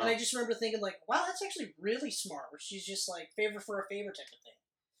 No. And I just remember thinking like, wow, that's actually really smart, where she's just like, favor for a favor type of thing.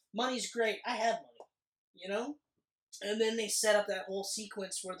 Money's great. I have money. You know? And then they set up that whole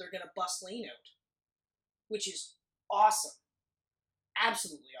sequence where they're going to bust Lane out, which is awesome.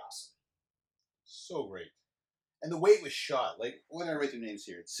 Absolutely awesome. So great. And the way it was shot, like, when I write their names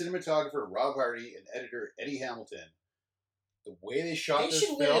here, cinematographer Rob Hardy and editor Eddie Hamilton, the way they shot this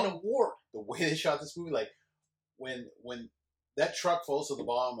film, they should win an award. The way they shot this movie, like, when that truck falls to the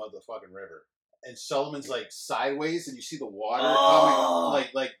bottom of the fucking river, and Solomon's, like, sideways, and you see the water coming,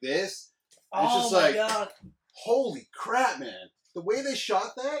 like this, it's just like, God. Holy crap, man. The way they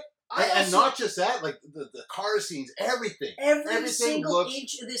shot that, and not just that, like the car scenes, everything. Everything single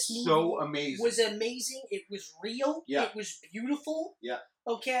inch of this movie so amazing. Was amazing. It was real. Yeah. It was beautiful. Yeah.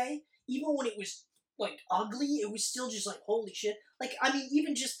 Okay? Even when it was, like, ugly, it was still just like, holy shit. Like, I mean,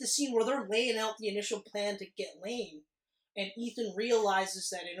 even just the scene where they're laying out the initial plan to get Lane, and Ethan realizes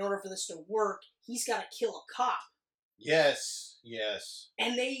that in order for this to work, he's got to kill a cop. Yes.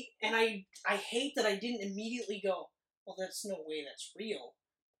 And I hate that I didn't immediately go, well, that's no way that's real.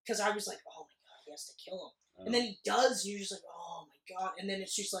 Because I was like, oh my god, he has to kill him. Oh. And then he does, you're just like, oh my god. And then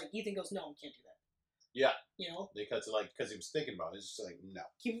it's just like, Ethan goes, no, we can't do that. Yeah. You know? Because he was thinking about it. It's just like, no.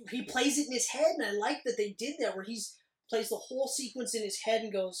 He plays it in his head, and I like that they did that, where plays the whole sequence in his head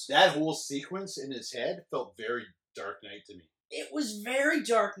and goes... That whole sequence in his head felt very Dark Knight to me. It was very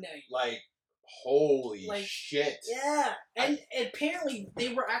Dark Knight. Like, holy shit. Yeah. And apparently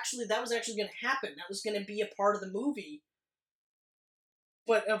that was actually going to happen. That was going to be a part of the movie.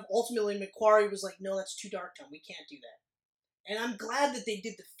 But ultimately, Macquarie was like, no, that's too dark, Tom. We can't do that. And I'm glad that they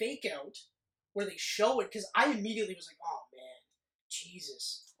did the fake out where they show it, because I immediately was like, oh, man,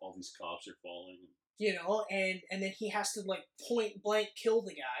 Jesus. All these cops are falling. You know, and then he has to, like, point blank kill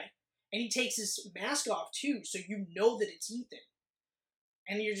the guy. And he takes his mask off, too, so you know that it's Ethan.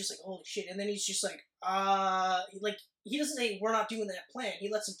 And you're just like, holy shit. And then he's just like, he doesn't say, we're not doing that plan.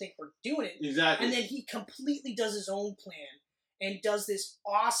 He lets him think we're doing it. Exactly. And then he completely does his own plan. And does this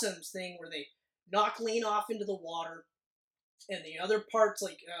awesome thing where they knock Lane off into the water, and the other parts,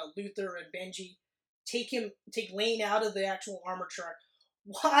 like Luther and Benji, take Lane out of the actual armor truck,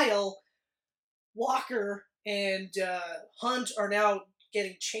 while Walker and Hunt are now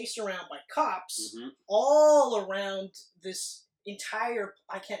getting chased around by cops all around this entire...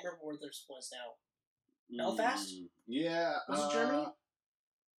 I can't remember where this was now. Belfast? Yeah. Was it Germany?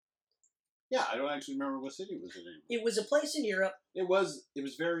 Yeah, I don't actually remember what city it was in anymore. It was a place in Europe, It was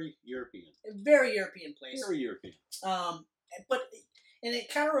very European. a very European place. Very European. But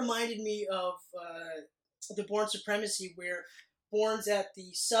it kind of reminded me of the Bourne Supremacy, where Bourne's at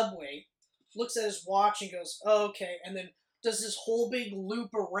the subway, looks at his watch and goes, oh, okay, and then does this whole big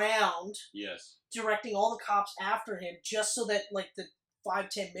loop around, Yes. directing all the cops after him, just so that, like, the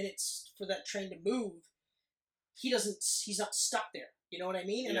 5-10 minutes for that train to move, he's not stuck there. You know what I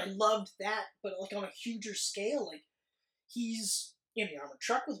mean? And Yeah. I loved that, but, like, on a huger scale, like, he's in the armored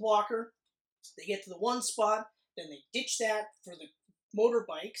truck with Walker, they get to the one spot, then they ditch that for the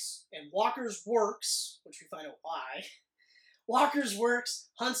motorbikes, and Walker's works, which we find out why. Walker's works,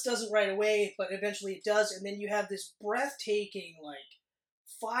 Hunt's doesn't right away, but eventually it does, and then you have this breathtaking, like,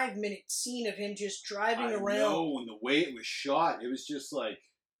 5-minute scene of him just driving around. No, and the way it was shot, it was just like...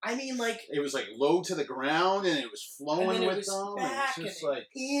 I mean, like... It was, like, low to the ground, and it was flowing and then with it was them. back, and it's just and like...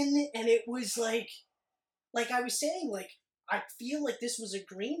 in, and it was like I was saying, like, I feel like this was a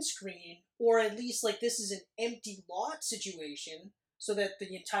green screen, or at least, like, this is an empty lot situation, so that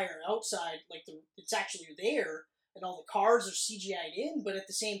the entire outside, like, it's actually there, and all the cars are CGI'd in, but at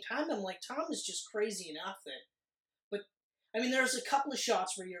the same time, I'm like, Tom is just crazy enough that... But, I mean, there's a couple of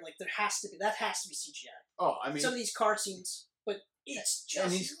shots where you're like, that has to be CGI. Oh, I mean... Some of these car scenes, but it's just...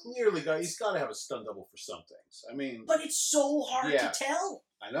 And he's got to have a stunt double for some things. I mean... But it's so hard to tell.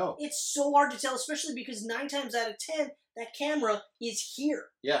 I know. It's so hard to tell, especially because 9 times out of 10, that camera is here.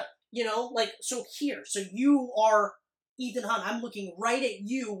 Yeah. You know, like, so here. So you are Ethan Hunt. I'm looking right at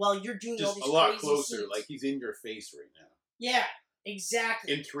you while you're doing Just all these a lot crazy closer, scenes. like he's in your face right now. Yeah,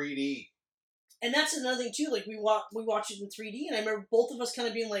 exactly. In 3D. And that's another thing, too. Like, we watch it in 3D, and I remember both of us kind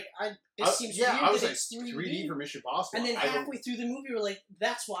of being like, this seems weird I was that like, it's 3D. 3D for Mission Possible. And then halfway through the movie, we're like,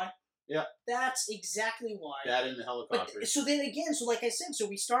 that's why. Yeah. That's exactly why. That in the helicopter. But, so then again, so like I said, so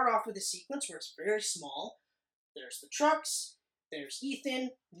we start off with a sequence where it's very small. There's the trucks. There's Ethan.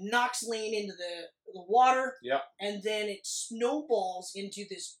 Knocks Lane into the water. Yeah. And then it snowballs into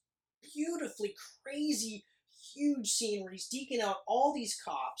this beautifully crazy, huge scene where he's deking out all these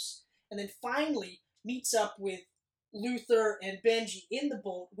cops. And then finally meets up with Luther and Benji in the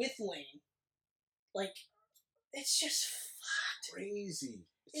boat with Lane. Like, it's just fucked. Crazy.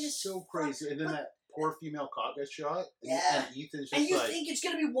 It is so crazy. And then that poor female cop gets shot. And, Yeah. and Ethan's just And you like... think it's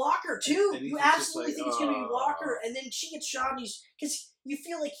going to be Walker, too. and You Ethan's just absolutely like, think it's going to be Walker. And then she gets shot, and because you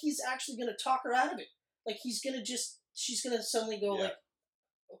feel like he's actually going to talk her out of it. Like, she's going to suddenly go, like,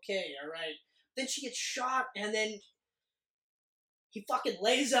 okay, all right. Then she gets shot, and then he fucking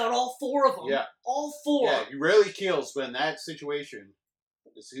lays out all 4 of them. Yeah. All 4. Yeah, he rarely kills, but in that situation...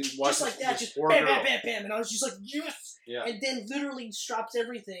 Just like that, just bam, bam, bam, bam. And I was just like, yes! Yeah. And then literally drops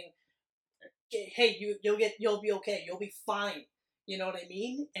everything. Hey, you'll be okay. You'll be fine. You know what I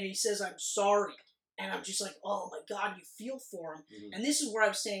mean? And he says, I'm sorry. And I'm just like, oh my God, you feel for him. Mhm. And this is where I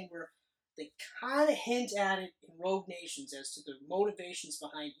was saying where they kind of hint at it in Rogue Nations as to the motivations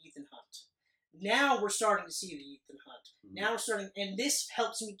behind Ethan Hunt. Now we're starting to see the Ethan Hunt. Mhm. Now we're starting, and this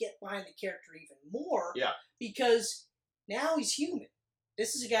helps me get behind the character even more. Yeah. Because now he's human.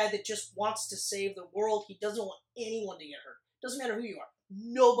 This is a guy that just wants to save the world. He doesn't want anyone to get hurt. Doesn't matter who you are.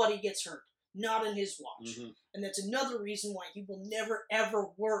 Nobody gets hurt. Not in his watch. Mm-hmm. And that's another reason why he will never, ever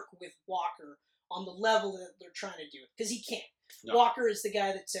work with Walker on the level that they're trying to do it. Because he can't. No. Walker is the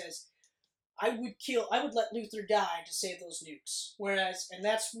guy that says, I would let Luther die to save those nukes. Whereas, and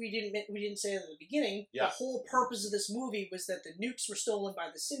that's, we didn't say that at the beginning, Yeah. the whole purpose of this movie was that the nukes were stolen by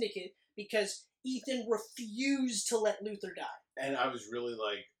the Syndicate because Ethan refused to let Luther die. And I was really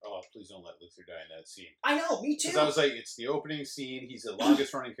like, oh, please don't let Luther die in that scene. I know, me too. Because I was like, it's the opening scene. He's the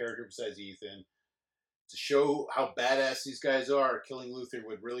longest running character besides Ethan. To show how badass these guys are, killing Luther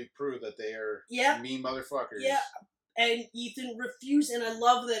would really prove that they are mean motherfuckers. Yeah, and Ethan refused, and I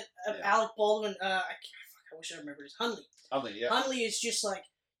love that Alec Baldwin, I wish I remembered his, Hunley. Hunley is just like,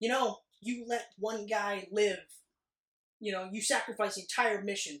 you let one guy live. You sacrifice the entire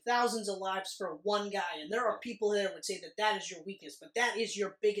mission, thousands of lives for one guy, and there are people there that would say that is your weakness, but that is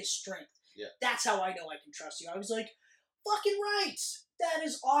your biggest strength. Yeah. That's how I know I can trust you. I was like, fucking right! That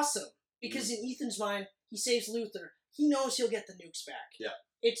is awesome! Because in Ethan's mind, he saves Luther. He knows he'll get the nukes back. Yeah.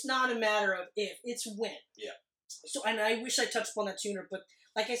 It's not a matter of if, it's when. Yeah. So, and I wish I touched upon that sooner, but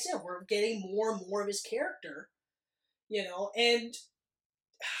like I said, we're getting more and more of his character, and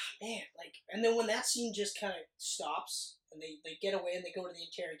man, and then when that scene just kind of stops and they get away and they go to the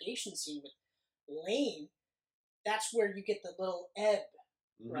interrogation scene with Lane, that's where you get the little ebb,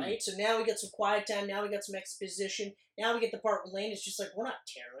 right? So now we got some quiet time, now we got some exposition, now we get the part where Lane is just like, we're not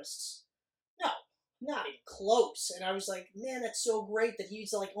terrorists. No, not even close. And I was like, man, that's so great that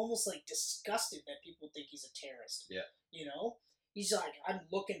he's like almost like disgusted that people think he's a terrorist. Yeah. You know? He's like, I'm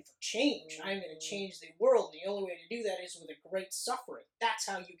looking for change. I'm going to change the world. And the only way to do that is with a great suffering. That's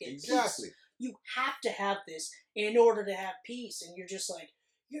how you get Exactly. peace. You have to have this in order to have peace. And you're just like,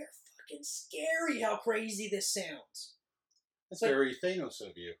 you're fucking scary how crazy this sounds. That's But- very Thanos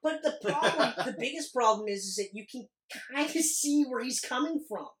of you. But the problem, the biggest problem is that you can kind of see where he's coming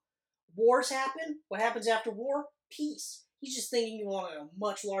from. Wars happen. What happens after war? Peace. He's just thinking on a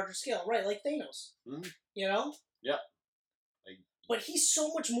much larger scale, right? Like Thanos. Mhm. You know? Yep. Like, But he's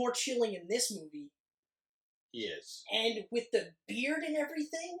so much more chilling in this movie. he is. And with the beard and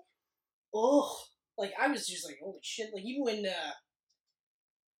everything, oh, like I was just like, holy shit! Like even when,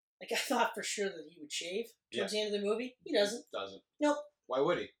 like I thought for sure that he would shave towards the end of the movie. He doesn't. Doesn't. Nope. Why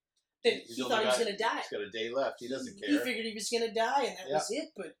would he? Then He's he only thought he was got- gonna die. He's got a day left. He doesn't He care. figured he was gonna die, and that Yeah. was it.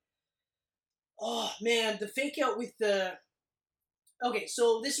 But oh man, the fake out with the. Okay,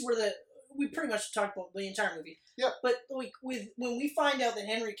 so this is where we pretty much talked about the entire movie. Yep. But like when we find out that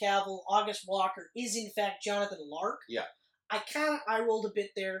Henry Cavill, August Walker, is in fact Jonathan Lark. Yeah. I kind of eye rolled a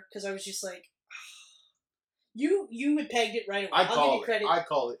bit there because I was just like, you had pegged it right away. I I'll give call you it. credit. I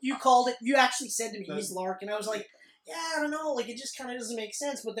call it. You called it. You actually said to me, The- he's Lark, and I was like, yeah, I don't know. Like, it just kind of doesn't make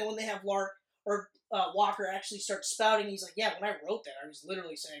sense. But then when they have Lark or Walker actually start spouting, he's like, yeah, when I wrote that, I was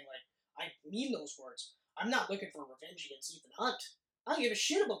literally saying, like, I mean those words. I'm not looking for revenge against Ethan Hunt. I don't give a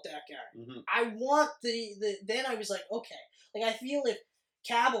shit about that guy. Mm-hmm. I want then I was like, okay. Like, I feel if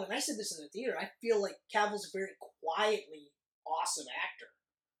Cavill, and I said this in the theater, I feel like Cavill's a very quietly awesome actor.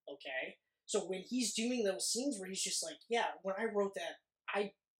 Okay? So when he's doing those scenes where he's just like, yeah, when I wrote that,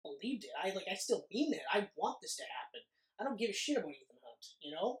 I believed it. I still mean that. I want this to happen. I don't give a shit about Ethan Hunt,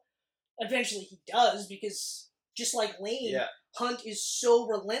 you know? Eventually he does, because just like Lane, Yeah. Hunt is so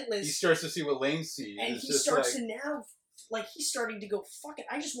relentless. He starts to see what Lane sees. and It's he just starts like, to now, like, he's starting to go, fuck it,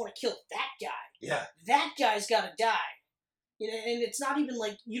 I just want to kill that guy. yeah. That guy's got to die. You know, and it's not even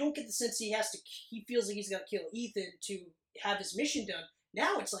like, you don't get the sense he feels like he's got to kill Ethan to have his mission done.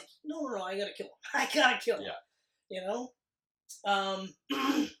 Now it's like, no, I got to kill him. I got to kill him. Yeah. You know?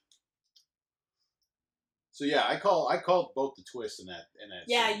 So yeah, I called both the twists in that.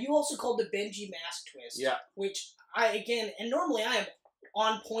 Yeah, scene. you also called the Benji mask twist. Yeah. Which and normally I am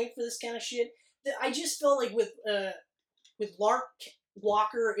on point for this kind of shit. I just felt like with Lark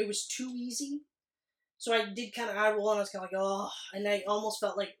Walker, it was too easy. So I did kind of eye roll, and I was kind of like, oh, and I almost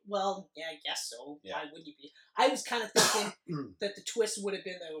felt like, well, yeah, I guess so. Yeah. Why wouldn't you be? I was kind of thinking that the twist would have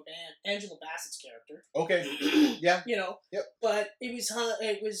been Angela Bassett's character. Okay. Yeah. You know. Yep. But it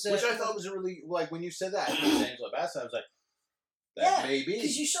was. Which I thought was a really, like, when you said that, I think it was Angela Bassett, I was like, that may be.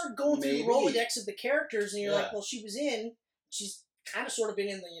 Because you start going through the Maybe. Rolodex of the characters, and you're like, Yeah. well, she's kind of sort of been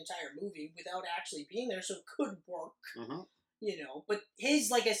in the entire movie without actually being there, so it could work. Mhm. You know, but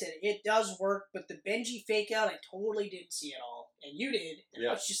like I said, it does work, but the Benji fake out, I totally didn't see at all. And you did. And Yeah.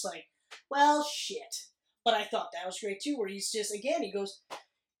 I was just like, well, shit. But I thought that was great too, where he's just, again, he goes,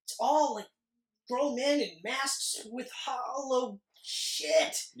 it's all like grown men in masks with hollow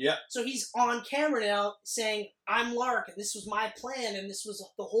shit. Yeah. So he's on camera now saying, I'm Lark, and this was my plan, and this was,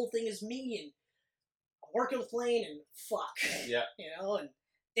 the whole thing is me, and I'm working with Lane, and fuck. Yeah. You know, and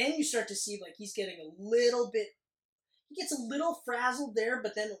then you start to see, like, he's getting a little bit, he gets a little frazzled there,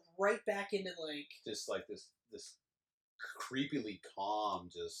 but then right back into, like... Just like this creepily calm,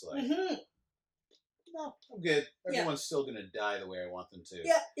 just like, Mhm. no, I'm good. Yeah. Everyone's still gonna die the way I want them to.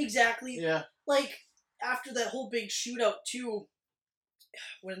 Yeah, exactly. Yeah. Like, after that whole big shootout, too,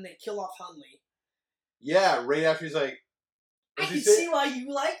 when they kill off Hunley, Yeah, right after he's like, I what's can he say? see why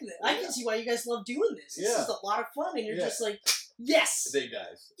you like this. I Yeah. can see why you guys love doing this. This Yeah. is a lot of fun, and you're Yeah. just like, yes! The big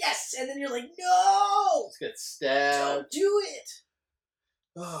guys. Yes! And then you're like, no! Let's get stabbed. Don't do it!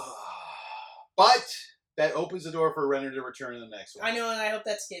 But that opens the door for Renner to return in the next one. I know, and I hope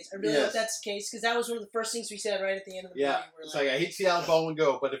that's the case. I really Yes. hope that's the case, because that was one of the first things we said right at the end of the Yeah, movie. We're it's like, I hate to see Alec Baldwin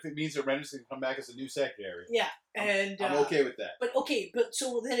go, but if it means that Renner's going to come back as a new secretary, yeah, and... I'm okay with that. But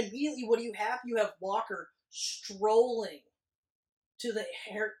so then immediately what do you have? You have Walker strolling to the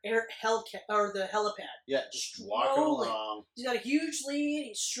the helipad. Yeah, just walking Strolling. along. He's got a huge lead.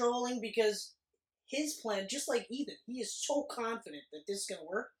 He's strolling because his plan, just like Ethan, he is so confident that this is going to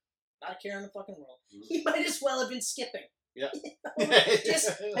work. Not a care in the fucking world. Mhm. He might as well have been skipping. Yeah.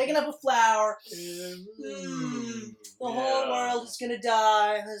 Just picking up a flower. Mm, The whole world is going to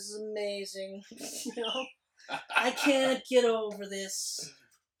die. This is amazing. You know? I can't get over this.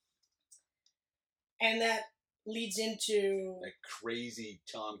 And that leads into That crazy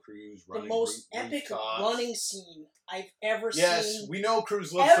Tom Cruise the running. most roof- epic rooftops. running scene I've ever Yes, seen. we know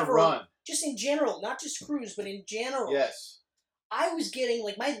Cruise loves to ever. run. just in general, not just Cruz, but in general. Yes. I was getting,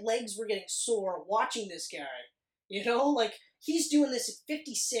 like, my legs were getting sore watching this guy. You know, like, he's doing this at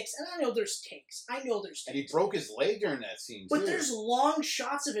 56, and I know there's takes. And he broke his leg during that scene, too. But there's long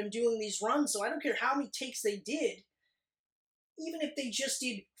shots of him doing these runs, so I don't care how many takes they did. Even if they just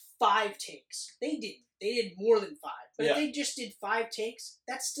did 5 takes. They didn't. They did more than 5. But if they just did 5 takes,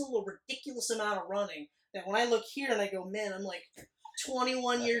 that's still a ridiculous amount of running. That when I look here and I go, man, I'm like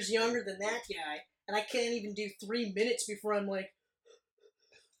 21 years younger than that guy, and I can't even do 3 minutes before I'm like,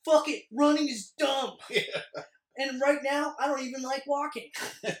 fuck it, running is dumb. Yeah. And right now, I don't even like walking.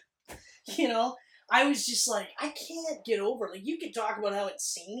 You know? I was just like, I can't get over it. Like, you can talk about how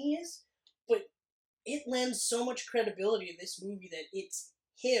insane he is, but it lends so much credibility to this movie that it's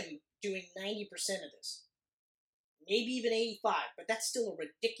him doing 90% of this. Maybe even 85, but that's still a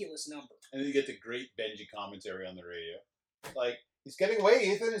ridiculous number. And then you get the great Benji commentary on the radio. Like, he's getting away,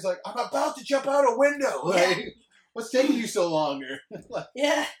 Ethan. He's like, I'm about to jump out a window. Like, what's taking you so longer? Like,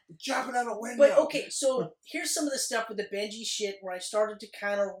 yeah. Jumping out a window. But, okay, so here's some of the stuff with the Benji shit where I started to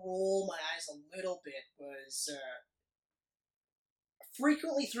kind of roll my eyes a little bit was,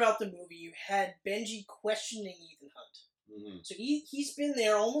 frequently throughout the movie, you had Benji questioning Ethan Hunt. Mm-hmm. So he's been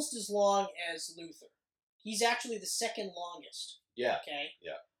there almost as long as Luther. He's actually the second longest. Yeah. Okay?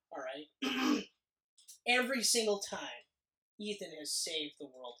 Yeah. All right? Every single time, Ethan has saved the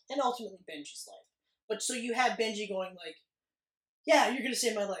world, and ultimately Benji's life. But so you have Benji going like, yeah, you're going to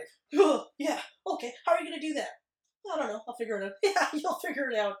save my life. Oh, yeah, okay, how are you going to do that? I don't know, I'll figure it out. Yeah, you'll figure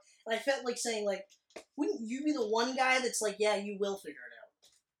it out. And I felt like saying, like, wouldn't you be the one guy that's like, yeah, you will figure it out?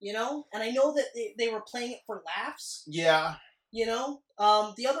 You know? And I know that they were playing it for laughs. Yeah. You know?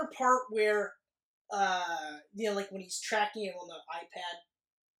 The other part where, you know, like when he's tracking him on the iPad,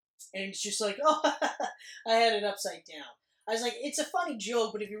 and it's just like, oh, I had it upside down. I was like, it's a funny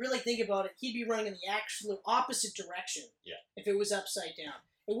joke, but if you really think about it, he'd be running in the actual opposite direction. Yeah. If it was upside down.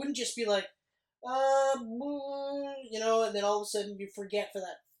 It wouldn't just be like, you know, and then all of a sudden you forget for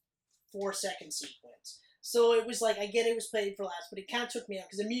that 4-second sequence. So it was like, I get it was played for laughs, but it kind of took me out,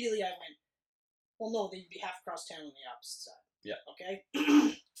 because immediately I went, well, no, they'd be half across town on the opposite side. Yeah.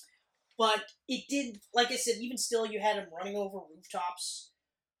 Okay? But it did, like I said, even still, you had him running over rooftops,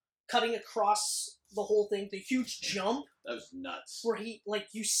 cutting across the whole thing, the huge jump. That was nuts. Where he, like,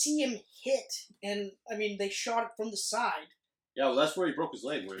 you see him hit, and, I mean, they shot it from the side. Yeah, well, that's where he broke his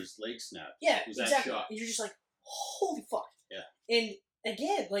leg, where his leg snapped. Yeah, was exactly. That shot. And you're just like, holy fuck. Yeah. And,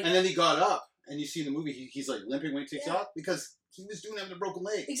 again, like... And then he got up, and you see in the movie, he's, like, limping when he takes off, because he was doing that with a broken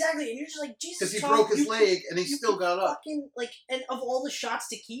leg. Exactly, and you're just like, Jesus, because he Tom, broke his leg, and he still got up. Fucking, like, and of all the shots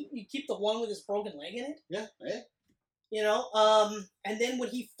to keep, you keep the one with his broken leg in it? Yeah, yeah. You know, and then when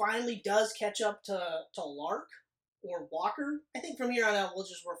he finally does catch up to Lark, or Walker, I think from here on out we'll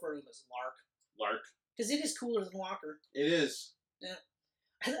just refer to him as Lark. Lark. Because it is cooler than Walker. It is. Yeah.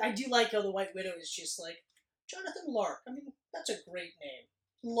 I do like how the White Widow is just like, Jonathan Lark. I mean, that's a great name.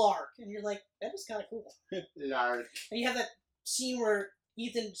 Lark. And you're like, that is kind of cool. Lark. And you have that scene where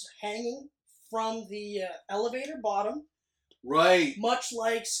Ethan's hanging from the elevator bottom. Right. Much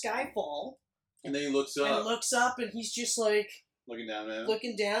like Skyfall. And then he looks up. And looks up, and he's just like... Looking down at him.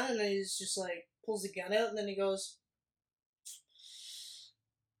 Looking down, and then he's just like, pulls the gun out, and then he goes,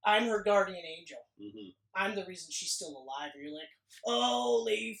 I'm her guardian angel. Mm-hmm. I'm the reason she's still alive. And you're like,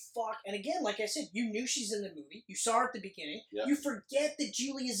 holy fuck. And again, like I said, you knew she's in the movie. You saw her at the beginning. Yep. You forget that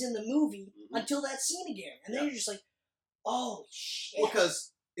Julia's in the movie until that scene again. And then you're just like, oh, shit.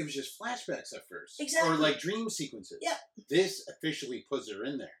 Because it was just flashbacks at first. Exactly. Or like dream sequences. Yeah. This officially puts her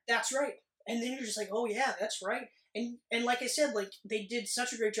in there. That's right. And then you're just like, oh yeah, that's right. And like I said, like they did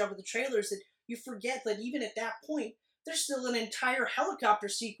such a great job with the trailers that you forget that even at that point, there's still an entire helicopter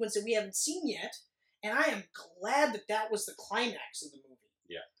sequence that we haven't seen yet. And I am glad that that was the climax of the movie.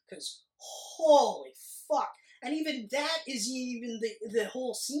 Yeah. Because holy fuck. And even that is even the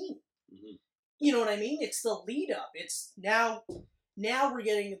whole scene. Mm-hmm. You know what I mean? It's the lead up. It's now we're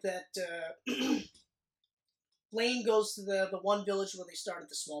getting that Lane goes to the one village where they started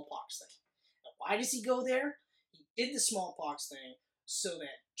the smallpox thing. Now, why does he go there? He did the smallpox thing so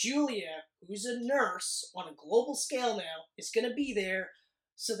that Julia, who's a nurse on a global scale now, is going to be there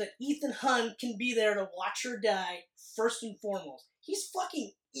so that Ethan Hunt can be there to watch her die first and foremost. He's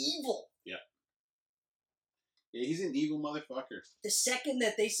fucking evil. Yeah. Yeah, he's an evil motherfucker. The second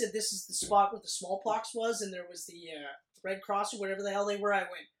that they said this is the spot where the smallpox was and there was the Red Cross or whatever the hell they were, I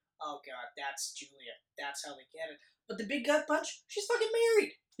went, oh god, that's Julia. That's how they get it. But the big gut punch, she's fucking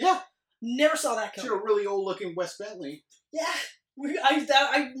married. Yeah. Never saw that coming. She's a really old looking Wes Bentley. Yeah.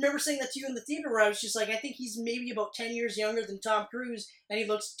 I remember saying that to you in the theater where I was just like, I think he's maybe about 10 years younger than Tom Cruise, and he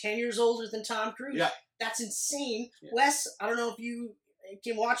looks 10 years older than Tom Cruise. Yeah. That's insane. Yeah. Wes, I don't know if you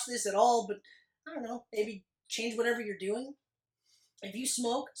can watch this at all, but I don't know, maybe change whatever you're doing. If you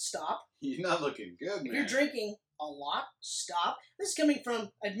smoke, stop. You're not looking good, man. If you're drinking a lot, stop. This is coming from,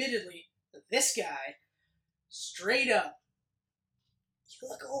 admittedly, this guy. Straight up. You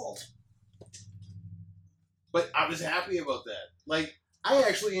look old. But I was happy about that. Like, I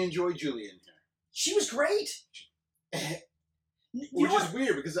actually enjoyed Julie in here. She was great. Which is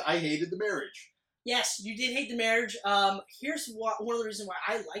weird because I hated the marriage. Yes, you did hate the marriage. Here's one of the reasons why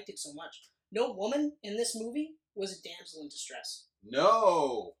I liked it so much. No woman in this movie was a damsel in distress.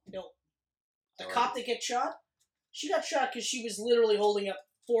 No. No. The cop that gets shot, she got shot because she was literally holding up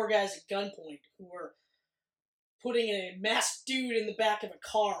 4 guys at gunpoint who were putting a masked dude in the back of a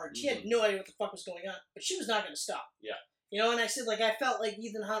car, and she had no idea what the fuck was going on, but she was not going to stop. Yeah. You know, and I said, like, I felt like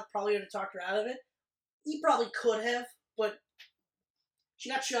Ethan Hunt probably would have talked her out of it. He probably could have, but she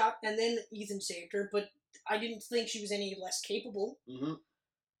got shot, and then Ethan saved her, but I didn't think she was any less capable. Mm-hmm.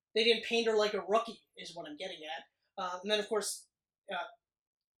 They didn't paint her like a rookie, is what I'm getting at. And then, of course,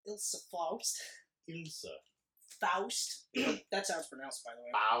 Ilsa Faust. Faust. That's how it's pronounced, by the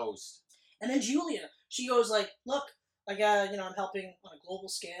way. Faust. And then Julia, she goes like, look, like, I'm helping on a global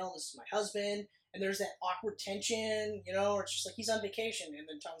scale. This is my husband. And there's that awkward tension, or it's just like, he's on vacation. And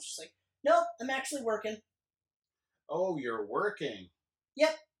then Tom's just like, nope, I'm actually working. Oh, you're working.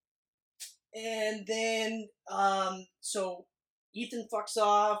 Yep. And then, so Ethan fucks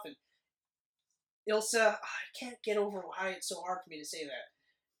off, and Ilsa, I can't get over why it's so hard for me to say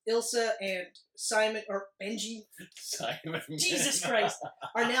that. Ilsa and Simon, or Benji, Simon. Jesus Christ,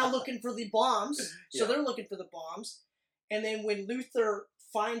 are now looking for the bombs. So Yeah. they're looking for the bombs. And then when Luther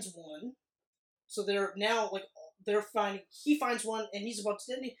finds one, so they're now, like, he finds one, and he's about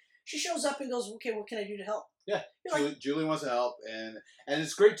to detonate. She shows up and goes, okay, what can I do to help? Yeah, You're like, Julie wants to help, and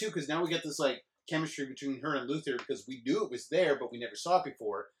it's great, too, because now we get this, like, chemistry between her and Luther, because we knew it was there, but we never saw it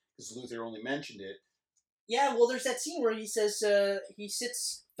before, because Luther only mentioned it. yeah, well, there's that scene where he says, he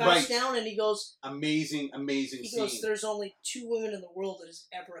sits Faust down, and he goes... Amazing He scene. goes, there's only 2 women in the world that has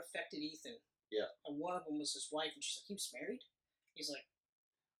ever affected Ethan. Yeah. And one of them was his wife, and she's like, he was married? He's like...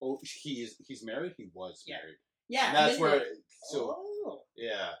 Oh, he's married? He was married. Yeah. And that's where... Like,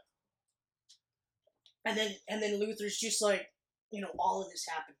 Yeah. And then Luther's just like, all of this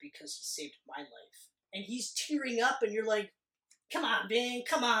happened because he saved my life. And he's tearing up, and you're like, come on, Bing,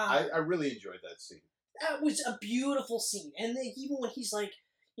 come on. I really enjoyed that scene. That was a beautiful scene. And then even when he's like,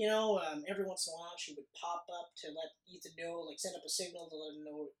 every once in a while she would pop up to let Ethan know, like send up a signal to let him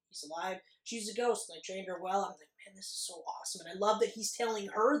know he's alive. She's a ghost, and I trained her well. I'm like, man, this is so awesome. And I love that he's telling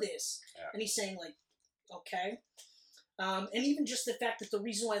her this. Yeah. And he's saying, like, okay. And even just the fact that the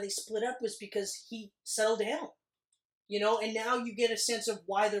reason why they split up was because he settled down. And now you get a sense of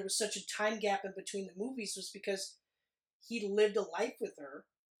why there was such a time gap in between the movies, was because he lived a life with her,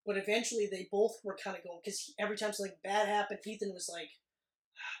 but eventually they both were kind of going, because every time something bad happened, Ethan was like,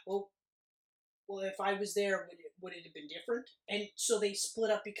 well, if I was there, would it have been different? And so they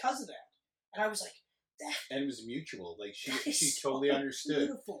split up because of that. And I was like, that. And it was mutual. Like, she is totally so understood.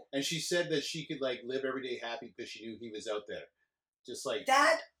 Beautiful. And she said that she could, like, live every day happy because she knew he was out there. Just like...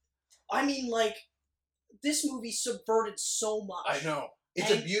 That, I mean, like, this movie subverted so much. I know.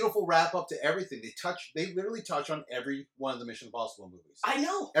 It's a beautiful wrap-up to everything. They literally touch on every one of the Mission Impossible movies. I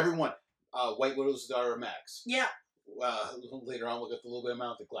know. Every one. White Widow's daughter, Max. Yeah. Later on, we'll get the little bit of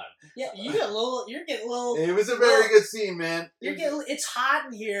Mount the Cloud. Yeah, you're getting a little... It was a very good scene, man. It's hot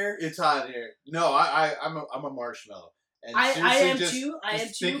in here. It's hot in here. No, I'm a marshmallow. And I am just, too. I am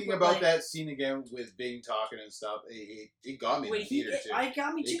too. Thinking about that scene again with Bing talking and stuff, it got me in the theater too. I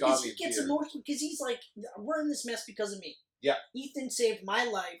got me too, because he gets emotional, because he's like, we're in this mess because of me. Yeah. Ethan saved my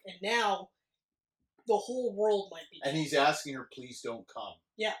life, and now the whole world might be. And he's asking her, please don't come.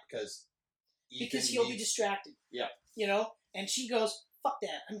 Yeah. Because he'll be distracted. Yeah. And she goes, fuck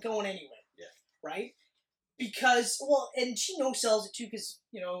that, I'm going anyway. Yeah. Right? Because, and she no-sells it too, because,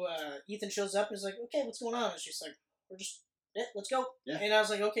 Ethan shows up and is like, okay, what's going on? And she's like, let's go. Yeah. And I was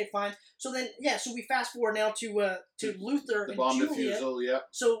like, okay, fine. So then, so we fast forward now to Luther the and bomb Julia. defusal, yeah.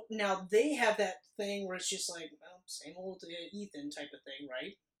 So now they have that thing where it's just like, well, same old Ethan type of thing,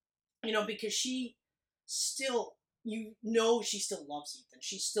 right? Because she still, she still loves Ethan.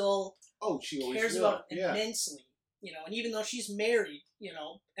 She still she always cares will. about him immensely. And even though she's married,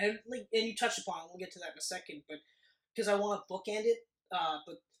 and you touched upon, we'll get to that in a second, but because I want to bookend it,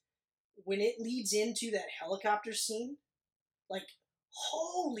 but when it leads into that helicopter scene, like,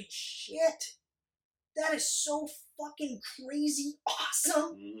 holy shit! that is so fucking crazy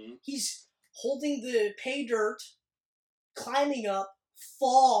awesome. Mm-hmm. He's holding the pay dirt, climbing up,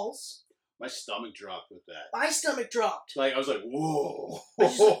 falls. My stomach dropped with that. My stomach dropped. Like, I was like, whoa. I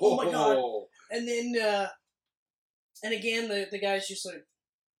was just like, oh my God. And then, and again, the guy's just like,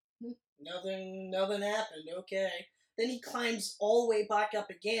 nothing happened, okay. Then he climbs all the way back up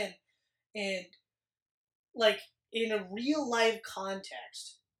again, and, like, in a real life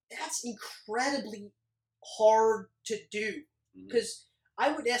context, that's incredibly hard to do. Because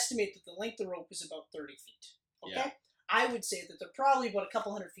I would estimate that the length of the rope is about 30 feet, okay? Yeah. I would say that they're probably about a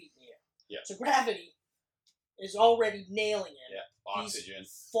couple hundred feet in the air. Yeah. So gravity is already nailing it. Yeah, oxygen.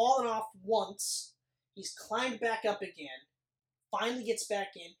 He's fallen off once. He's climbed back up again. Finally gets back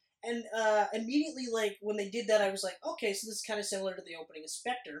in. And immediately, like, when they did that, I was like, okay, so this is kind of similar to the opening of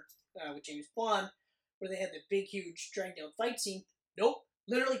Spectre with James Bond, where they had the big, huge, dragged-out fight scene. Nope.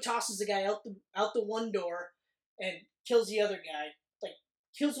 Literally tosses the guy out the one door and kills the other guy. Like,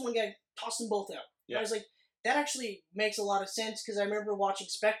 kills one guy, tosses them both out. Yeah. I was like, that actually makes a lot of sense, because I remember watching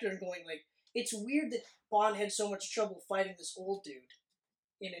Spectre and going, like, it's weird that Bond had so much trouble fighting this old dude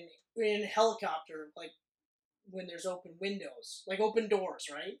in a helicopter, like, when there's open windows, like open doors,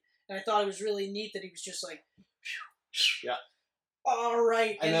 right? And I thought it was really neat that he was just like, Yeah. All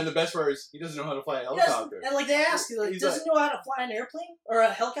right. And then the best part is he doesn't know how to fly a yes, helicopter. and like they ask you, like, He's does he know how to fly an airplane or a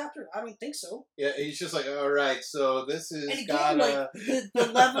helicopter? I don't think so. Yeah, he's just like, all right, so this is And again, got like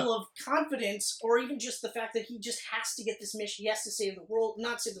the level of confidence, or even just the fact that he just has to get this mission. He has to save the world,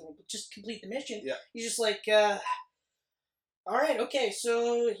 not save the world, but just complete the mission. Yeah. He's just like, all right, okay,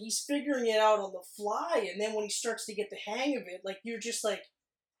 so he's figuring it out on the fly, and then when he starts to get the hang of it, like, you're just like,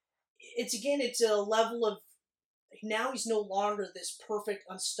 it's a level of, now he's no longer this perfect,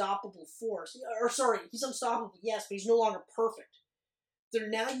 unstoppable force. Or, sorry, he's unstoppable, yes, but he's no longer perfect.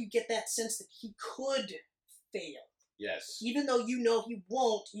 Now you get that sense that he could fail. yes. Even though you know he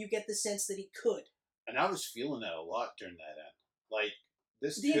won't, you get the sense that he could. And I was feeling that a lot during that end. Like,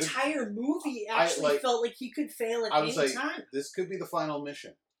 this The could, entire movie actually felt like he could fail at I was any like, time. this could be the final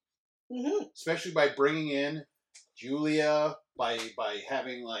mission. Mm-hmm. Especially by bringing in Julia, by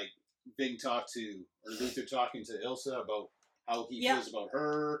having, like, Bing Luther talking to Ilsa about how he feels about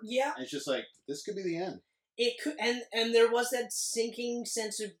her. Yeah. And it's just like, this could be the end. It could, and there was that sinking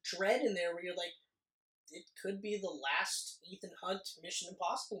sense of dread in there where you're like, it could be the last Ethan Hunt Mission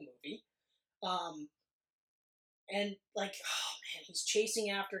Impossible movie. And like, oh man, he's chasing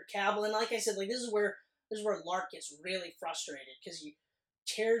after Cavill, and like I said, like this is where Lark gets really frustrated, because he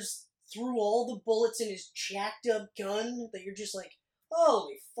tears through all the bullets in his jacked up gun that you're just like,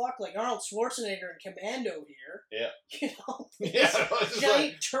 holy fuck, like Arnold Schwarzenegger in Commando here. Yeah. You know? Yeah.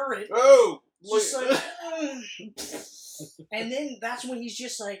 Giant turret. Oh! Just like, and then that's when he's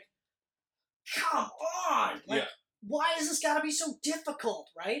just like, come on! Like, Yeah. why has this gotta be so difficult,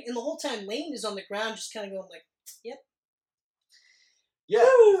 right? And the whole time Lane is on the ground just kind of going like, yep. Yeah.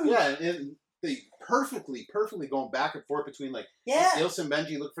 Woo! Yeah, and they perfectly going back and forth between, like, Yeah. Ilsa and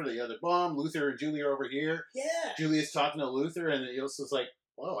Benji look for the other bomb, Luther and Julia are over here. Yeah. Julia's talking to Luther, and Ilsa's like,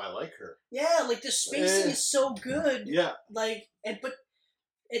 "Wow, I like her." Yeah, like the spacing is so good. Yeah, Like, but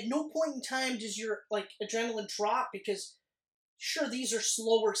at no point in time does your like adrenaline drop, because sure, these are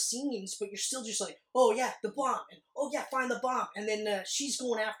slower scenes, but you're still just like, oh yeah, the bomb, and oh yeah, find the bomb, and then she's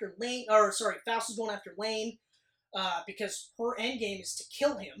going after Lane, or sorry, Faust is going after Lane, because her end game is to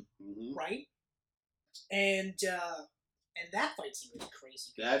kill him, right? And that fight scene was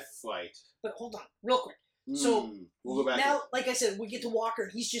crazy. that fight. But hold on, real quick. So we'll go back. now, like I said, we get to Walker,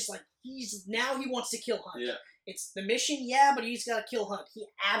 and he's just like, he wants to kill Hunt. Yeah. It's the mission, yeah, but he's got to kill Hunt. He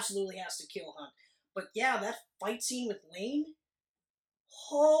absolutely has to kill Hunt. But yeah, that fight scene with Lane,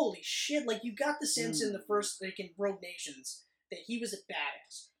 holy shit! Like, you got the sense in the first, like in Rogue Nations, that he was a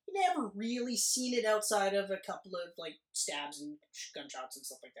badass. You never really seen it outside of a couple of like stabs and gunshots and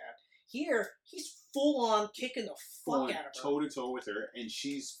stuff like that. Here, he's full on kicking the fuck out of her. Toe to toe with her, and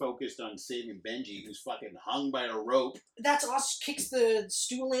she's focused on saving Benji, who's fucking hung by a rope. That's awesome. Kicks the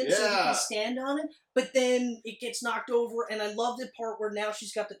stool in so he Yeah. can stand on it, but then it gets knocked over, and I love the part where now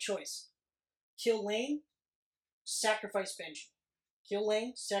she's got the choice. Kill Lane, sacrifice Benji. Kill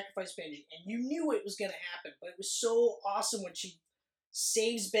Lane, sacrifice Benji. And you knew it was going to happen, but it was so awesome when she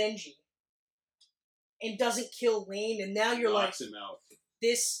saves Benji and doesn't kill Lane, and now you're Knocks him out.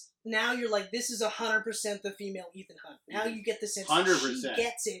 this is 100% the female Ethan Hunt. Now you get the sense 100%. that she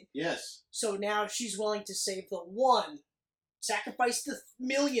gets it. Yes. So now she's willing to save the one, sacrifice the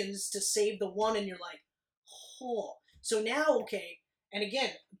millions to save the one, and you're like, oh. So now, okay, and again,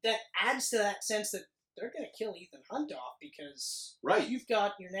 that adds to that sense that they're going to kill Ethan Hunt off, because Right. you've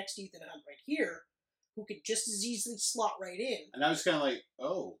got your next Ethan Hunt right here. who could just as easily slot right in. And I was kind of like,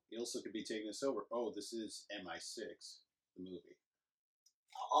 oh, Ilsa could be taking this over. Oh, this is MI6, the movie.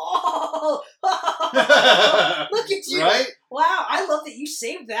 Oh, look at you! Right? Wow, I love that you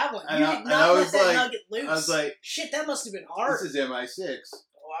saved that one. And You I- did and not I let was that like- nugget loose. I was like, shit, that must have been hard. this is MI6.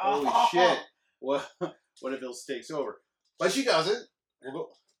 Wow. Holy shit. What if Ilsa takes over? But she doesn't. We'll go.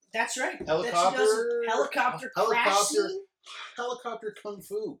 That's right. Helicopter- That she does helicopter crash helicopter- scene. Helicopter kung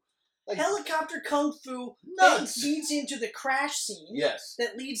fu. Like, Helicopter kung fu nuts. that leads into the crash scene. Yes.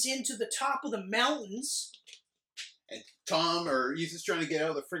 That leads into the top of the mountains. And Tom or Ethan's trying to get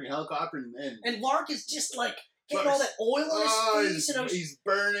out of the freaking helicopter And Lark is just like getting all that oil on his face. And I was, he's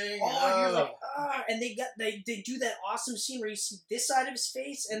burning. you're like, and they do that awesome scene where you see this side of his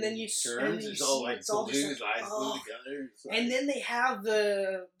face, and then you turns. and then you It's all see like it's all just his like, eyes oh. glue together. It's like- And then they have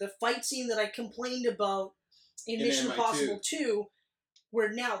the fight scene that I complained about in In Mission MI2. Impossible 2,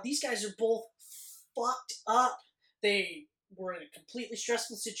 where now these guys are both fucked up. They were in a completely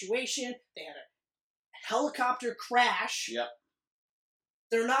stressful situation. They had a helicopter crash. Yep.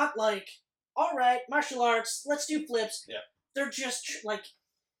 They're not like, all right, martial arts, let's do flips. Yep. They're just like,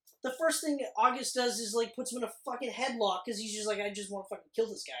 the first thing August does is like puts him in a fucking headlock because he's just like, I just want to fucking kill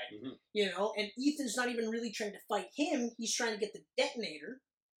this guy. Mhm. You know? And Ethan's not even really trying to fight him. He's trying to get the detonator.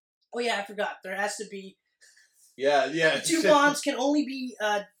 Oh yeah, I forgot. There has to be... Yeah. The two bombs can only be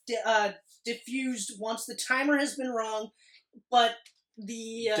diffused once the timer has been rung, but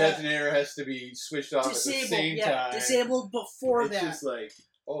the... detonator has to be switched off disabled, at the same time. disabled before It's that. just like,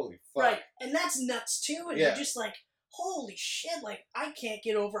 holy fuck. Right, and that's nuts too, and Yeah. you're just like, holy shit, like, I can't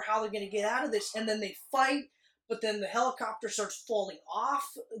get over how they're gonna get out of this, and then they fight, but then the helicopter starts falling off,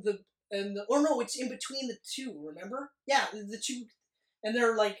 or no, it's in between the two, remember? Yeah, the two, and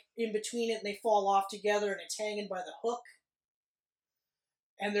they're like, in between it, and they fall off together, and it's hanging by the hook,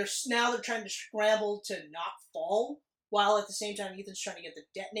 and now they're trying to scramble to not fall, while at the same time Ethan's trying to get the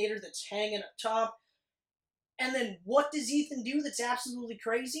detonator that's hanging up top. And then what does Ethan do that's absolutely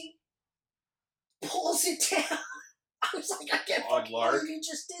crazy? Pulls it down. I was like, I can't On fucking Lark? believe he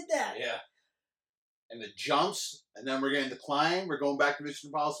just did that. Yeah. And the jumps, and then we're getting the climb. We're going back to Mission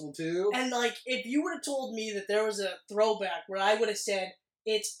Impossible 2. And like, if you would have told me that there was a throwback where I would have said,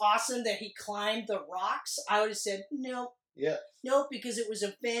 it's awesome that he climbed the rocks, I would have said, no. Yeah. Nope, because it was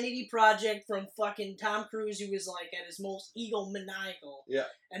a vanity project from fucking Tom Cruise, who was like at his most egomaniacal. Yeah.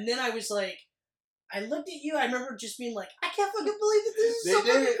 And then I was like, I looked at you, I remember just being like, I can't fucking believe that this is They so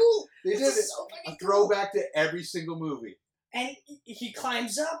did fucking it. cool. They This did is it. so fucking A cool. throwback to every single movie. And he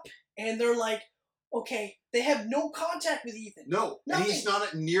climbs up, and they're like, okay, they have no contact with Ethan. No. And he's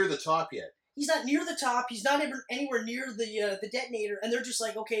not near the top yet. He's not near the top. He's not even anywhere near the detonator. And they're just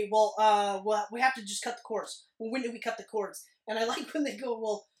like, okay, well, we have to just cut the cords. Well, when do we cut the cords? And I like when they go,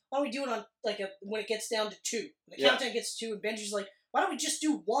 well, why don't we do it on, like, when it gets down to 2? When the Yeah. countdown gets to 2, and Benji's like, why don't we just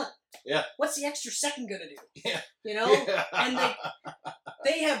do 1? Yeah. What's the extra second gonna do? Yeah. You know? Yeah. And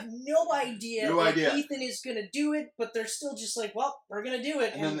they have no idea No that idea. Ethan is gonna do it, but they're still just like, well, we're gonna do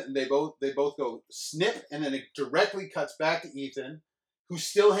it. And then they both go snip, and then it directly cuts back to Ethan, who's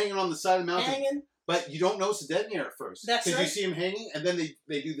still hanging on the side of the mountain. hanging. But you don't notice the detonator at first. That's Because right. you see him hanging, and then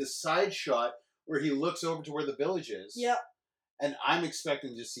they do this side shot where he looks over to where the village is. Yep. And I'm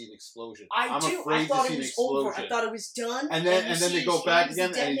expecting to see an explosion. I'm I'm too. afraid I thought to it see an was over. explosion. I thought it was done. And then you see they go his back hands,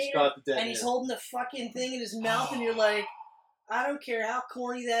 again, the and he's detonator, got the detonator. and he's holding the fucking thing in his mouth, and you're like, I don't care how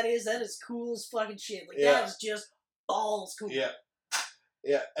corny that is. That is cool as fucking shit. Like Yeah. that is just balls cool. Yeah.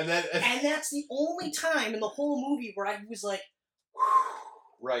 Yeah. And then And that's the only time in the whole movie where I was like,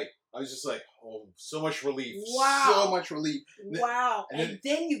 right. I was just like, oh, so much relief. Wow. So much relief. wow. and And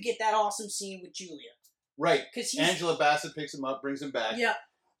then you get that awesome scene with Julia. Right. Because he's. Angela Bassett picks him up, brings him back. Yeah.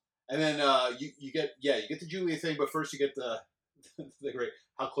 And then you get the Julia thing, but first you get the great,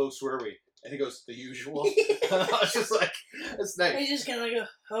 how close were we? And he goes, the usual. And I was just like, that's And nice. he's just kind of like,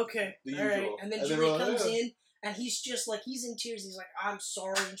 okay, The all right. usual. And then And then Julia we're like, comes "Yeah." in, and he's just like, he's in tears. He's like, I'm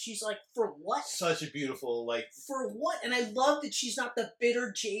sorry. And she's like, for what? Such a beautiful, like, For what? And I love that she's not the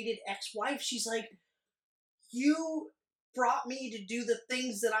bitter, jaded ex-wife. She's like, you brought me to do the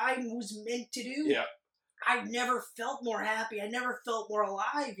things that I was meant to do. yeah. I never felt more happy. I never felt more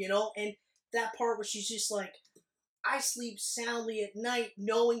alive, you know? And that part where she's just like, I sleep soundly at night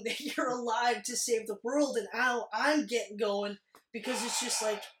knowing that you're alive to save the world, and now I'm getting going because it's just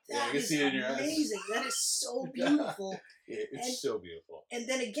like, Yeah, I that can is see it in your eyes. amazing. That is so beautiful. It's And- so beautiful. And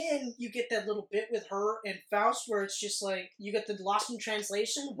then again, you get that little bit with her and Faust where it's just like, you get the lost in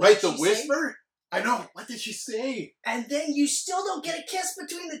translation. what Right, did the she say? whisper? I know. What did she say? And then you still don't get a kiss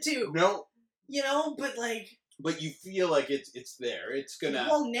between the two. No, You know, but like, but you feel like it's there. It's gonna.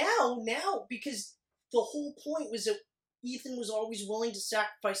 well, now, because the whole point was that Ethan was always willing to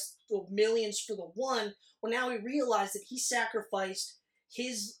sacrifice the millions for the one. Well, now he realized that he sacrificed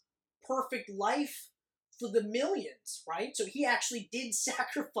his perfect life for the millions, right? So he actually did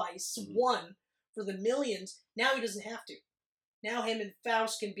sacrifice one for the millions. Now he doesn't have to. Now him and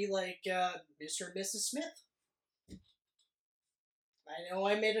Faust can be like Mr. and Mrs. Smith. I know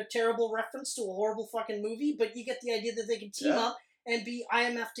I made a terrible reference to a horrible fucking movie, but you get the idea that they can team up and be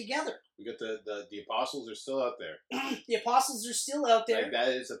IMF together. We got the Apostles are still out there. The Apostles are still out there. Like, that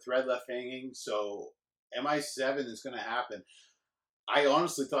is a thread left hanging. So MI7 is going to happen. I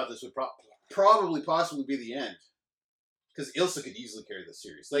honestly thought this would probably possibly be the end, because Ilsa could easily carry the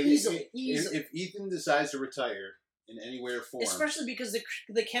series. Like easily. If Ethan decides to retire in any way or form, especially because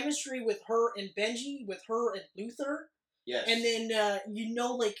the chemistry with her and Benji, with her and Luther. Yes. And then,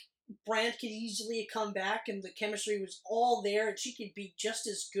 like, Brandt could easily come back, and the chemistry was all there, and she could be just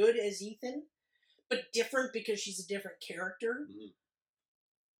as good as Ethan, but different because she's a different character. Mm-hmm.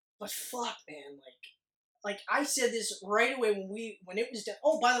 But fuck, man, like I said this right away when it was done.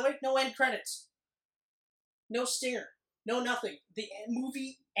 Oh, by the way, no end credits. No stinger. No nothing. The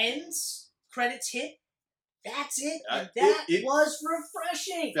movie ends, credits hit, that's it, and that was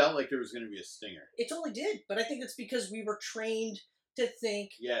refreshing. Felt like there was going to be a stinger. It totally did, but I think it's because we were trained to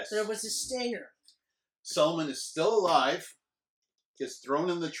think there was a stinger. Solomon is still alive. Gets thrown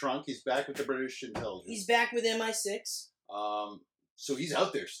in the trunk. He's back with the British intelligence. He's back with MI6. So he's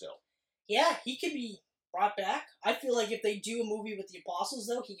out there still. Yeah, he could be brought back. I feel like if they do a movie with the Apostles,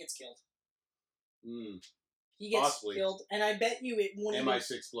 though, he gets killed. He gets killed, and I bet you it won't.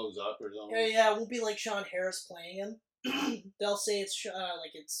 MI6 blows up or something. Yeah, it won't be like Sean Harris playing him. They'll say it's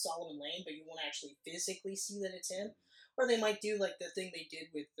Solomon Lane, but you won't actually physically see that it's him. Or they might do like the thing they did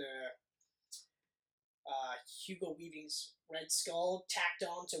with Hugo Weaving's Red Skull tacked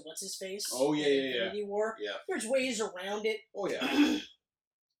on to what's his face. Oh yeah, Infinity War. Yeah. There's ways around it. Oh yeah.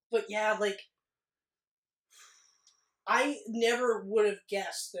 But yeah, like, I never would have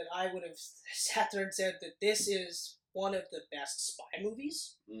guessed that I would have sat there and said that this is one of the best spy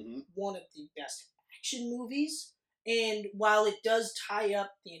movies, one of the best action movies, and while it does tie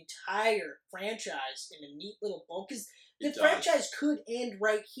up the entire franchise in a neat little bow, because the franchise could end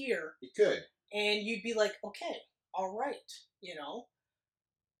right here. It could. And you'd be like, okay, all right, you know.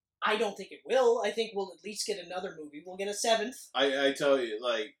 I don't think it will. I think we'll at least get another movie. We'll get a 7th. I tell you,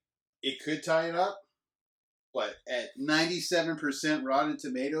 like, it could tie it up, but at 97% Rotten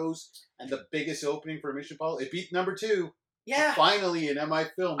Tomatoes and the biggest opening for Mission Impossible, it beat number 2. Yeah. Finally, an MI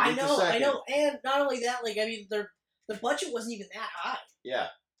film. I know. And not only that, like, I mean, the budget wasn't even that high. Yeah.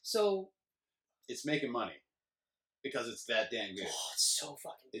 So. It's making money. Because it's that damn good. Oh, it's so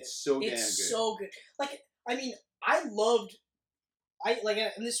fucking good. It's so damn good. It's so good. Like, I mean, and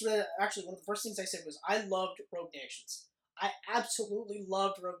this was actually one of the first things I said was I loved Rogue Nations. I absolutely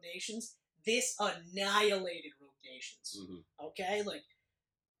loved Rogue Nations. This annihilated Rogue Nations. Okay? Like,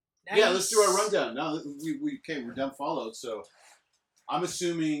 yeah, let's do our rundown. Now, we're done Fallout, so I'm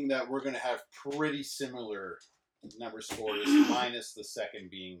assuming that we're going to have pretty similar numbers for this, minus the second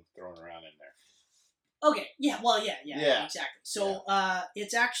being thrown around in there. Okay, yeah, well, yeah, exactly. So,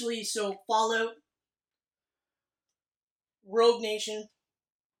 it's actually, Fallout, Rogue Nation.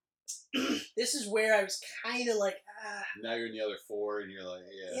 This is where I was kind of like, Now you're in the other 4, and you're like,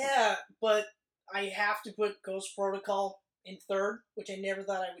 yeah, but I have to put Ghost Protocol in 3rd, which I never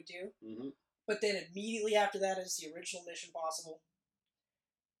thought I would do. But then immediately after that is the original Mission Impossible.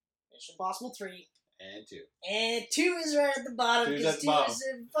 Mission Impossible 3. And 2. And 2 is right at the bottom, because 2 is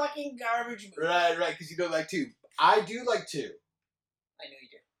a fucking garbage movie. Right, because you don't like 2. I do like 2. I know you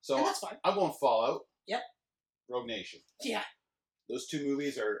do. So and that's fine. I'm going Fallout. Yep. Rogue Nation. Yeah. Those 2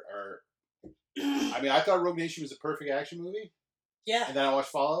 movies are I mean, I thought Rogue Nation was a perfect action movie. Yeah. And then I watched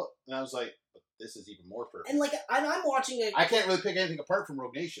Fallout, and I was like, this is even more perfect. And, like, I'm watching it. I can't really pick anything apart from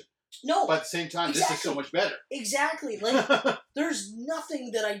Rogue Nation. No. But at the same time, this is so much better. Exactly. Like, there's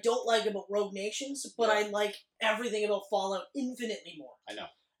nothing that I don't like about Rogue Nations, but I like everything about Fallout infinitely more. I know.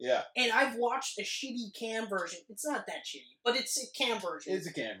 Yeah. And I've watched a shitty cam version. It's not that shitty, but it's a cam version. It's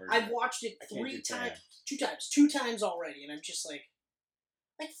a cam version. I've watched it 2 times already, and I'm just like,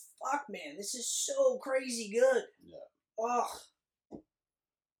 fuck, man, this is so crazy good. Yeah. Ugh.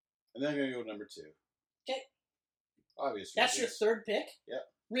 And then I'm going to go number 2. Okay. Obviously. That's your 3rd pick? Yeah.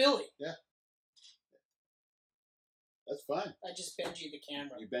 Really? Yeah. That's fine. I just Benji the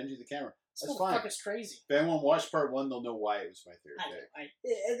camera. You Benji the camera. That's fine. Fuck is crazy. If anyone watched part 1, they'll know why it was my 3rd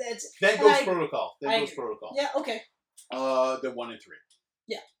pick. Then Ghost Protocol. Ghost Protocol. Yeah, okay. The 1 and 3.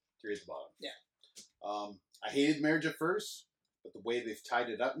 Yeah. 3 at the bottom. Yeah. I hated Marriage at First, but the way they've tied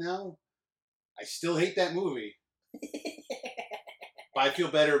it up now, I still hate that movie, but I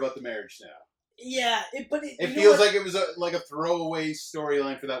feel better about the marriage now. Yeah, but It feels like it was like a throwaway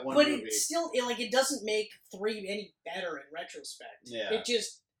storyline for that one but movie. But it doesn't make 3 any better in retrospect. Yeah. It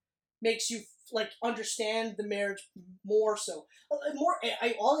just makes you understand the marriage more so.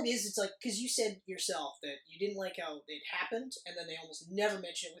 All it is, it's like, because you said yourself that you didn't like how it happened, and then they almost never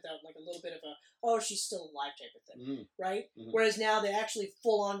mention it without like a little bit of a, oh, she's still alive type of thing, right? Mm-hmm. Whereas now they actually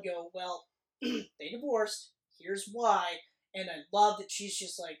full on go, well, they divorced, here's why, and I love that she's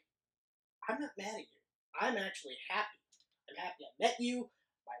just like, I'm not mad at you. I'm actually happy. I'm happy I met you.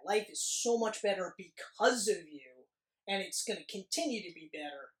 My life is so much better because of you. And it's going to continue to be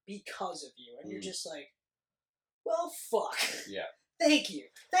better because of you. And you're just like, well, fuck. Yeah. Thank you.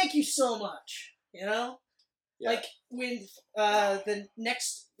 Thank you so much. You know? Yeah. Like, when the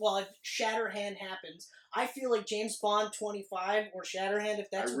next, if Shatterhand happens, I feel like James Bond 25 or Shatterhand, if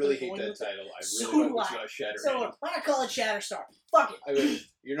that's what they're going with. I really hate that title. I really hope it's not Shatterhand. So, why not call it Shatterstar? Fuck it. I mean,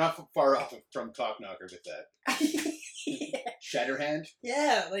 you're not far off from Talk Knocker with that. Yeah. Shatterhand?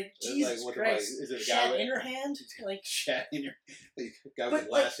 Yeah, like, Jesus Christ. Is it a Shat in her hand? Like, Shat in your... guy with the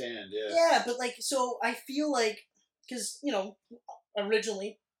glass hand, yeah. Yeah, but, so I feel like, because,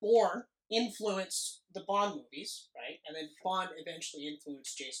 originally, Bourne influenced the Bond movies, right? And then Bond eventually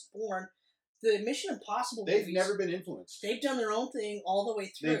influenced Jason Bourne. The Mission Impossible movies... They've never been influenced. They've done their own thing all the way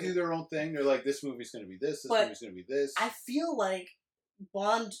through. They do their own thing. They're like, this movie's going to be this movie's going to be this. I feel like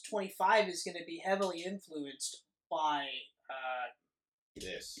Bond 25 is going to be heavily influenced by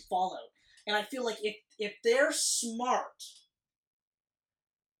this Fallout. And I feel like if they're smart,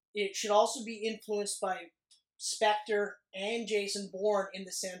 it should also be influenced by Spectre and Jason Bourne in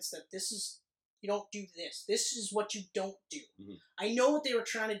the sense that you don't do this. This is what you don't do. Mm-hmm. I know what they were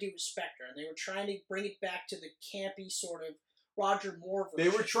trying to do with Spectre, and they were trying to bring it back to the campy sort of Roger Moore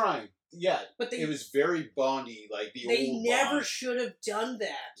version. They were trying, yeah. But it was very Bondy, like the old They never should have done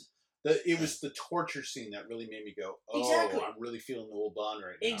that. It was the torture scene that really made me go, oh, exactly. I'm really feeling the old Bond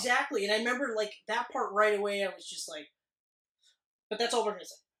right now. Exactly, and I remember that part right away. I was just like, but that's all we're gonna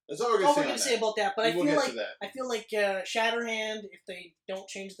say. That's all we're gonna say about that. But I feel like Shatterhand, if they don't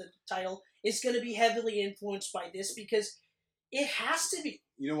change the title, is going to be heavily influenced by this because it has to be.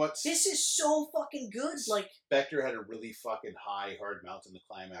 You know what? This is so fucking good. Like, Spectre had a really fucking high, hard mountain to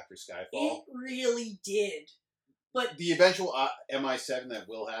climb after Skyfall. It really did. But the eventual MI7 that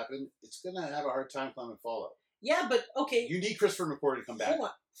will happen, it's going to have a hard time climbing Fallout. Yeah, but okay. You need Christopher McQuarrie to come back. Hold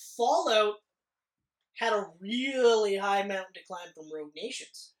on. Fallout had a really high mountain to climb from Rogue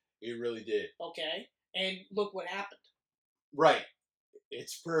Nations. It really did. Okay. And look what happened. Right.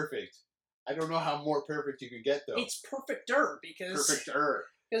 It's perfect. I don't know how more perfect you can get, though. It's perfecter because... Perfecter.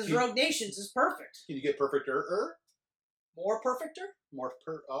 Because Rogue Nations is perfect. Can you get perfecter? More perfecter?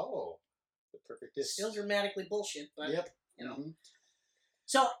 Oh. The perfectest. Still dramatically bullshit, but... Yep. You know. Mm-hmm.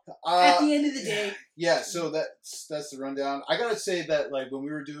 So, at the end of the day... Yeah, so that's the rundown. I gotta say that, like, when we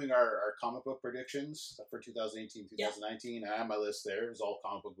were doing our comic book predictions for 2018, 2019, I had my list there. It was all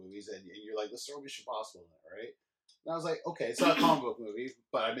comic book movies, and you're like, let's throw Mission Impossible in there, right? And I was like, okay, it's not a comic book movie,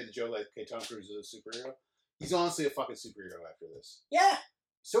 but I made the joke, like, okay, Tom Cruise is a superhero. He's honestly a fucking superhero after this. Yeah.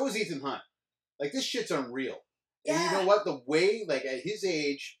 So is Ethan Hunt. Like, this shit's unreal. And yeah. You know what? The way, like, at his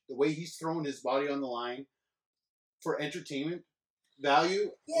age, the way he's throwing his body on the line for entertainment value.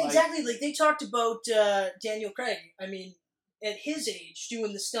 Yeah, exactly. Like, they talked about Daniel Craig. I mean, at his age,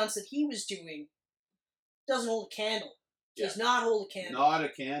 doing the stunts that he was doing, doesn't hold a candle. Yeah. Does not hold a candle. Not a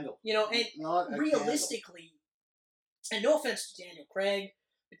candle. You know, and realistically, and no offense to Daniel Craig,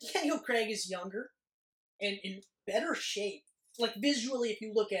 but Daniel Craig is younger and in better shape. Like, visually, if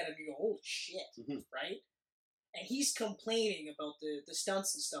you look at him, you go, holy shit, right? And he's complaining about the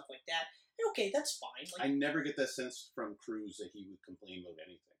stunts and stuff like that. Okay, that's fine. Like, I never get that sense from Cruise that he would complain about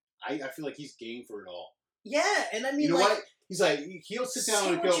anything. I feel like he's game for it all. Yeah, and I mean, you know what? He's like, he'll sit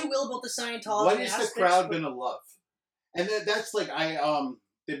down and go, say what you will about the Scientology. What is the crowd gonna love? And that's like,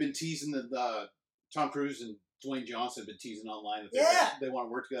 they've been teasing the Tom Cruise and Dwayne Johnson have been teasing online that they want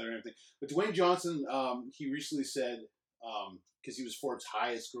to work together and everything. But Dwayne Johnson, he recently said, because he was Ford's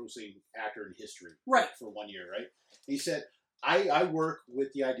highest grossing actor in history, right, for 1 year, right? He said, I work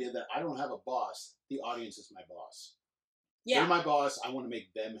with the idea that I don't have a boss. The audience is my boss. Yeah. They're my boss. I want to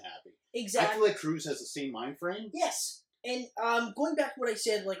make them happy. Exactly. I feel like Cruise has the same mind frame. Yes. And going back to what I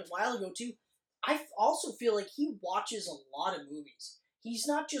said like a while ago too, I also feel like he watches a lot of movies. He's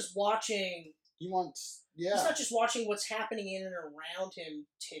not just watching... He's not just watching what's happening in and around him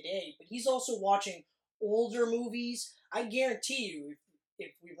today, but he's also watching older movies. I guarantee you,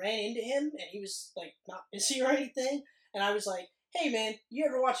 if we ran into him and he was like not busy or anything, and I was like, hey man, you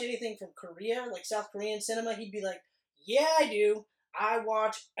ever watch anything from Korea, like South Korean cinema? He'd be like, yeah, I do. I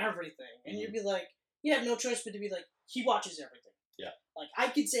watch everything. And you'd be like, you have no choice but to be like, he watches everything. Yeah. Like, I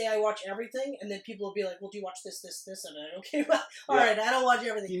could say I watch everything, and then people will be like, well, do you watch this, this, this? And I'm like, okay, well, alright, I don't watch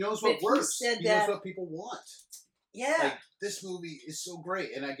everything. He knows what But works. He, said he that, knows what people want. Yeah. Like, this movie is so great,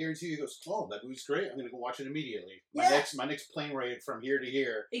 and I guarantee you, he goes, oh, that movie's great. I'm going to go watch it immediately. My next plane ride from here to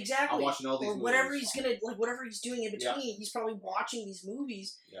here. Exactly. I'm watching all these movies. Whatever he's gonna whatever he's doing in between, he's probably watching these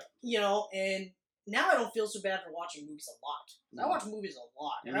movies. Yeah. You know, and now I don't feel so bad for watching movies a lot. I watch movies a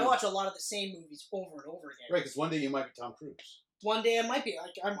lot, and I watch a lot of the same movies over and over again. Right, because one day you might be Tom Cruise. One day I might be.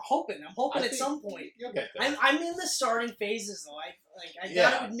 Like, I'm hoping at some point. You'll get there. I'm in the starting phases though. I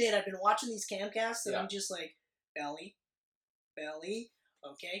gotta admit, I've been watching these camcasts, and I'm just like, belly,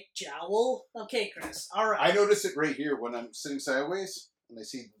 okay, jowl, okay, Chris, all right. I notice it right here when I'm sitting sideways and I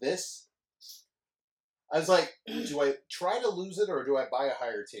see this. I was like, do I try to lose it or do I buy a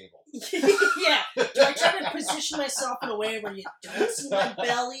higher table? Yeah. Do I try to position myself in a way where you don't see my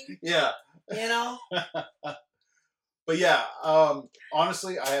belly? Yeah. You know? But yeah,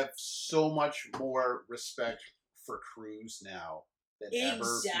 honestly, I have so much more respect for Cruise now than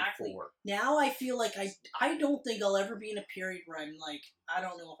ever before. Now I feel like I don't think I'll ever be in a period where I'm like, I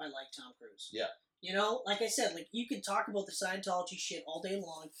don't know if I like Tom Cruise. Yeah. You know, like I said, like you can talk about the Scientology shit all day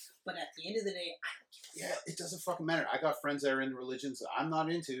long, but at the end of the day, I don't give a fuck. Yeah, it doesn't fucking matter. I got friends that are into religions that I'm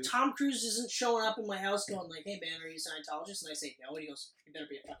not into. Tom Cruise isn't showing up in my house going like, hey man, are you a Scientologist? And I say no, and he goes, you better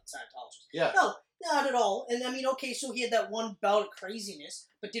be a fucking Scientologist. Yeah. No, not at all. And I mean, okay, so he had that one bout of craziness,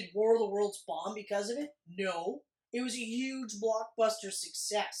 but did War of the Worlds bomb because of it? No. It was a huge blockbuster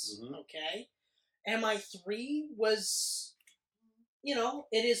success, okay? MI3 was, you know,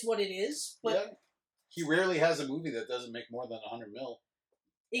 it is what it is, but... Yeah. He rarely has a movie that doesn't make more than $100 million.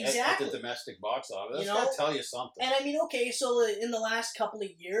 Exactly. At the domestic box office. That's you know, got to tell you something. And I mean, okay, so in the last couple of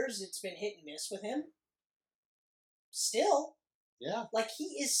years, it's been hit and miss with him. Still. Yeah. Like, he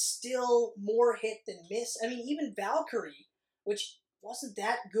is still more hit than miss. I mean, even Valkyrie, which wasn't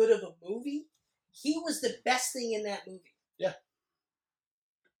that good of a movie, he was the best thing in that movie. Yeah.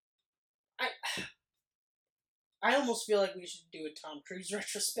 I almost feel like we should do a Tom Cruise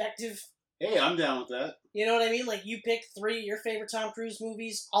retrospective. Hey, I'm down with that. You know what I mean? Like, you pick 3 of your favorite Tom Cruise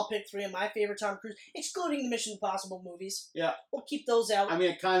movies. I'll pick 3 of my favorite Tom Cruise, excluding the Mission Impossible movies. Yeah. We'll keep those out. I mean,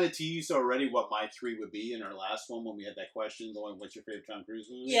 I kind of teased already what my 3 would be in our last one when we had that question going, what's your favorite Tom Cruise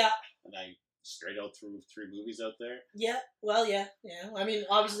movie? Yeah. And I straight out threw 3 movies out there. Yeah. Well, yeah. I mean,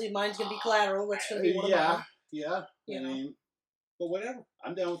 obviously mine's going to be Collateral. That's going to be one of mine. Yeah. You know? mean, but whatever.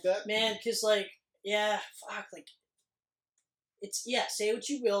 I'm down with that. Man, because, like, yeah, fuck, like, it's, yeah, say what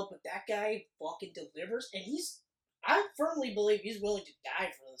you will, but that guy fucking delivers, and I firmly believe he's willing to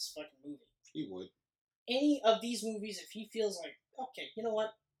die for this fucking movie. He would. Any of these movies, if he feels like, okay, you know what?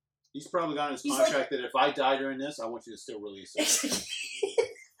 He's probably got in his contract that if I die during this, I want you to still release it.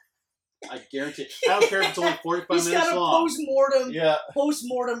 I guarantee. I don't care if it's only 45 minutes long. He's got a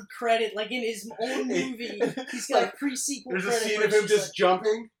post-mortem credit, like in his own movie. He's got a pre-sequel credit. There's a scene of him just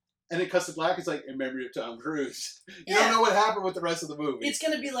jumping. And it cuts to black. It's like, in memory of Tom Cruise. You don't know what happened with the rest of the movie. It's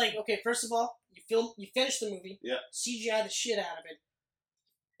gonna be like, okay, first of all, you finish the movie. Yeah. CGI the shit out of it,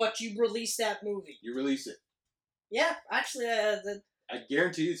 but you release that movie. You release it. Yeah, actually, I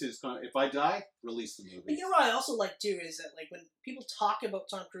guarantee you, if I die, release the movie. But you know what I also like too is that like when people talk about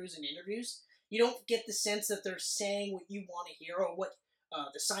Tom Cruise in interviews, you don't get the sense that they're saying what you want to hear or what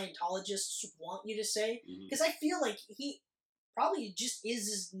the Scientologists want you to say. Because I feel like he probably just is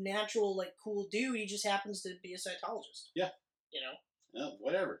his natural, like, cool dude. He just happens to be a Scientologist. Yeah. You know? Yeah,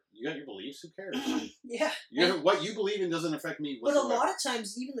 whatever. You got your beliefs. Who cares? Yeah. What you believe in doesn't affect me whatsoever. But a lot of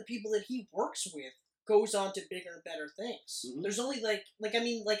times, even the people that he works with goes on to bigger and better things. There's only, like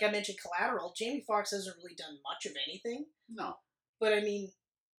I mentioned Collateral. Jamie Foxx hasn't really done much of anything. No. But, I mean...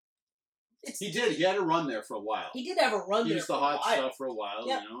 He did. He had a run there for a while. He did have a run there for a while. He used the hot stuff for a while,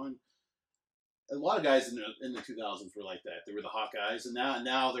 you know, and a lot of guys in the 2000s were like that. They were the hot guys, and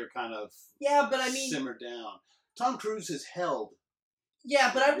now they're kind of simmered down. Tom Cruise has held.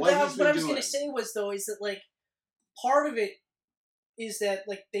 Yeah, but what I was going to say was that like part of it is that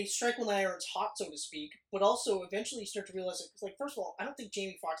like they strike when the iron's hot, so to speak, but also eventually you start to realize that, like, first of all, I don't think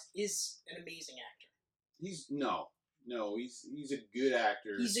Jamie Foxx is an amazing actor. He's a good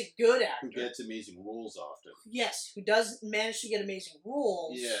actor. He's a good actor who gets amazing roles often. Yes, who does manage to get amazing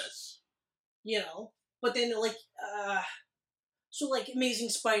roles. Yes. You know, but then like, so like Amazing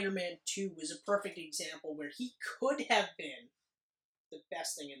Spider-Man 2 was a perfect example where he could have been the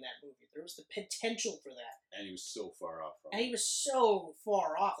best thing in that movie. There was the potential for that. And he was so far off from it. And he was so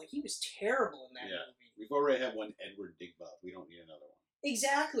far off. Like, he was terrible in that movie. We've already had one Edward Digbub. We don't need another one.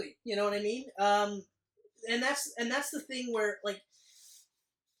 Exactly. You know what I mean? And that's the thing where, like,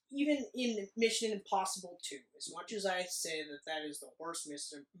 even in Mission Impossible 2, as much as I say that is the worst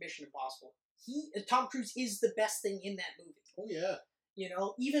Mission Impossible, Tom Cruise is the best thing in that movie. Oh yeah. You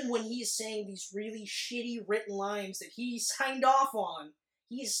know, even when he's saying these really shitty written lines that he signed off on,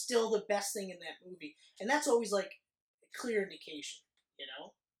 he is still the best thing in that movie. And that's always, like, a clear indication, you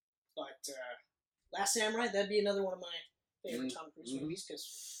know? But Last Samurai, that'd be another one of my favorite Tom Cruise movies, because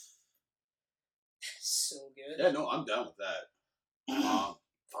it's so good. Yeah, no, I'm down with that. I'm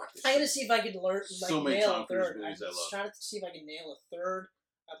gonna see if I can nail a third. I'm movies I love. just trying to see if I can nail a third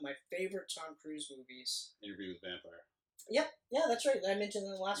of my favorite Tom Cruise movies. Interview with Vampire. Yep, yeah, that's right. I mentioned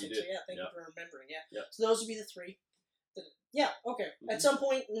in the last You one, did. so yeah, thank you Yep. for remembering. Yeah, Yep. so those would be the three. Yeah, okay. At some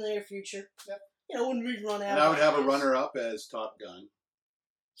point in the near future, you know, when we run out. And I would have a runner-up as Top Gun.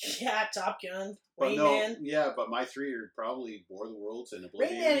 Yeah, Top Gun, But Rain no, Man. yeah, but my three are probably War of the Worlds and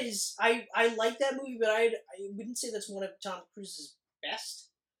Oblivion. Rain Man is I like that movie, but I wouldn't say that's one of Tom Cruise's best.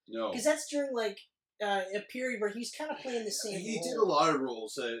 No. Because that's during, like, a period where he's kind of playing the same He role. did a lot of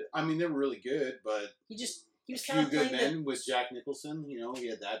roles. I mean, they were really good, but He was Few kind of Good playing Men with Jack Nicholson. You know, he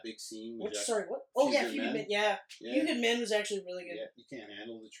had that big scene. With Jack. Sorry, what? Oh, Few yeah, Good Few Good Men. Men. Yeah. Yeah. Few Good Men was actually really good. Yeah, you can't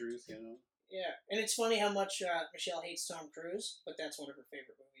handle the truth, you know. Yeah, and it's funny how much Michelle hates Tom Cruise, but that's one of her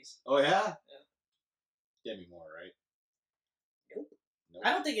favorite movies. Oh yeah. Demi Moore, right? Nope. Nope.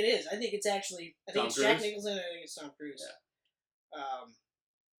 I don't think it is. I think it's actually. I think Tom it's Jack Cruise? Nicholson. And I think it's Tom Cruise. Yeah.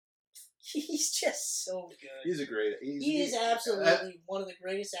 He's just so good. He is absolutely one of the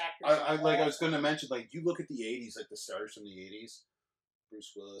greatest actors. I was going to mention, like, you look at the '80s, like the stars from the '80s.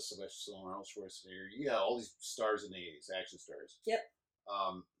 Bruce Willis, Sylvester Stallone, Arnold Schwarzenegger. Yeah, all these stars in the '80s, action stars. Yep.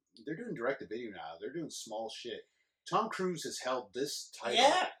 They're doing direct-to-video now. They're doing small shit. Tom Cruise has held this title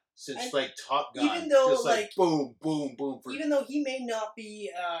since, And like, Top Gun. even though, just like boom, boom, boom. Even though he may not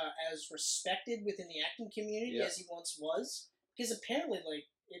be as respected within the acting community Yeah. as he once was, because apparently, like,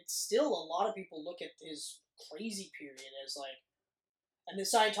 it's still a lot of people look at his crazy period as, like, and the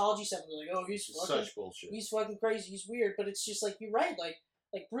Scientology stuff, they're like, oh, he's fucking, such bullshit. he's fucking crazy, he's weird, but it's just like, you're right, like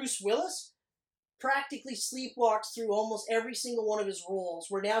Bruce Willis practically sleepwalks through almost every single one of his roles,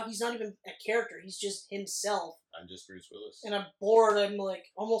 where now he's not even a character, he's just himself. I'm just Bruce Willis. And I'm bored, I'm, like,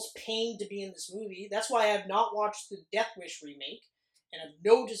 almost pained to be in this movie. That's why I have not watched the Death Wish remake, and have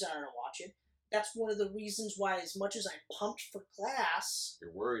no desire to watch it. That's one of the reasons why, as much as I'm pumped for Glass,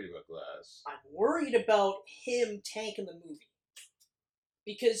 You're worried about Glass. I'm worried about him tanking the movie.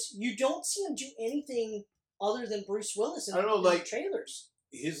 Because you don't see him do anything other than Bruce Willis in the trailers.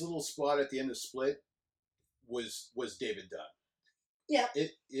 His little spot at the end of Split was David Dunn. Yeah.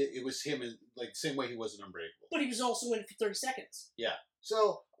 It was him, in, like, the same way he was in Unbreakable. But he was also in it for 30 seconds. Yeah.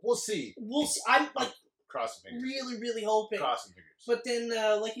 So, we'll see. We'll see. I'm, like, crossing fingers. really, really hoping. Crossing fingers. But then,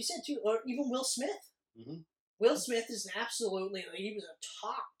 like you said, too, or even Will Smith. Mm-hmm. Will Smith is an absolutely, like, he was a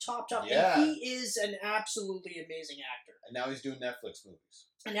top. Yeah. And he is an absolutely amazing actor. And now he's doing Netflix movies.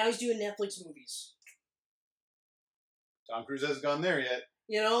 And now he's doing Netflix movies. Tom Cruise hasn't gone there yet.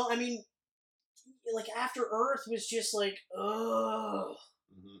 You know, I mean, like, After Earth was just like, ugh.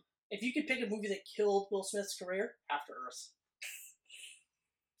 Mm-hmm. If you could pick a movie that killed Will Smith's career, After Earth.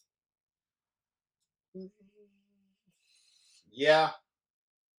 Yeah.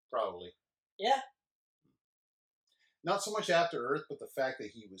 Probably. Yeah. Not so much After Earth, but the fact that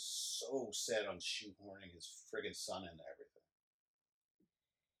he was so set on shoehorning his friggin' son into everything.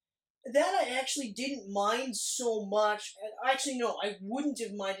 That I actually didn't mind so much. Actually, no, I wouldn't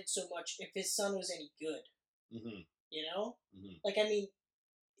have minded so much if his son was any good. Mm-hmm. You know? Mm-hmm. Like, I mean...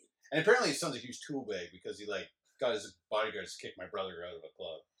 And apparently his son's a huge tool bag because he, like, got his bodyguards to kick my brother out of a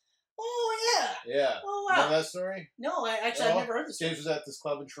club. Oh, yeah! Yeah. Oh, wow. Remember that story? No, I've never heard this. James was at this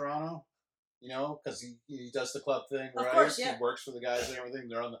club in Toronto, you know, because he does the club thing, Of right? course, yeah. He works for the guys and everything.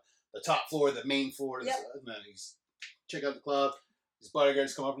 They're on the top floor, the main floor. Yep. And then he's check out the club. His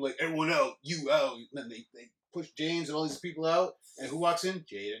bodyguards come up and like, everyone out, you out. And then they push James and all these people out. And who walks in?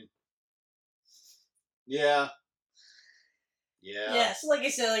 Jaden. Yeah. Yeah. Yeah, so like I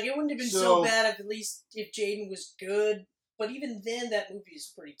said, like, it wouldn't have been so bad if Jaden was good. But even then, that movie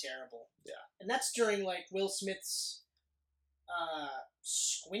is pretty terrible. Yeah. And that's during, like, Will Smith's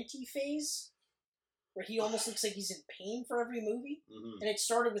squinty phase, where he almost looks like he's in pain for every movie. Mm-hmm. And it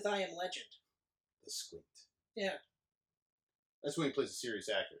started with I Am Legend. The squint. Yeah. That's when he plays a serious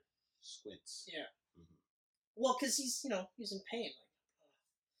actor. Squints. Yeah. Mm-hmm. Well, because he's in pain.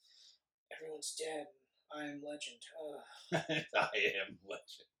 Like, everyone's dead. I am legend. I am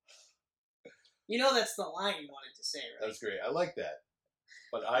legend. You know that's the line you wanted to say, right? That was great. I like that.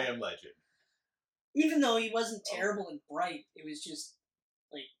 But I am legend. Even though he wasn't terrible and Bright, it was just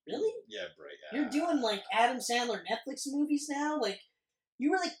like, really? Yeah, Bright. You're doing like Adam Sandler Netflix movies now? Like, you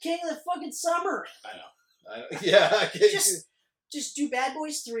were the king of the fucking summer. I know. Yeah. Just do Bad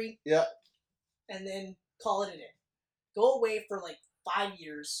Boys 3. Yeah. And then call it a day. Go away for like 5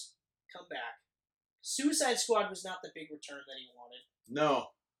 years. Come back. Suicide Squad was not the big return that he wanted. No.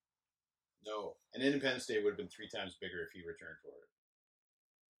 And Independence Day would have been 3 times bigger if he returned for it.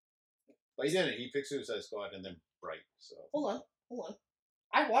 But he didn't. He picked Suicide Squad and then Bright. So Hold on.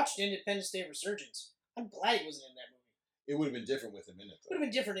 I watched Independence Day Resurgence. I'm glad he wasn't in that movie. it would have been different with him in it. It would have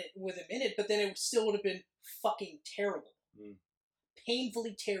been different with him in it, but then it still would have been fucking terrible.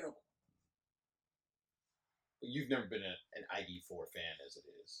 Painfully terrible. You've never been an ID4 fan as it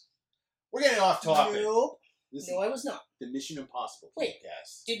is. We're getting off topic. Nope. This No, I was not. is the Mission Impossible Wait.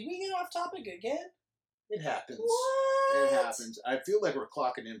 podcast. Did we get off topic again? It happens. What? It happens. I feel like we're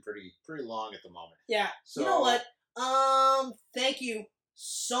clocking in pretty long at the moment. Yeah. So, you know what? Thank you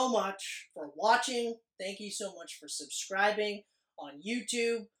so much for watching. Thank you so much for subscribing on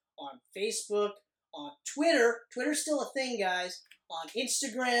YouTube, on Facebook, on Twitter. Twitter's still a thing, guys. On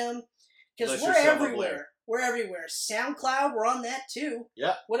Instagram. Because Unless we're you're Summer everywhere. Blair. We're everywhere. SoundCloud, we're on that too.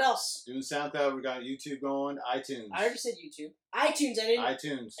 Yeah. What else? Doing SoundCloud, we got YouTube going, iTunes. I already said YouTube. iTunes,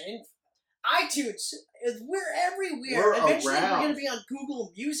 iTunes. iTunes. We're everywhere. We're Eventually, around. we're going to be on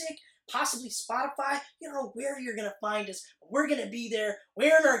Google Music, possibly Spotify. You don't know where you're going to find us. But we're going to be there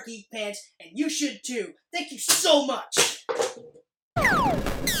wearing our geek pants, and you should too. Thank you so much.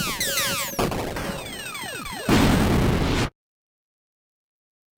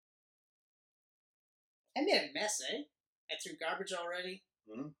 I made a mess, eh? I threw garbage already.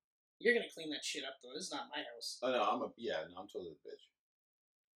 Mm-hmm. You're going to clean that shit up, though. This is not my house. Oh, no, I'm totally the bitch.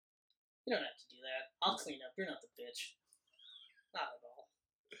 You don't have to do that. I'll clean up. You're not the bitch. Not at all.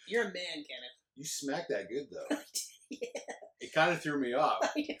 You're a man, Kenneth. You smacked that good, though. Yeah. It kind of threw me off.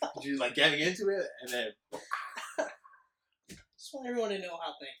 I know. You're like getting into it, and then Just want everyone to know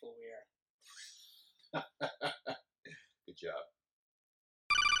how thankful we are. good job.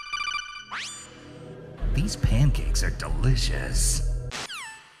 These pancakes are delicious.